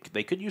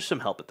 they could use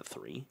some help at the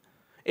 3.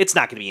 It's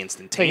not going to be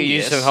instantaneous. They could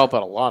use some help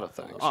at a lot of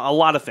things. A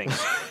lot of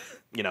things.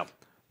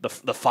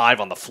 The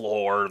 5 on the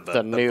floor,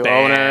 the new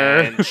bench,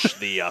 owner,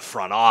 the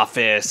front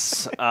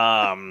office,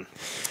 the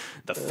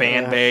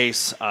fan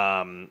base.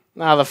 No,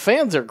 the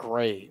fans are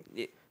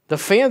great. The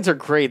fans are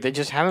great. They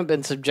just haven't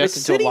been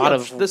subjected to a lot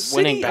of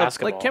winning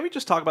basketball. Can we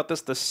just talk about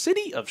this? The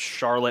city of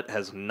Charlotte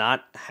has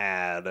not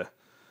had,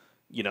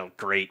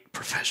 great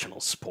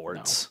professional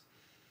sports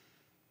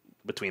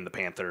between the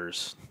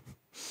Panthers.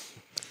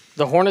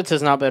 The Hornets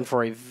has not been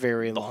for a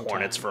very long time. The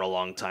Hornets for a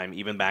long time,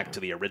 even back to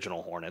the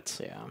original Hornets.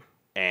 Yeah.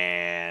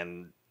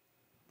 And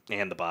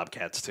the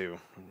Bobcats, too.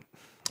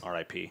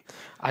 R.I.P.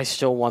 I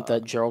still want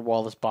that Gerald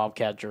Wallace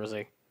Bobcat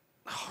jersey.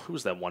 Who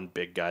was that one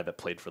big guy that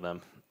played for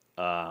them?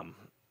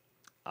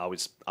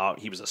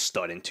 He was a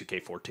stud in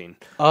 2K14.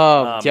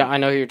 Yeah, I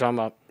know who you're talking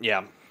about.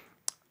 Yeah,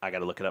 I got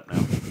to look it up now.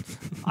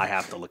 I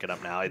have to look it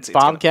up now. It's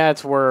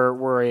Bobcats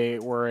were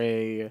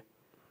a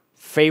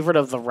favorite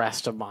of the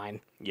rest of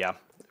mine. Yeah,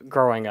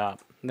 growing up,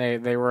 they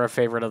were a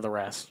favorite of the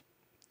rest.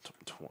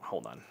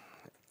 Hold on,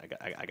 I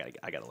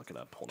got to look it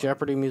up. Hold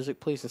Jeopardy music,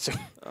 please.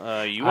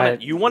 You want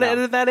to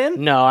edit that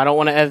in? No, I don't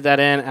want to edit that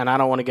in, and I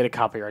don't want to get a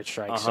copyright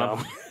strike. So.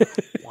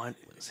 What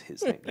was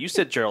his name? You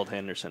said Gerald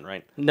Henderson,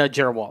 right? No,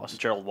 Gerald Wallace.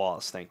 Gerald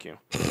Wallace, thank you.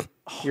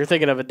 You're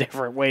thinking of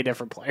a way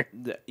different player.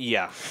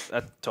 Yeah,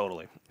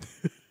 totally.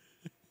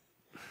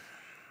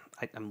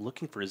 I'm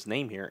looking for his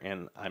name here,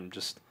 and I'm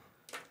just...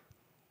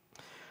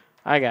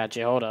 I got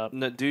you. Hold up.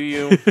 No, do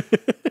you?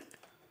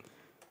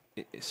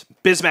 It's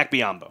Bismack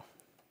Biyombo.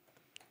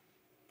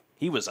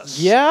 He was a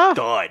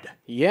stud.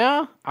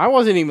 Yeah, I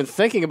wasn't even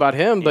thinking about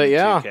him, but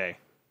yeah. 2K.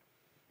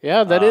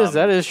 Yeah,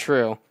 that is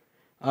true.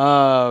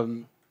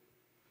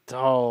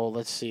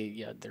 Let's see.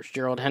 Yeah, there's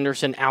Gerald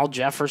Henderson, Al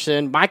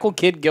Jefferson, Michael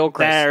Kidd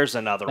Gilchrist. There's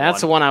another one.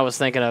 That's the one I was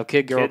thinking of,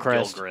 Kidd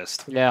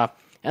Gilchrist. Yeah.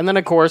 And then,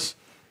 of course,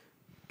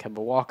 Kemba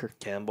Walker.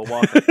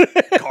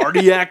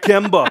 Cardiac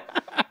Kemba.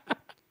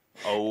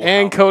 Oh,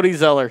 and Cody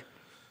Zeller.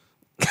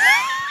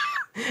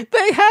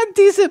 They had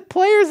decent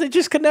players. They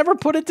just could never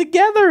put it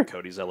together.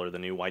 Cody Zeller, the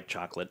new white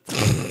chocolate.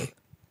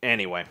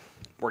 Anyway,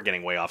 we're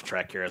getting way off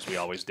track here, as we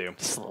always do.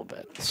 Just a little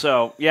bit.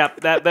 So, yeah,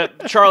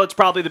 that Charlotte's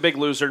probably the big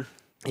loser.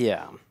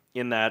 Yeah.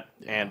 In that.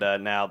 Yeah.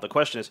 And now the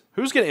question is,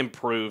 who's going to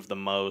improve the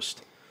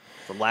most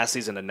from last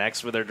season to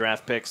next with their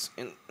draft picks?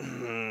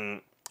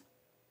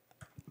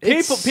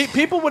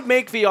 People would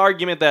make the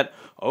argument that,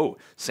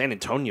 San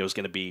Antonio is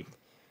going to be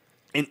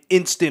an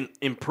instant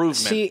improvement.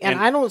 See, and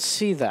I don't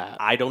see that.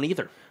 I don't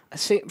either.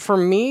 See, for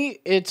me,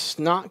 it's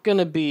not going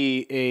to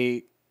be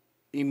a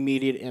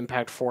immediate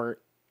impact for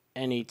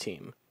any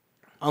team.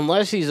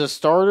 Unless he's a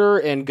starter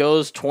and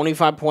goes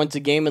 25 points a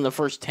game in the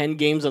first 10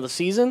 games of the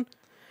season,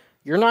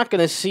 you're not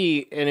going to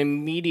see an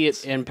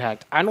immediate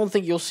impact. I don't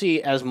think you'll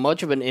see as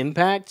much of an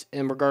impact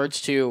in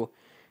regards to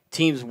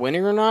teams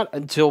winning or not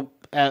until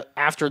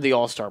after the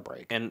All-Star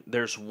break. And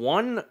there's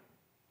one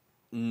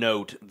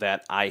note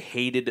that I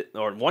hated,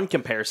 or one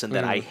comparison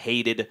that I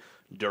hated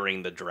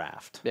during the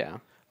draft. Yeah.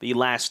 The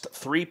last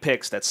 3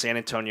 picks that San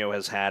Antonio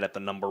has had at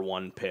the number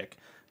 1 pick,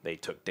 they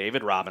took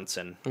David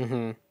Robinson,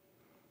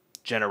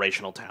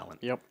 generational talent.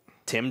 Yep.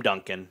 Tim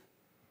Duncan,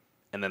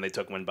 and then they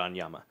took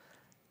Wembanyama.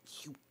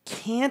 You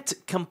can't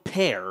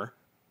compare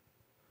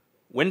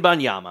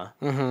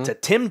Wembanyama to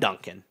Tim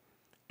Duncan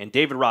and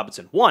David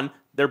Robinson. 1,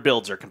 their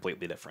builds are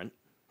completely different.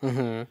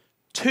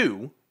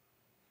 2,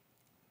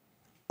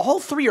 all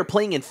 3 are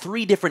playing in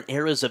 3 different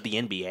eras of the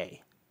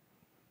NBA.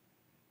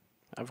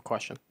 I have a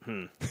question.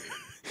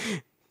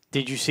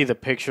 Did you see the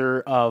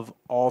picture of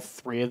all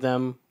 3 of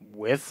them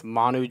with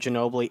Manu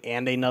Ginobili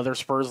and another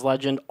Spurs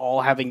legend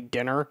all having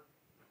dinner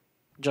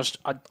just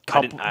a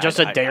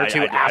day or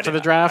two after the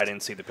draft? I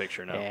didn't see the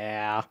picture, no.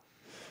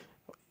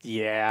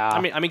 Yeah.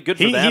 I mean, good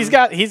for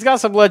them. He's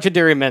got some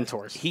legendary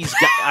mentors.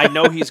 I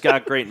know he's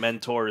got great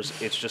mentors.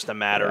 It's just a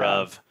matter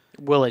of,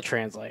 will it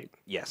translate?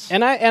 Yes.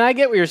 And I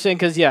get what you're saying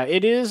because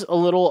it is a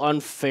little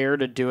unfair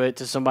to do it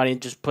to somebody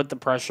and just put the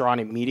pressure on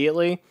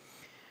immediately.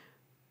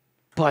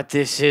 But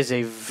this is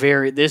a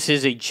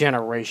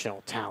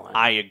generational talent.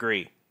 I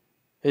agree.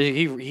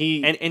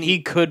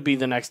 He could be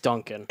the next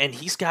Duncan. And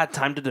he's got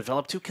time to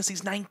develop, too, because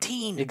he's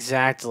 19.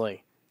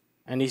 Exactly.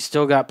 And he's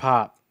still got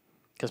Pop.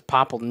 Because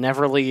Pop will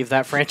never leave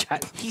that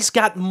franchise. He's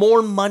got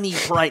more money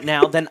right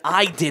now than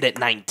I did at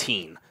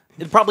 19.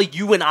 Probably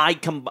you and I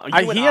combined.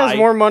 He has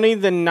more money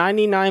than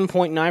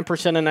 99.9%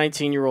 of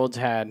 19-year-olds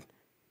had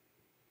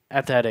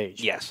at that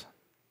age. Yes.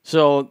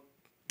 So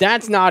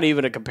that's not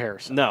even a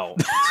comparison. No.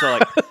 So,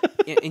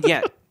 and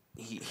yet,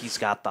 he's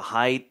got the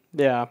height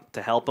to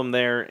help him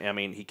there. I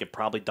mean, he could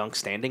probably dunk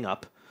standing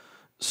up.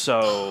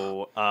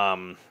 So,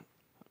 I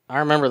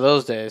remember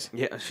those days.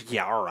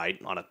 Yeah, all right,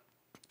 on a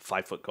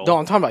 5-foot goal. No,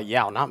 I'm talking about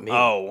Yao, not me.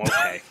 Oh,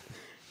 okay.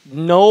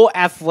 No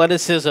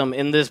athleticism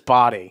in this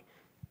body.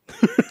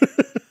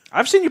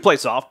 I've seen you play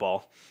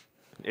softball.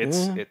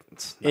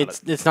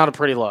 It's not a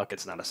pretty look.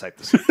 It's not a sight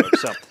to see,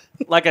 folks. So,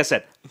 like I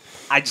said,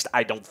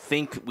 I don't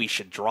think we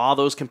should draw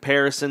those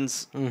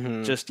comparisons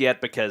just yet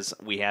because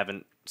we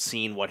haven't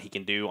seen what he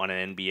can do on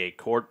an NBA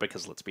court.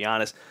 Because let's be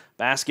honest,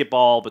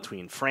 basketball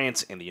between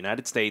France and the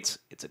United States,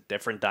 it's a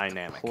different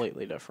dynamic.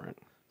 Completely different.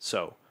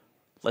 So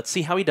let's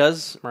see how he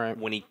does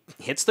when he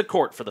hits the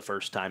court for the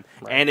first time.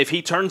 Right. And if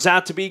he turns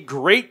out to be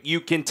great, you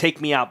can take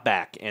me out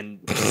back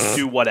and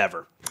do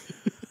whatever.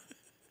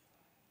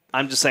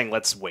 I'm just saying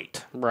let's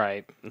wait.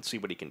 Right. And see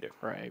what he can do.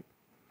 Right.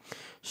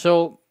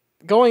 So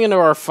going into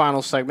our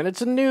final segment,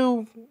 it's a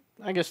new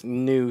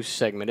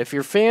segment. If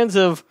you're fans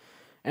of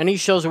any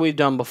shows that we've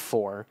done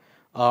before,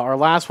 our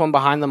last one,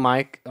 Behind the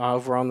Mic,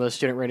 over on the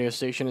student radio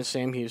station in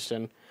Sam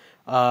Houston,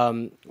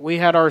 we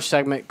had our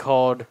segment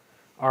called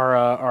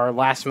our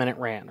last minute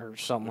rant or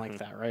something like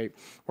that, right?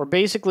 Where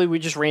basically we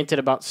just ranted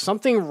about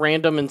something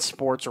random in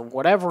sports or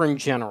whatever in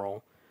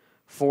general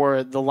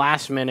for the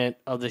last minute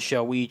of the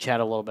show. We each had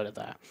a little bit of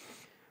that.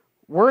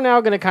 We're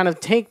now going to kind of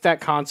take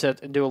that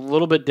concept and do a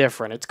little bit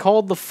different. It's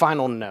called the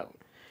final note.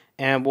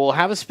 And we'll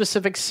have a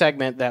specific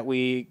segment that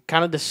we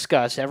kind of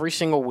discuss every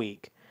single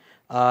week.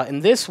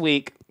 And this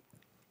week,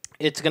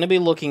 it's going to be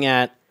looking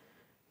at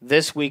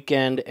this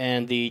weekend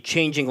and the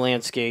changing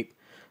landscape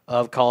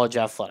of college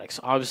athletics.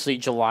 Obviously,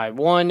 July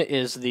 1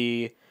 is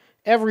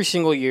every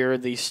single year,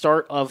 the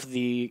start of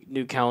the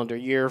new calendar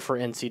year for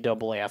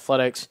NCAA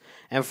athletics.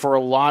 And for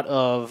a lot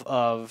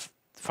of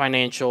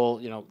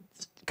financial,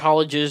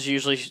 colleges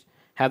usually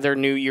have their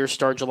new year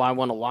start July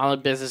 1. A lot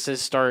of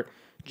businesses start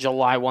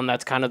July 1.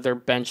 That's kind of their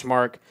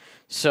benchmark.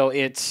 So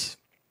it's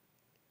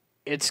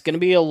going to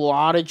be a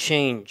lot of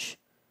change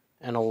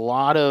and a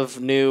lot of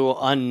new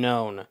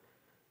unknown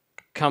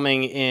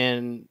coming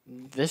in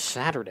this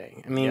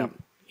Saturday. I mean,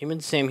 even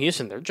Sam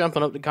Houston, they're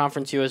jumping up to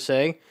Conference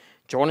USA,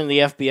 joining the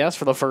FBS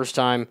for the first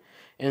time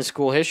in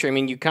school history. I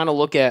mean, you kind of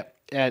look at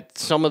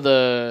some of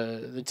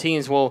the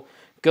teams. We'll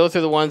go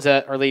through the ones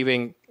that are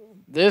leaving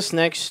this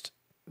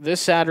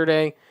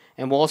Saturday,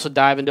 and we'll also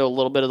dive into a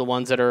little bit of the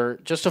ones that are,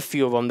 just a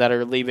few of them that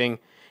are leaving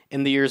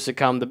in the years to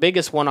come. The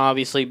biggest one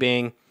obviously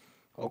being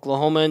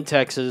Oklahoma and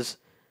Texas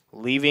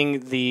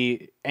leaving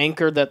the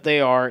anchor that they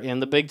are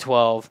in the Big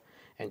 12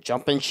 and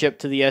jumping ship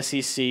to the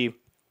SEC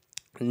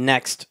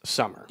next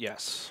summer.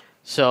 Yes.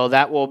 So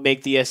that will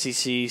make the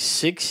SEC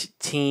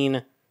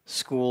 16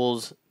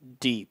 schools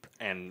deep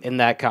in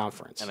that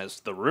conference. And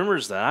as the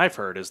rumors that I've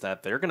heard is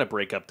that they're going to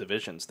break up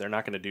divisions. They're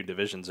not going to do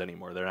divisions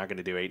anymore. They're not going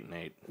to do 8 and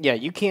 8. Yeah,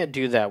 you can't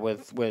do that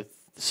with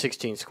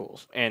 16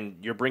 schools. And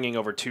you're bringing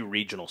over 2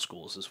 regional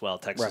schools as well,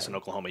 Texas and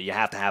Oklahoma. You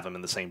have to have them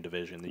in the same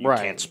division. You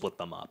can't split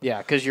them up. Yeah,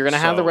 because you're going to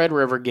have the Red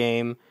River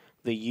game.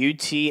 The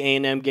UT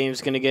A&M game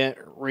is going to get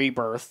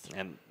rebirthed.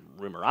 And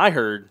rumor I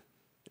heard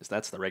is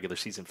that's the regular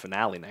season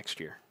finale next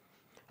year.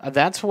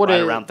 That's what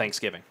around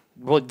Thanksgiving.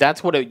 Well,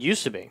 that's what it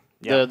used to be.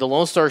 Yeah. The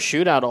Lone Star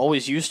Shootout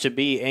always used to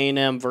be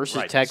A&M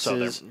versus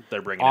Texas so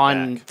they're bringing on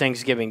it back.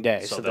 Thanksgiving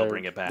Day. So they'll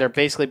bring it back. They're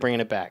basically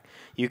bringing it back.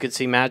 You could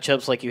see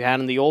matchups like you had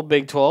in the old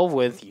Big 12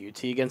 with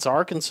UT against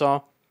Arkansas.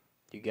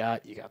 You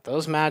got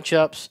those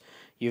matchups.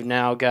 You've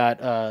now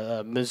got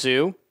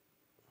Mizzou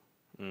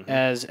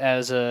as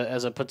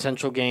a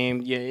potential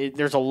game.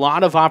 There's a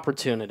lot of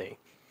opportunity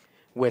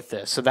with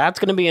this. So that's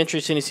going to be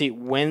interesting to see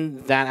when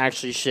that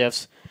actually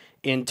shifts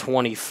in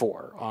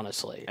 24,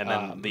 honestly. And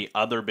then the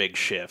other big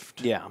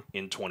shift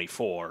in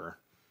 24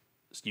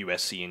 is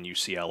USC and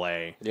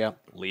UCLA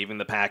leaving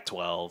the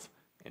Pac-12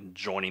 and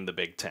joining the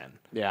Big Ten.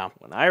 Yeah.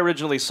 When I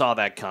originally saw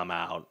that come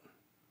out,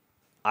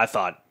 I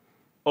thought,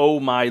 oh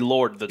my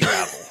Lord, the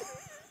travel.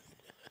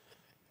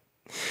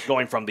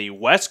 Going from the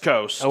West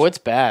Coast it's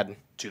bad.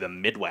 To the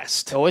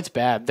Midwest. Oh, it's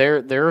bad.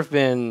 There have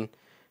been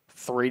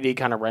 3D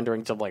kind of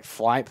renderings of like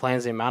flight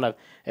plans, the amount of,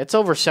 it's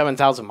over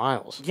 7,000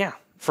 miles. Yeah.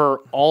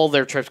 For all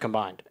their trips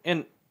combined.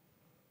 And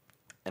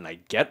I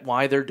get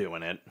why they're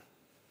doing it.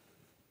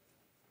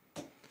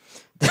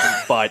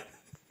 But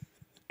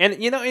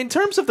in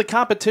terms of the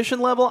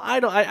competition level,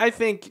 I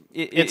think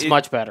it's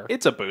much better.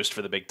 It's a boost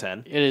for the Big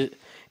Ten.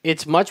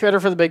 It's much better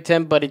for the Big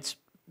Ten, but it's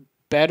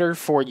better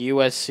for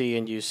USC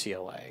and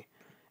UCLA.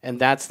 And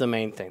that's the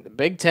main thing. The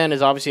Big Ten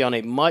is obviously on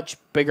a much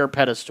bigger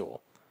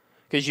pedestal.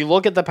 Because you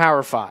look at the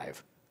Power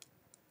 5.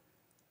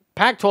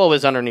 Pac-12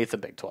 is underneath the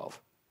Big 12,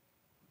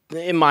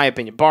 in my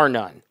opinion, bar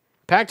none.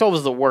 Pac-12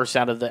 is the worst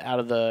out of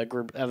the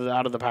group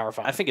out of the Power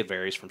Five. I think it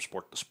varies from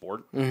sport to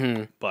sport.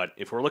 But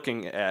if we're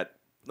looking at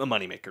the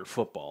moneymaker,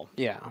 football,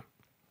 Yeah.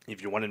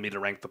 if you wanted me to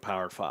rank the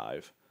Power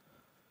Five,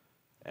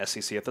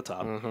 SEC at the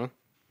top,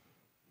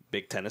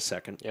 Big Ten is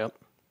second. Yep.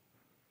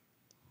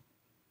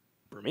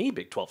 For me,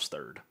 Big 12's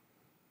third.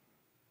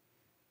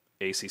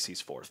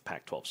 ACC's fourth.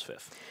 Pac-12's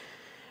fifth.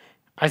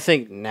 I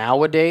think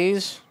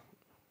nowadays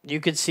you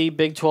could see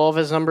Big 12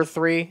 as number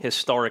 3.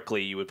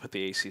 Historically, you would put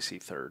the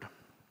ACC third.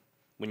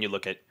 When you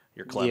look at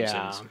your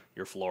Clemson's, Yeah.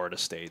 your Florida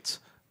States,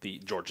 the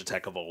Georgia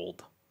Tech of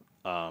old,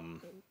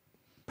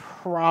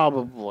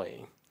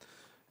 Probably.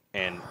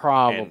 and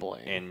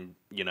Probably. and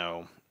you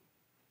know,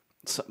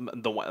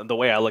 the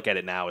way I look at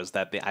it now is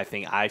that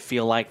I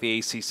feel like the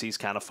ACC's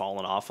kind of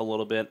fallen off a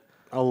little bit.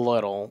 A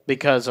little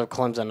because of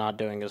Clemson not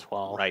doing as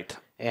well. Right.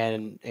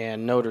 And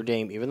Notre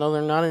Dame, even though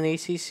they're not an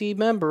ACC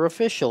member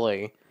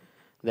officially,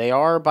 they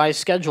are by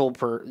schedule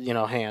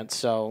hand.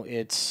 So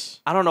it's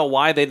I don't know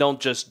why they don't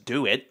just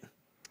do it.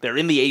 They're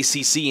in the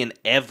ACC and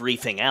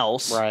everything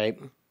else. right.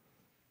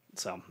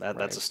 So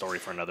that's a story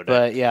for another day.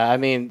 But yeah, I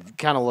mean,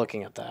 kind of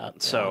looking at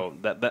that. So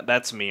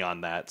that's me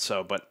on that.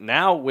 So, but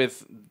now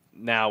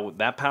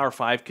that Power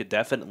Five could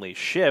definitely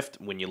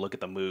shift when you look at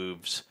the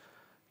moves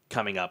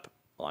coming up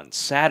on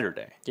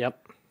Saturday.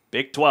 Yep.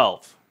 Big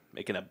 12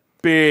 making a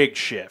big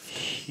shift.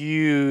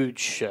 Huge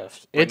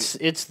shift.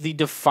 It's the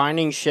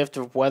defining shift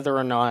of whether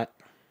or not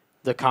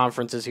the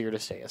conference is here to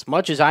stay. As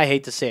much as I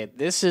hate to say it,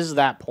 this is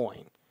that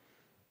point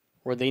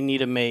where they need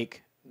to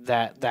make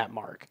that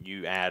mark.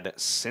 You add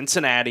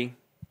Cincinnati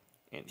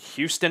and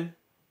Houston,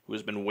 who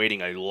has been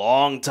waiting a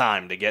long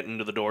time to get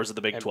into the doors of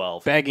the Big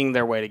 12, Begging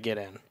their way to get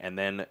in. and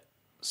then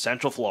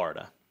Central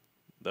Florida,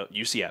 the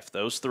UCF.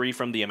 Those three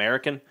from the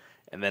American.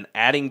 And then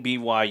adding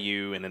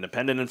BYU and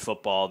independent in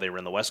football, they were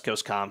in the West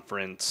Coast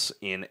Conference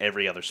in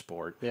every other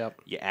sport.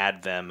 Yep. You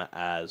add them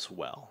as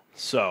well.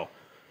 So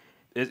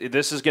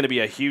this is going to be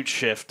a huge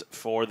shift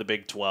for the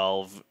Big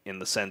 12 in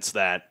the sense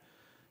that,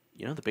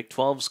 the Big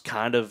 12's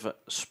kind of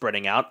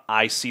spreading out.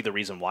 I see the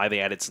reason why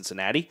they added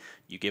Cincinnati.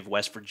 You give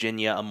West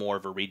Virginia a more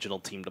of a regional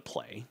team to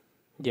play.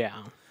 Yeah.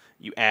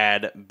 You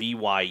add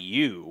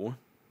BYU,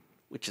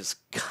 which is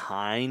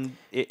kind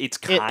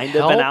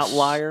of an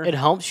outlier. It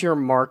helps your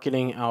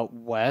marketing out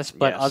west,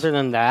 but Yes. other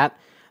than that,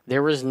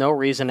 there was no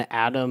reason to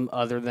add them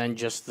other than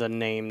just the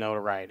name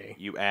notoriety.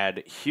 You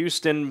add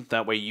Houston,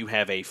 that way you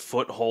have a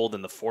foothold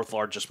in the fourth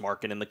largest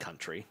market in the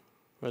country.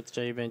 Which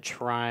they've been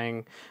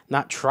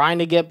not trying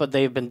to get, but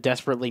they've been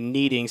desperately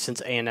needing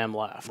since A&M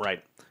left.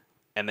 Right.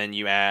 And then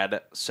you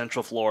add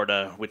Central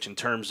Florida, which in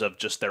terms of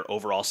just their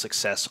overall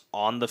success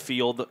on the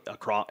field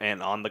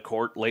and on the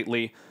court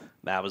lately,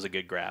 that was a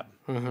good grab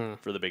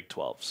for the Big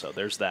 12. So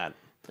there's that.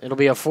 It'll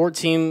be a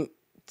 14-team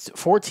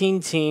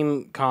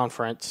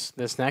conference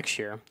this next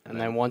year. And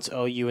then once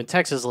OU and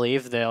Texas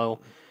leave,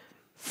 they'll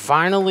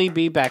finally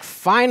be back.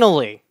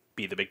 Finally.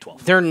 Be the Big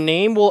 12. Their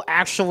name will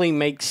actually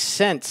make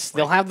sense. Right.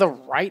 They'll have the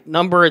right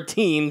number of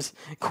teams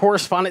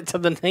correspondent to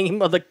the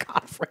name of the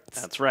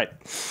conference. That's right.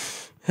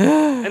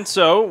 And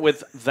so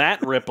with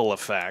that ripple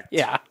effect,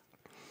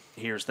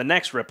 here's the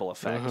next ripple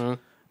effect.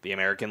 The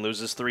American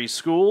loses 3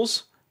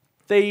 schools.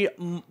 They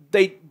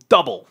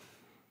double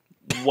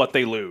what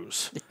they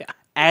lose.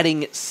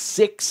 Adding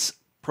 6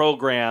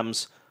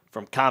 programs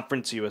from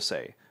Conference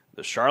USA.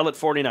 The Charlotte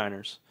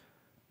 49ers,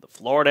 the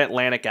Florida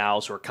Atlantic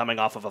Owls, who are coming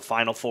off of a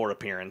Final Four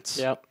appearance.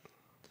 Yep.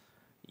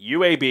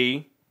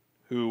 UAB,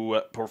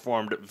 who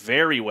performed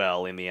very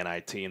well in the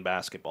NIT in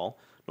basketball.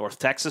 North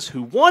Texas,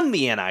 who won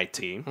the NIT.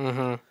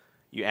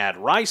 You add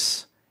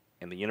Rice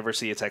and the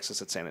University of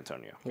Texas at San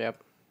Antonio.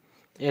 Yep.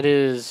 It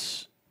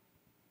is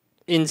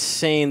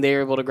insane they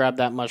were able to grab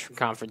that much from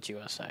Conference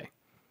USA.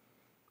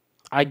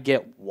 I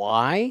get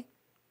why.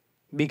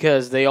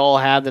 Because they all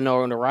had the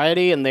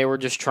notoriety and they were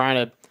just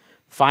trying to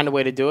find a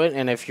way to do it.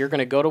 And if you're going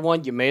to go to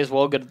one, you may as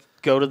well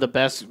go to the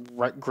best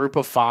group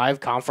of 5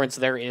 conference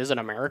there is in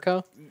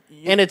America.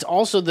 And it's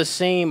also the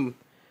same.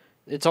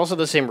 It's also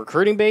the same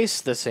recruiting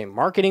base, the same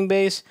marketing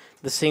base,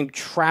 the same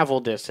travel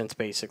distance.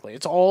 Basically,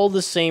 it's all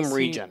the same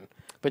region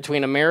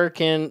between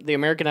the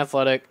American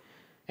Athletic,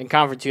 and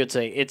Conference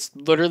USA. It's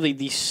literally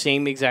the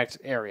same exact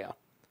area.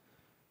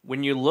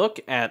 When you look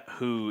at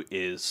who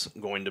is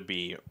going to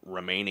be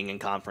remaining in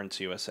Conference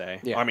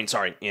USA,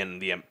 in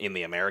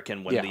the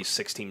American when these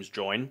 6 teams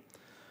join,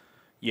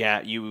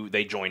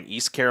 they join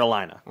East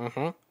Carolina,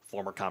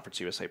 former Conference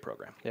USA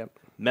program. Yep.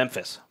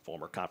 Memphis,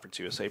 former Conference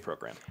USA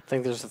program. I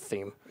think there's a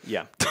theme.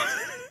 Yeah.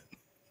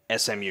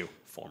 SMU,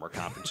 former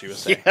Conference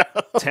USA.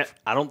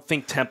 I don't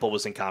think Temple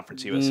was in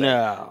Conference USA.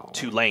 No.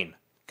 Tulane,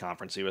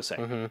 Conference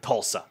USA.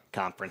 Tulsa,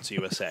 Conference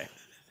USA.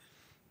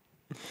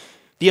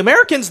 The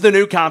American's the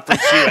new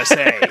Conference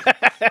USA.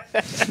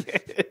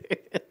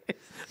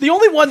 The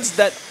only ones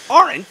that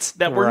aren't,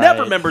 that were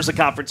never members of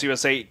Conference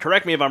USA,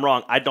 correct me if I'm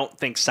wrong, I don't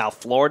think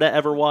South Florida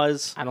ever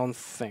was. I don't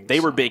think They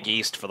were Big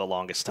East for the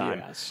longest time.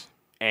 Yes.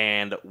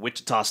 And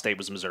Wichita State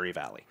was Missouri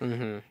Valley.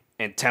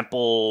 and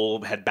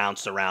Temple had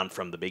bounced around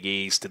from the Big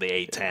East to the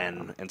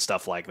A10 and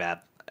stuff like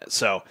that.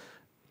 So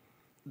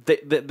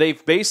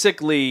they've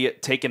basically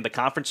taken the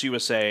Conference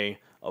USA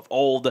of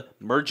old,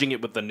 merging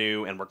it with the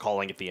new, and we're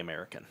calling it the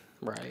American.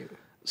 Right.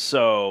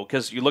 So,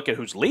 because you look at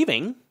who's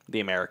leaving the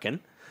American,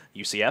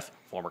 UCF,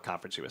 former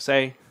Conference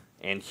USA,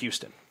 and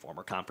Houston,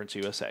 former Conference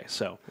USA.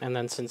 So, And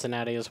then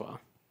Cincinnati as well.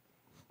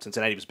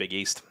 Cincinnati was Big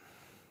East.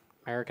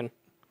 American.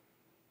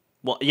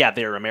 Well, yeah,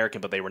 they were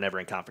American, but they were never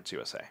in Conference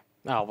USA.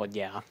 Oh, well,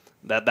 yeah.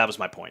 That was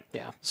my point.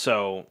 Yeah.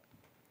 So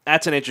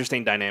that's an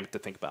interesting dynamic to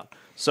think about.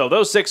 So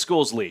those 6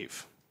 schools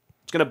leave.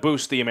 It's going to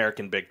boost the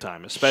American big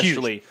time,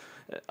 especially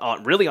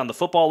really on the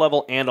football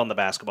level and on the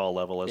basketball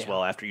level as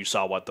well. After you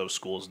saw what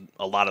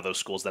a lot of those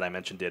schools that I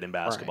mentioned did in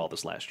basketball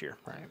this last year.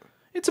 Right.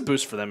 It's a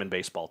boost for them in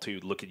baseball too.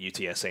 Look at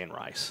UTSA and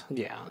Rice.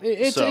 Yeah.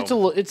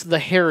 It's the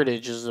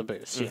heritage is a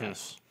boost.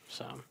 Yes.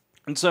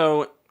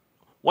 So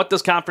what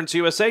does Conference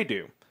USA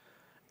do?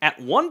 At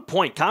one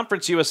point,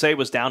 Conference USA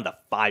was down to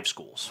 5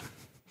 schools.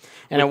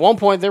 And at one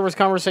point, there was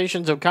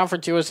conversations of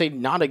Conference USA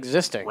not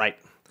existing. Right.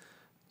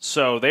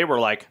 So they were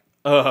like,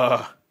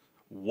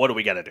 what do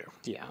we got to do?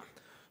 Yeah.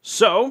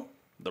 So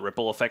the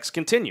ripple effects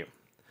continue.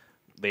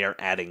 They are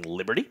adding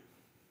Liberty,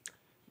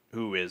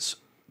 who is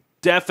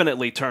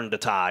definitely turned the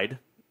tide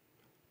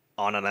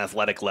on an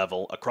athletic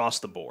level across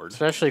the board.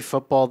 Especially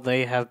football,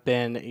 they have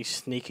been a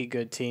sneaky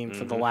good team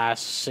for the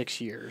last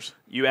 6 years.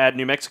 You add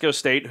New Mexico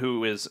State,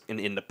 who is an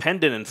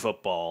independent in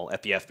football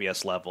at the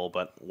FBS level,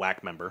 but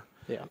WAC member.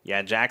 Yeah. You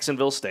add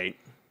Jacksonville State,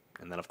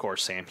 and then, of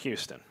course, Sam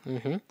Houston.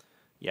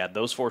 You add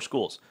those 4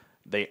 schools.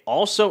 They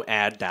also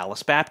add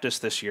Dallas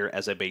Baptist this year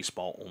as a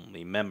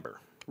baseball-only member.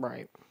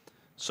 Right.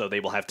 So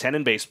they will have 10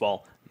 in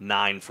baseball,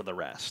 9 for the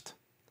rest.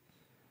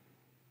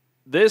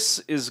 This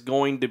is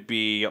going to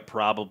be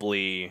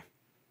probably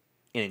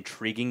an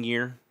intriguing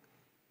year,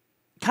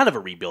 kind of a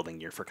rebuilding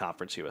year for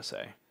Conference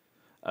USA.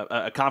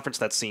 A conference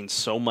that's seen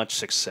so much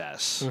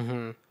success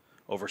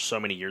over so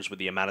many years with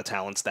the amount of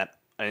talents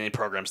and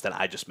programs that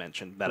I just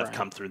mentioned that have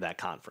come through that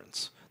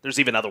conference. There's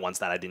even other ones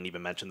that I didn't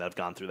even mention that have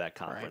gone through that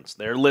conference.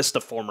 Their list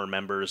of former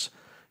members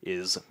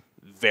is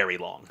very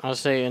long. I'll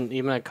say, and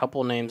even a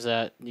couple names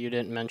that you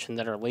didn't mention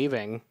that are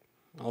leaving,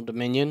 Old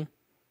Dominion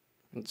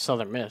and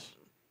Southern Miss.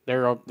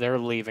 They're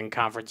leaving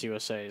Conference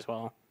USA as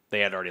well. They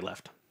had already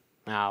left.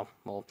 Oh,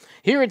 well,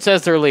 here it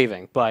says they're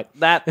leaving, but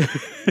that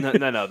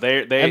no.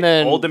 They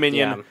then, Old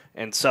Dominion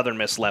and Southern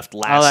Miss left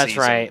last season. Oh, that's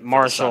right.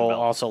 Marshall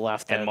also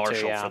left, and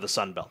Marshall too, for the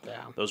Sun Belt.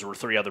 Yeah. Those were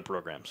 3 other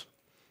programs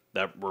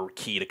that were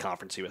key to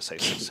Conference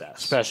USA's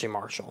success. Especially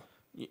Marshall.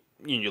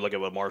 You look at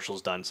what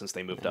Marshall's done since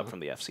they moved up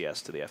from the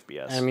FCS to the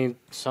FBS. I mean,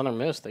 Southern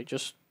Miss, they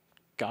just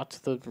got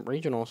to the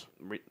regionals.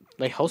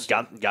 They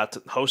hosted. Got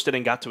hosted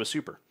and got to a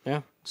super.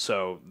 Yeah.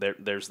 So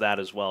there's that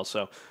as well.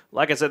 So,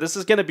 like I said, this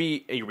is going to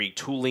be a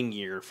retooling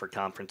year for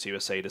Conference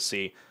USA to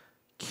see,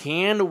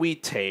 can we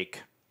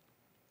take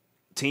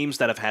teams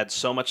that have had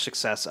so much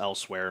success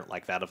elsewhere,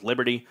 like that of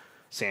Liberty,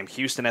 Sam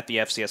Houston at the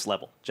FCS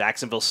level,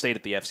 Jacksonville State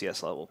at the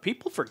FCS level.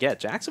 People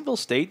forget Jacksonville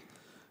State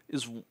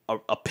is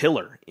a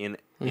pillar in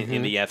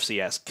the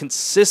FCS,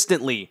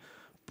 consistently,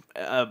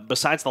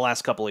 besides the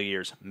last couple of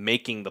years,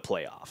 making the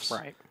playoffs.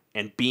 Right.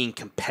 And being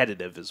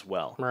competitive as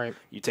well. Right.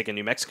 You take a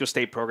New Mexico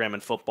State program in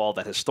football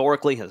that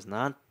historically has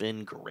not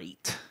been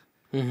great.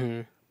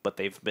 But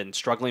they've been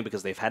struggling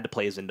because they've had to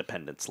play as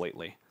independents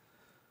lately.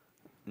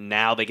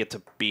 Now they get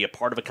to be a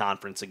part of a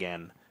conference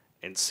again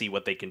and see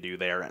what they can do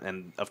there.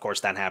 And, of course,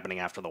 that happening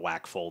after the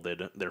WAC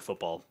folded their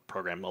football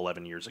program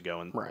 11 years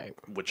ago,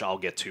 which I'll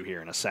get to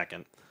here in a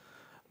second.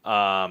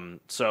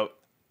 So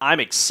I'm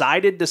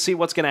excited to see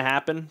what's going to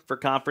happen for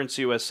Conference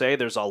USA.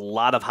 There's a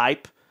lot of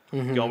hype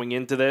going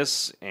into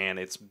this, and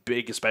it's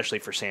big, especially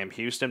for Sam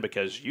Houston,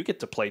 because you get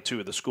to play 3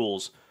 of the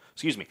schools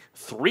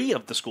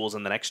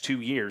in the next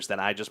 2 years that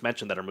I just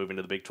mentioned that are moving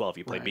to the Big 12.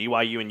 You play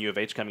BYU and U of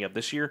H coming up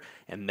this year,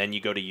 and then you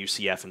go to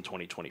UCF in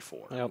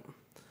 2024. Yep.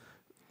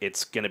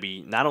 It's going to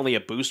be not only a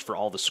boost for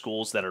all the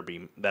schools that are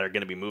going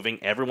to be moving,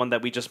 everyone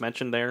that we just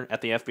mentioned there at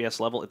the FBS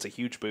level, it's a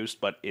huge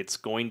boost, but it's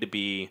going to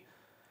be...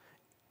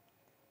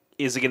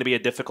 Is it going to be a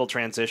difficult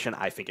transition?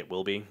 I think it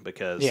will be,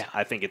 because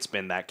I think it's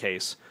been that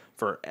case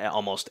for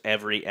almost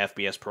every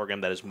FBS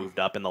program that has moved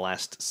up in the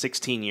last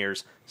 16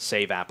 years,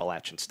 save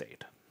Appalachian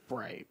State.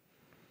 Right.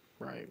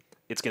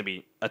 It's going to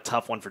be a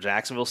tough one for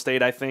Jacksonville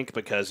State, I think,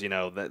 because,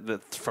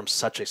 from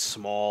such a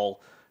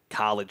small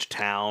college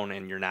town,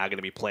 and you're now going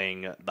to be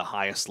playing the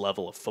highest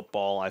level of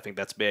football. I think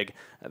that's big.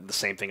 The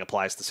same thing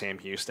applies to Sam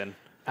Houston.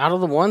 Out of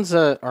the ones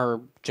that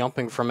are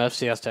jumping from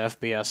FCS to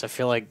FBS, I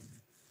feel like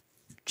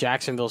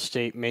Jacksonville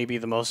State may be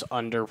the most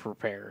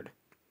underprepared.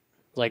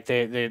 Like,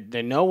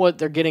 they know what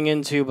they're getting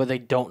into, but they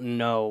don't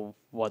know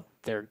what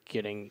they're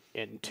getting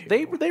into.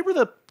 They were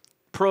the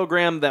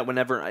program that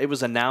whenever it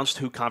was announced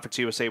who Conference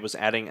USA was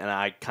adding, and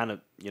I kind of,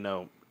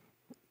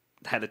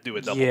 had to do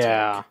a double take.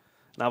 And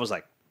I was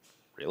like,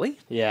 really?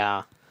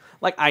 Yeah.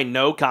 Like, I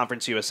know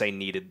Conference USA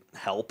needed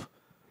help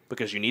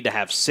because you need to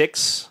have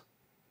 6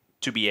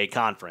 to be a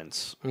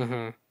conference,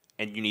 and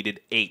you needed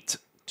 8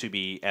 to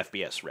be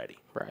FBS ready.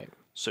 Right.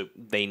 So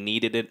they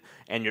needed it.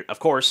 And, of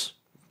course,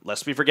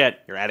 lest we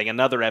forget, you're adding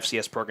another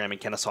FCS program in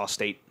Kennesaw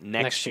State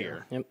next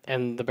year. Yep.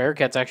 And the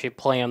Bearcats actually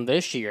play them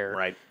this year.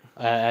 Right.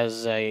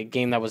 As a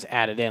game that was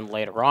added in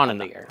later on in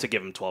the year. To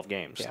give them 12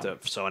 games, Yeah.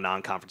 So a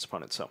non-conference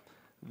opponent. So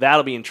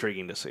that'll be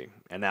intriguing to see.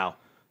 And now,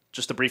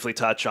 just to briefly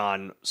touch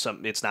on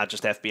some, it's not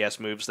just FBS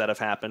moves that have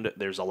happened.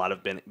 There's a lot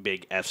of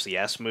big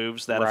FCS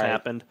moves that have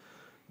happened.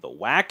 The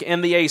WAC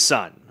and the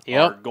ASUN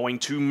are going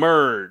to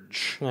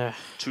merge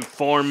to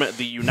form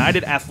the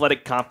United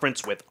Athletic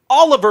Conference with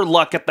Oliver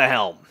Luck at the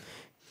helm.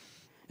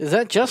 Is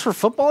that just for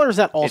football or is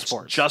that all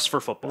sports? It's just for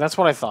football. That's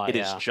what I thought. It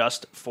is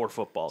just for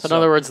football. So in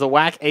other words, the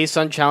WAC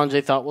ASUN challenge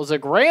they thought was a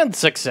grand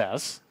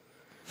success.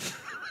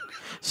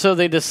 So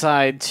they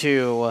decide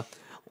to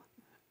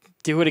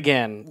do it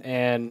again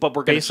and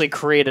basically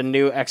create a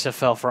new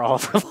XFL for all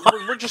of them.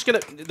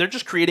 They're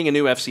just creating a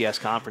new FCS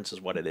conference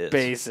is what it is.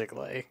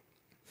 Basically.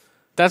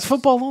 That's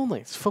football only.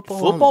 It's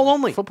football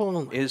only. Football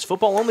only. It is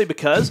football only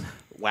because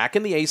WAC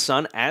and the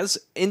ASUN, as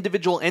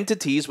individual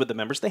entities with the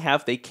members they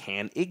have, they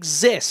can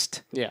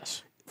exist.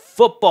 Yes.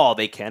 Football,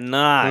 they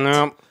cannot.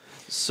 No.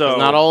 So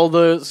not all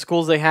the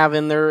schools they have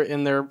in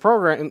their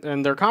program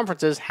in their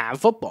conferences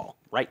have football.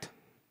 Right.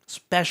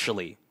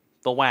 Especially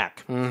the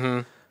WAC.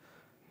 Mm-hmm.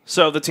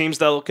 So the teams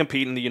that will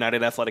compete in the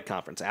United Athletic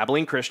Conference: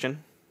 Abilene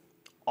Christian,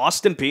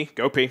 Austin P.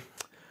 Go P.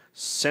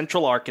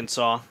 Central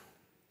Arkansas.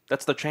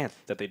 That's the chant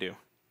that they do.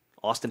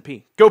 Austin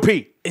P. Go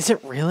P. Is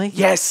it really?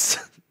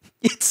 Yes.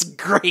 It's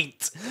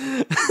great.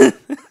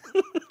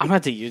 I'm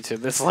going to YouTube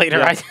this later.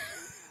 Yeah.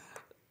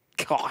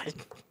 God.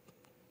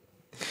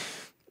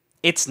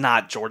 It's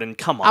not, Jordan.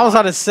 Come on. I was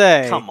about to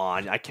say. Come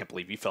on. I can't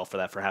believe you fell for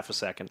that for half a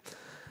second.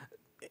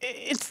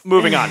 It's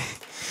moving on.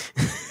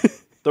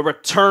 The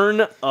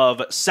return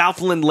of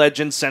Southland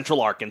legend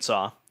Central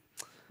Arkansas.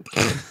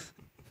 I'm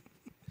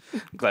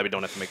glad we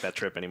don't have to make that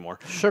trip anymore.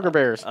 Sugar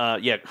Bears.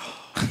 Yeah.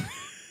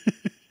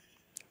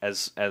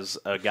 As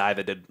a guy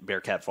that did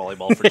Bearcat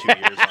volleyball for 2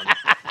 years on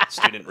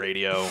student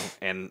radio,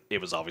 and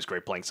it was always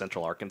great playing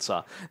Central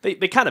Arkansas. They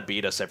kind of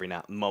beat us every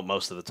now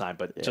most of the time,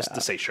 but just to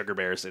say Sugar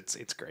Bears,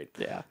 it's great.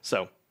 Yeah.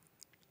 So,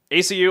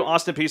 ACU,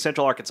 Austin P,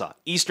 Central Arkansas,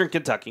 Eastern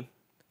Kentucky,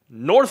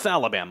 North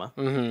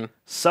Alabama,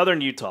 Southern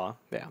Utah.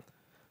 Yeah.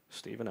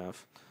 Stephen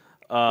F.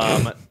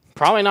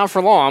 Probably not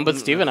for long, but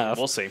Stephen F.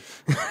 We'll see.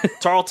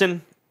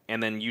 Tarleton,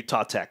 and then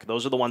Utah Tech.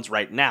 Those are the ones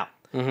right now.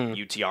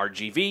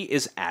 UTRGV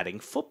is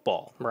adding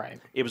football. Right.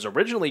 It was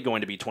originally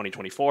going to be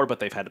 2024, but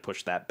they've had to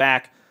push that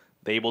back.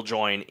 They will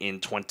join in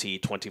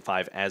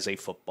 2025 as a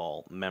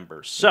football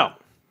member. So,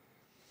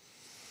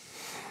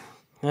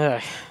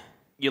 it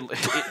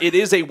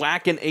is a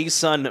WAC and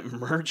ASUN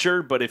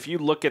merger, but if you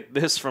look at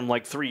this from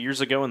like 3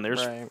 years ago, and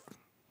there's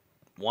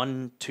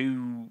 1,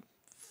 2,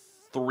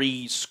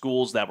 3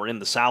 schools that were in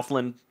the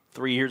Southland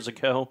 3 years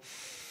ago,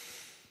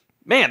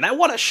 man,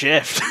 what a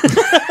shift.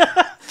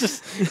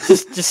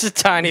 Just a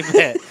tiny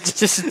bit.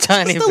 Just a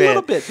tiny bit. A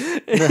little bit.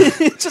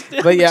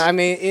 But yeah, I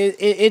mean,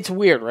 it's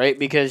weird, right?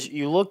 Because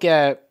you look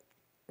at,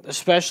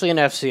 especially in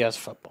FCS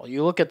football,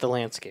 you look at the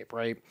landscape,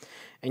 right?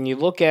 And you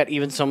look at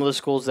even some of the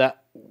schools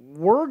that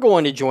were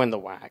going to join the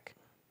WAC.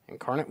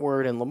 Incarnate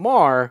Word and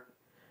Lamar,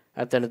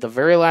 at the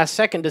very last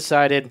second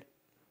decided,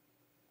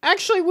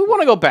 actually, we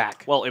want to go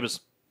back. Well, it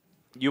was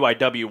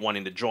UIW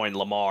wanting to join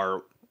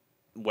Lamar,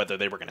 whether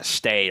they were going to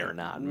stay or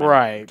not. Remember?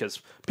 Right.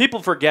 Because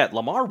people forget,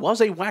 Lamar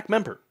was a WAC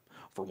member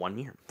for 1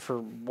 year. For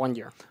 1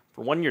 year.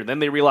 For 1 year. Then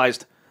they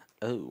realized,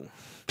 oh.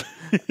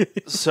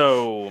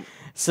 So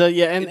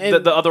yeah,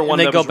 and the other one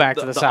they that go was, back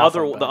to the South.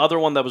 The other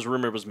one that was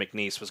rumored was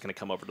McNeese was going to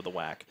come over to the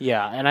WAC.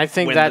 Yeah, and I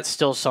think that's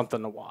still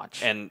something to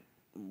watch. And,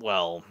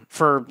 well...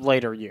 for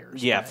later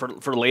years. Yeah,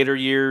 for later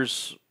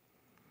years,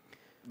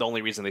 the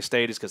only reason they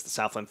stayed is because the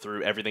Southland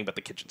threw everything but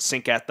the kitchen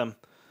sink at them.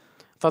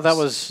 I thought that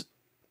was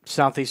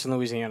Southeastern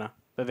Louisiana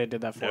that they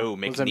did that for. No,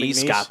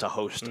 McNeese got to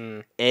host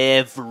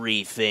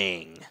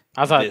everything.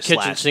 I thought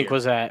kitchen sink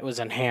was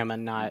in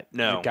Hammond, not...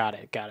 No. Got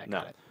it.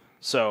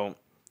 So,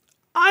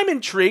 I'm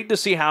intrigued to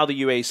see how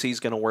the UAC is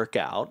going to work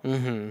out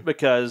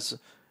because,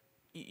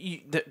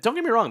 don't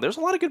get me wrong, there's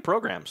a lot of good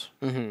programs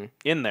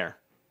in there.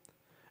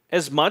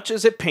 As much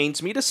as it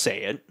pains me to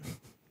say it,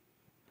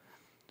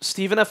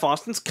 Stephen F.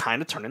 Austin's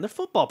kind of turning their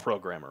football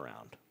program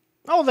around.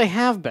 Oh, they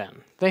have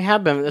been.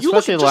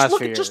 Especially the last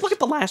few years. Just look at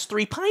the last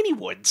 3 Piney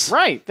Woods.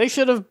 Right. They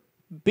should have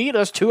beat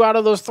us 2 out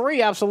of those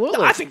 3, absolutely.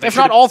 No, I think if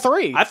not all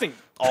 3. I think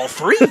all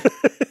 3.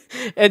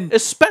 And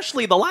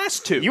especially the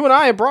last 2. You and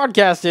I have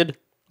broadcasted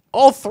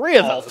all 3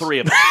 of those. All 3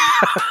 of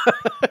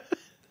them.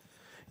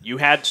 You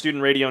had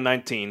Student Radio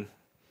 19.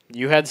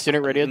 You had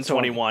Student Radio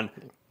 21.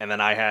 And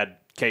then I had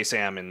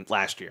KSAM in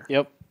last year.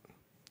 Yep.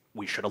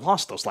 We should have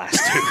lost those last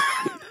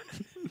 2.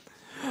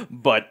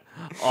 But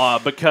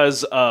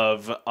because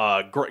of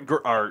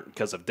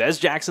Des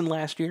Jackson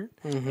last year,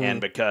 and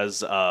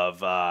because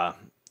of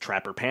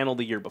Trapper Panel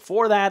the year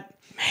before that,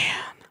 man,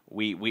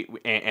 we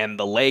and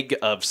the leg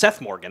of Seth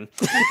Morgan.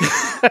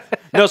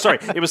 No, sorry,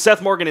 it was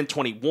Seth Morgan in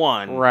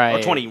 21, right?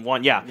 Or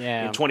 21,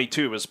 yeah. In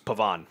 22 was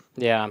Pavon.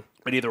 Yeah.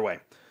 But either way,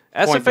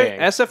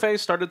 SFA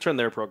started to turn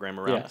their program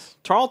around. Yes.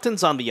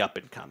 Tarleton's on the up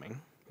and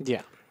coming.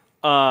 Yeah.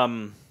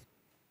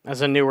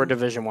 As a newer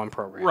Division I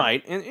program.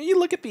 Right. And you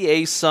look at the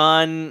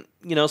ASUN,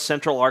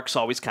 Central Ark's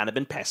always kind of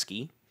been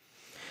pesky.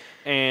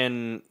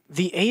 And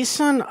the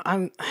ASUN,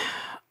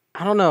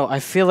 I don't know. I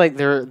feel like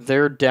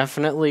they're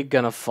definitely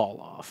going to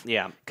fall off.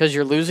 Yeah. Because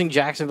you're losing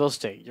Jacksonville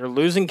State. You're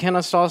losing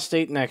Kennesaw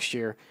State next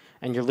year.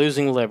 And you're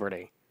losing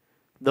Liberty.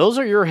 Those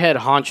are your head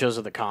honchos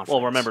of the conference.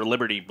 Well, remember,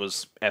 Liberty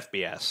was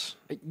FBS.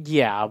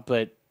 Yeah,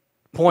 but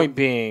point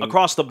being...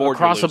 Across the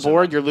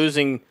board, you're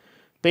losing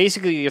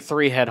basically your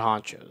 3 head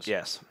honchos.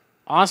 Yes.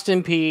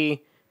 Austin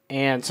Peay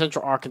and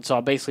Central Arkansas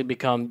basically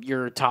become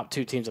your top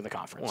 2 teams in the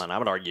conference. Well, and I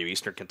would argue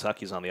Eastern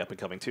Kentucky's on the up and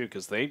coming, too,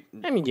 because they,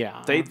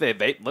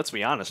 let's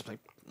be honest, they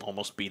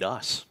almost beat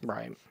us.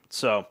 Right.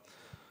 So,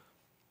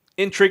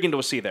 intriguing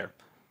to see there.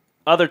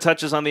 Other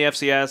touches on the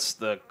FCS,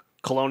 the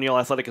Colonial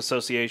Athletic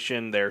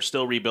Association, they're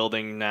still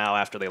rebuilding now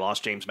after they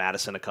lost James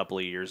Madison a couple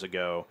of years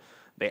ago.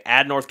 They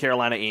add North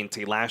Carolina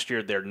A&T last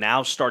year. They're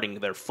now starting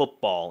their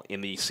football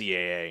in the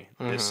CAA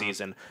this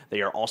season.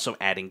 They are also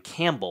adding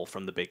Campbell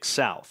from the Big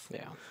South.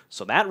 Yeah.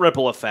 So that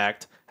ripple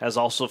effect has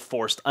also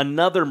forced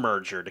another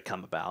merger to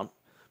come about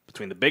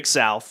between the Big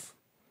South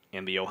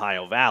and the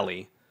Ohio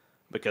Valley,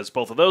 because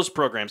both of those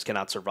programs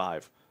cannot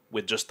survive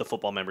with just the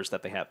football members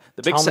that they have.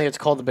 Tell me it's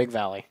called the Big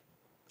Valley.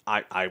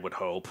 I would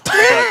hope,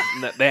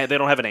 but they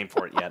don't have a name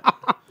for it yet.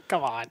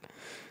 Come on.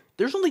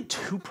 There's only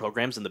 2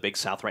 programs in the Big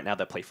South right now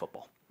that play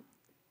football.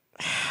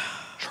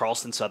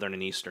 Charleston Southern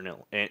and Eastern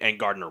and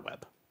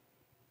Gardner-Webb.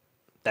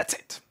 That's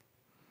it.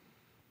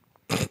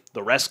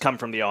 The rest come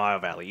from the Ohio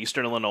Valley.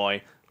 Eastern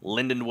Illinois,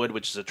 Lindenwood,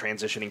 which is a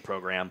transitioning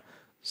program,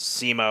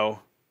 SEMO,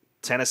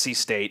 Tennessee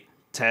State,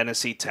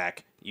 Tennessee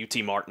Tech,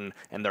 UT Martin,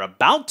 and they're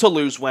about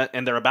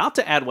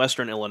to add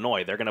Western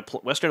Illinois. They're going to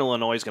Western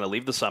Illinois is going to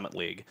leave the Summit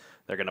League.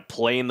 They're going to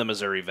play in the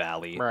Missouri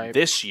Valley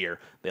this year.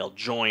 They'll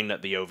join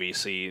the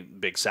OVC,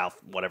 Big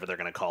South, whatever they're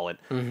going to call it,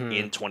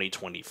 in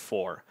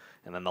 2024.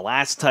 And then the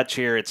last touch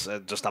here, it's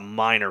just a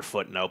minor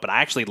footnote, but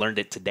I actually learned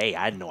it today.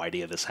 I had no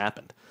idea this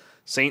happened.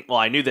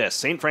 I knew this.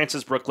 St.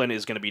 Francis Brooklyn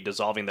is going to be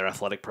dissolving their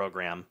athletic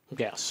program.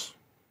 Yes.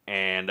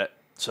 And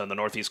so the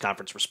Northeast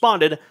Conference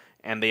responded,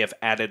 and they have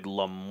added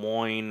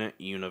Lemoyne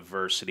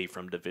University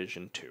from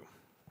Division II.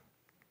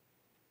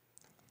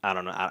 I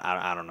don't know.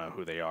 I don't know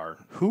who they are.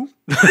 Who?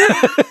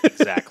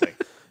 Exactly.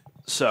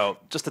 So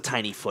just a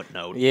tiny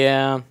footnote.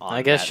 Yeah,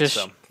 I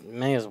guess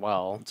may as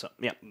well. So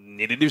yeah,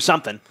 need to do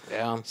something.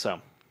 Yeah.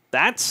 So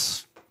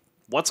that's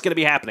what's going to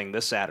be happening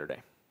this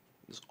Saturday.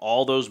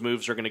 All those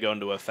moves are going to go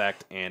into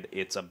effect, and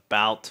it's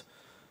about.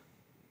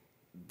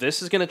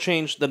 This is going to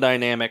change the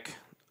dynamic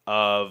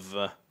of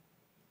the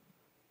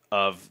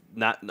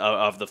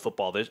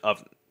football.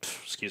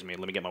 Excuse me,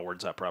 let me get my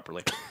words out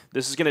properly.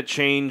 This is going to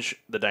change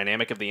the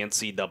dynamic of the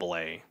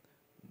NCAA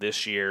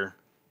this year,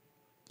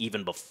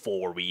 even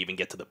before we even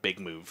get to the big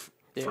move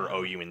for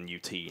OU and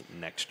UT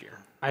next year.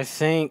 I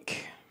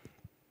think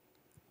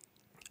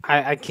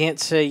I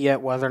can't say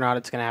yet whether or not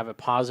it's going to have a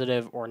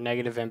positive or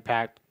negative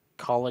impact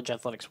college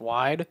athletics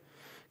wide,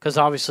 because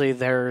obviously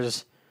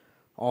there's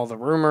all the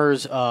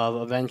rumors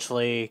of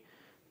eventually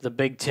the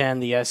Big Ten,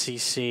 the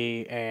SEC,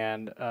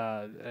 and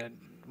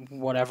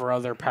whatever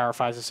other Power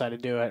 5s decide to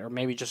do it, or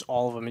maybe just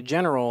all of them in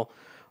general,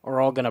 are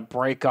all going to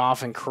break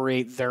off and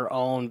create their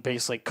own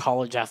basically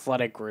college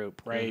athletic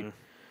group, right?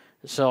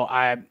 Mm-hmm. So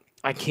I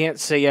can't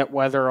say yet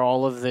whether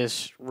all of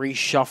this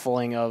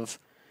reshuffling of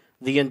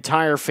the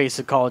entire face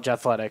of college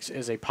athletics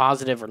is a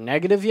positive or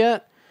negative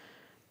yet.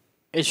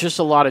 It's just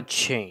a lot of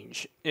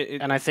change.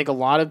 And I think a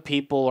lot of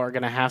people are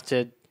going to have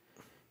to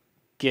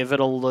give it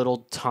a little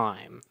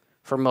time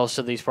for most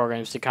of these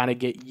programs to kind of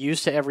get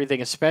used to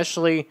everything,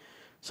 especially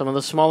some of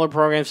the smaller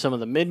programs, some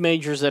of the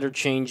mid-majors that are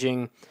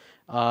changing,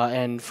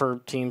 and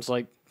for teams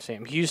like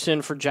Sam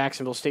Houston, for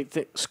Jacksonville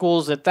State,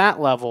 schools at that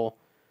level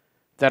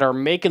that are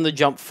making the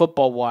jump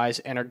football-wise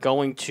and are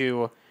going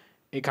to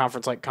a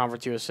conference like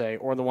Conference USA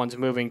or the ones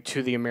moving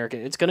to the American.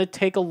 It's going to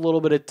take a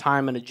little bit of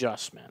time and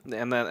adjustment.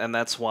 And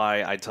that's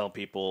why I tell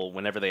people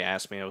whenever they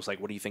ask me, I was like,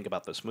 what do you think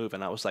about this move?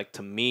 And I was like,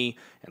 to me,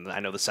 and I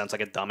know this sounds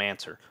like a dumb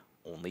answer,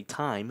 only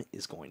time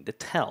is going to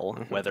tell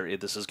whether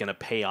this is going to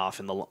pay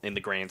off in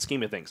the grand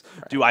scheme of things.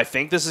 Right. Do I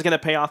think this is going to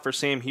pay off for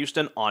Sam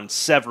Houston? On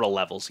several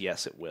levels,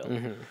 yes, it will.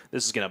 Mm-hmm.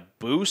 This is going to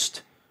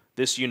boost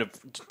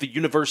the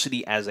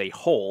university as a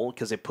whole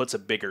because it puts a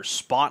bigger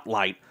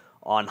spotlight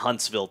on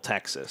Huntsville,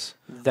 Texas,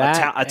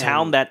 a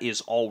town that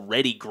is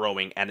already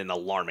growing at an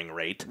alarming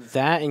rate.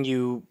 That, and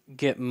you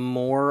get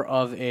more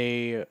of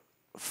a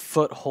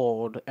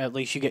foothold, at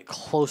least you get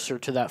closer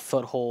to that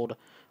foothold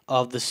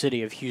of the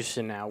city of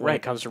Houston now when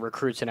it comes to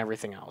recruits and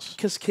everything else.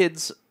 Because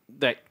kids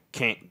that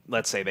can't,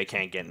 let's say they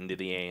can't get into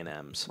the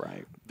A&Ms,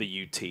 right,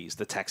 the UTs,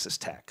 the Texas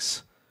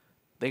Techs,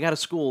 they got a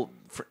school,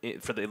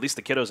 at least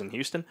the kiddos in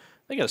Houston,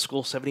 they got a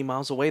school 70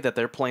 miles away that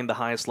they're playing the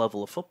highest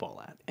level of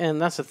football at.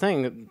 And that's the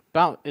thing,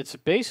 it's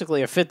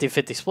basically a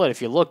 50-50 split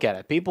if you look at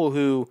it. People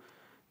who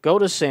go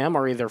to Sam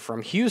are either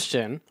from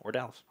Houston or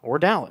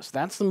Dallas.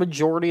 That's the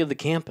majority of the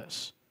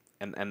campus.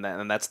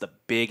 And that's the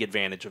big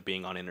advantage of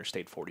being on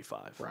Interstate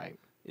 45. Right.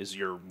 Is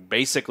you're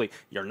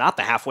not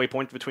the halfway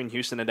point between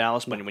Houston and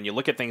Dallas, but when you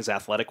look at things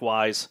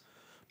athletic-wise,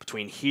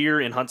 between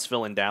here in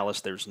Huntsville and Dallas,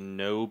 there's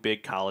no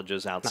big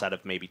colleges outside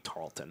of maybe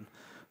Tarleton.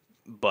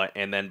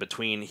 And then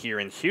between here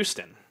and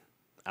Houston,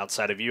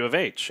 outside of U of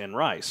H and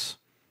Rice,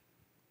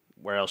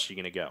 where else are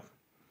you going to go?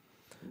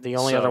 The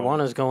only other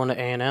one is going to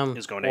A&M.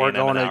 Is going to or A&M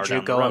going to an hour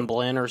down the JUCO road. and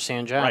Blinn or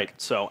San Jac.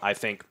 Right. So I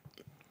think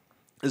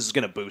this is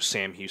going to boost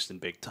Sam Houston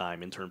big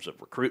time in terms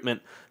of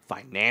recruitment,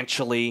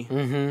 financially.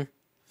 Mm-hmm.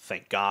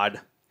 Thank God.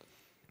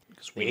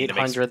 Because we need to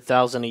make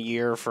 $800,000 a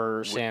year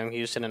for Sam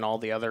Houston and all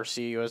the other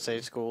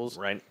CUSA schools.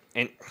 right.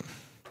 And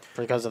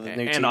because of the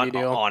new TV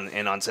deal.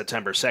 On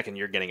September 2nd,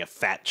 you're getting a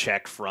fat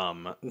check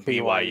from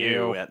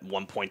BYU at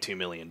 $1.2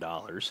 million.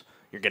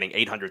 You're getting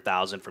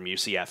 $800,000 from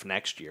UCF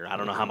next year. I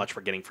don't know how much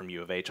we're getting from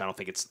U of H. I don't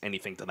think it's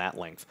anything to that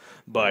length.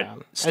 But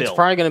still. It's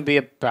probably going to be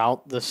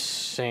about the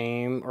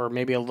same or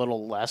maybe a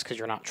little less because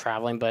you're not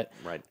traveling, but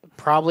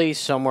probably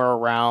somewhere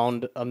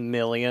around $1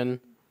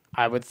 million,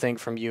 I would think,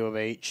 from U of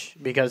H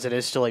because it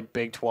is still a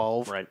Big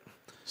 12. Right.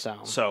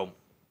 So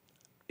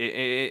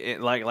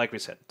like we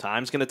said,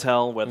 time's going to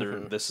tell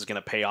whether this is going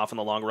to pay off in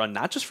the long run,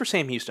 not just for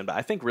Sam Houston, but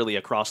I think really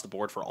across the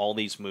board for all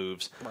these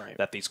moves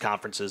that these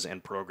conferences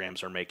and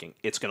programs are making.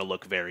 It's going to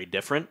look very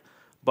different,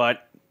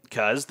 but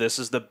because this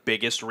is the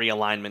biggest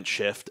realignment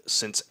shift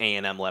since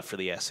A&M left for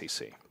the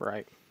SEC.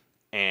 Right.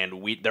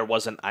 And there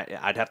wasn't.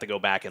 I'd have to go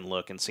back and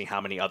look and see how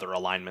many other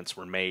alignments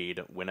were made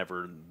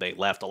whenever they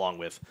left, along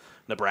with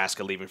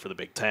Nebraska leaving for the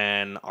Big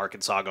Ten,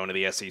 Arkansas going to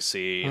the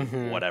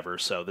SEC, whatever.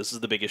 So this is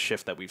the biggest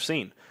shift that we've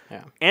seen.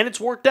 Yeah. And it's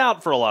worked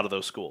out for a lot of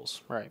those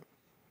schools. Right.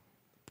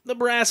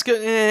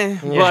 Nebraska,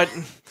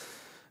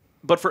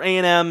 but for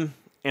A&M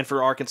and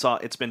for Arkansas,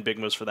 it's been big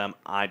moves for them.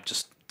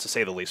 To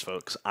say the least,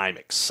 folks, I'm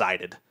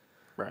excited.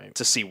 Right.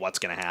 To see what's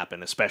going to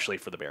happen, especially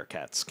for the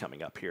Bearcats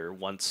coming up here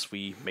once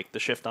we make the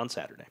shift on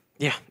Saturday.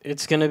 Yeah,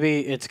 it's gonna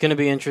be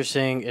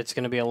interesting. It's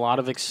gonna be a lot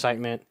of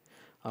excitement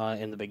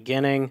in the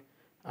beginning,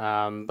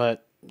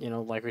 but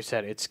like we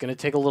said, it's gonna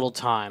take a little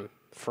time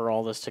for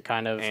all this to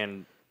kind of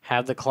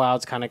have the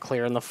clouds kind of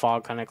clear and the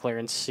fog kind of clear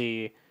and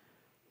see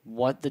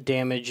what the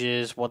damage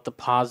is, what the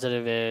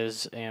positive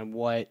is, and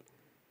what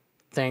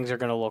things are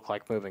going to look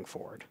like moving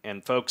forward.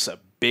 And folks, a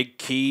big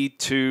key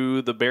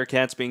to the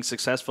Bearcats being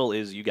successful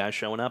is you guys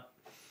showing up.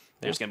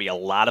 There's going to be a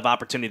lot of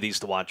opportunities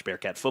to watch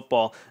Bearcat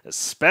football,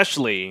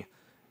 especially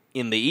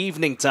in the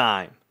evening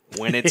time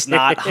when it's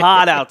not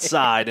hot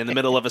outside in the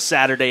middle of a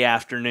Saturday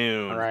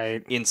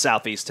afternoon in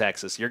Southeast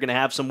Texas. You're going to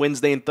have some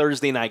Wednesday and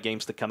Thursday night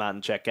games to come out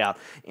and check out.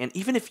 And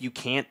even if you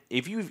can't,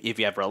 if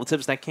you have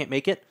relatives that can't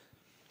make it,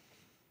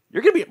 we're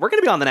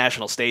gonna be on the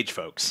national stage,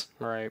 folks.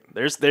 Right.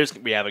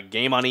 We have a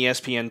game on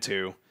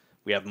ESPN2.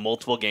 We have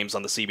multiple games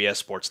on the CBS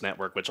Sports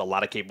Network, which a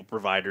lot of cable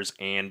providers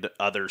and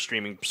other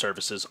streaming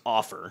services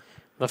offer.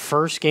 The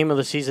first game of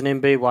the season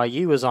in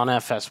BYU is on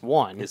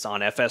FS1. It's on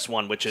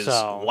FS1, which is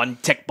one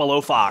tick below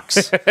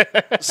Fox.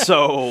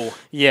 So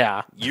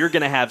you're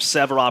going to have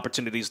several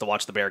opportunities to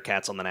watch the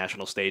Bearcats on the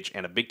national stage,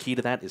 and a big key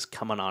to that is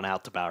coming on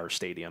out to Bauer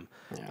Stadium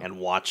and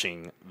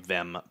watching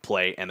them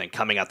play, and then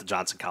coming out to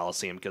Johnson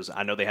Coliseum, because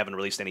I know they haven't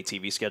released any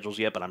TV schedules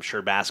yet, but I'm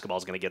sure basketball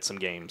is going to get some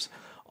games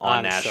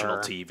on national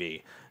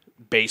TV.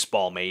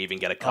 Baseball may even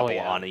get a couple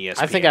on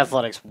ESPN. I think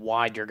athletics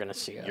wide, you're going to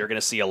see it. You're going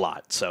to see a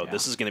lot. So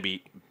this is going to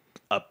be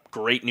a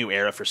great new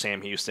era for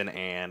Sam Houston,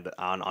 and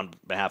on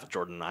behalf of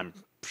Jordan, I'm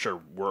sure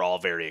we're all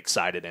very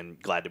excited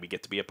and glad that we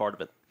get to be a part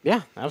of it.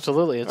 Yeah,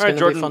 absolutely. It's going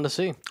to be fun to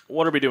see.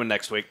 What are we doing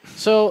next week?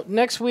 So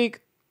next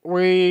week,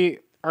 we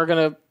are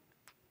going to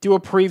do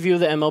a preview of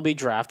the MLB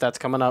draft. That's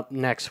coming up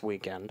next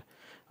weekend,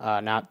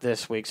 not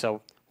this week.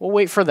 So we'll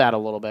wait for that a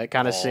little bit,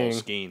 kind of seeing.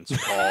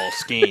 Paul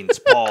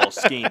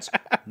Skeens.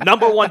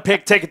 Number one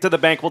pick, take it to the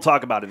bank. We'll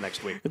talk about it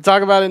next week. We'll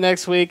talk about it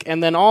next week.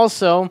 And then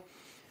also,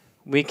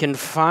 we can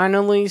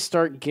finally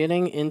start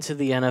getting into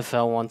the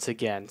NFL once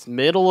again. It's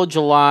middle of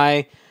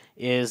July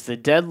is the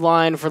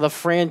deadline for the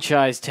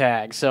franchise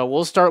tag. So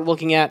we'll start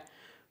looking at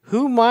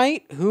who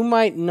might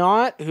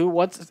not,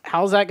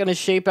 how's that going to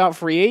shape out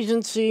free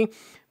agency,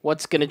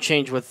 what's going to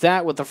change with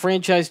that, with the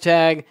franchise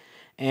tag,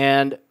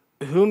 and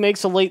who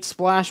makes a late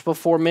splash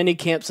before mini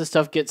camps and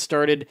stuff get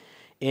started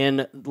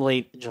in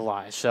late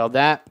July. So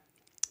that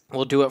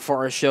will do it for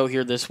our show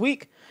here this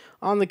week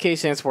on the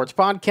KSAM Sports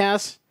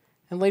Podcast.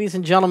 And ladies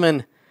and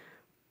gentlemen,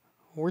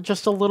 we're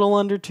just a little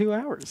under 2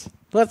 hours.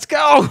 Let's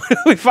go.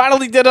 We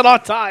finally did it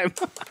on time.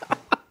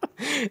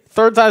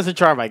 Third time's the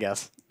charm, I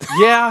guess.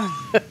 Yeah.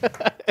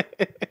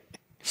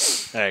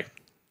 Hey,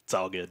 it's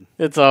all good.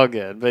 It's all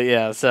good. But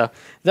yeah, so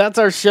that's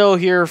our show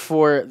here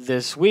for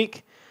this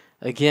week.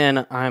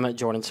 Again, I'm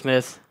Jordan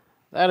Smith.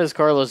 That is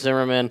Carlos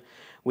Zimmerman.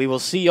 We will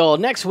see y'all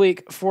next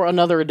week for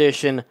another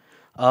edition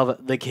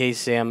of the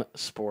KSAM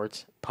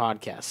Sports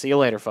Podcast. See you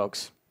later,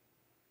 folks.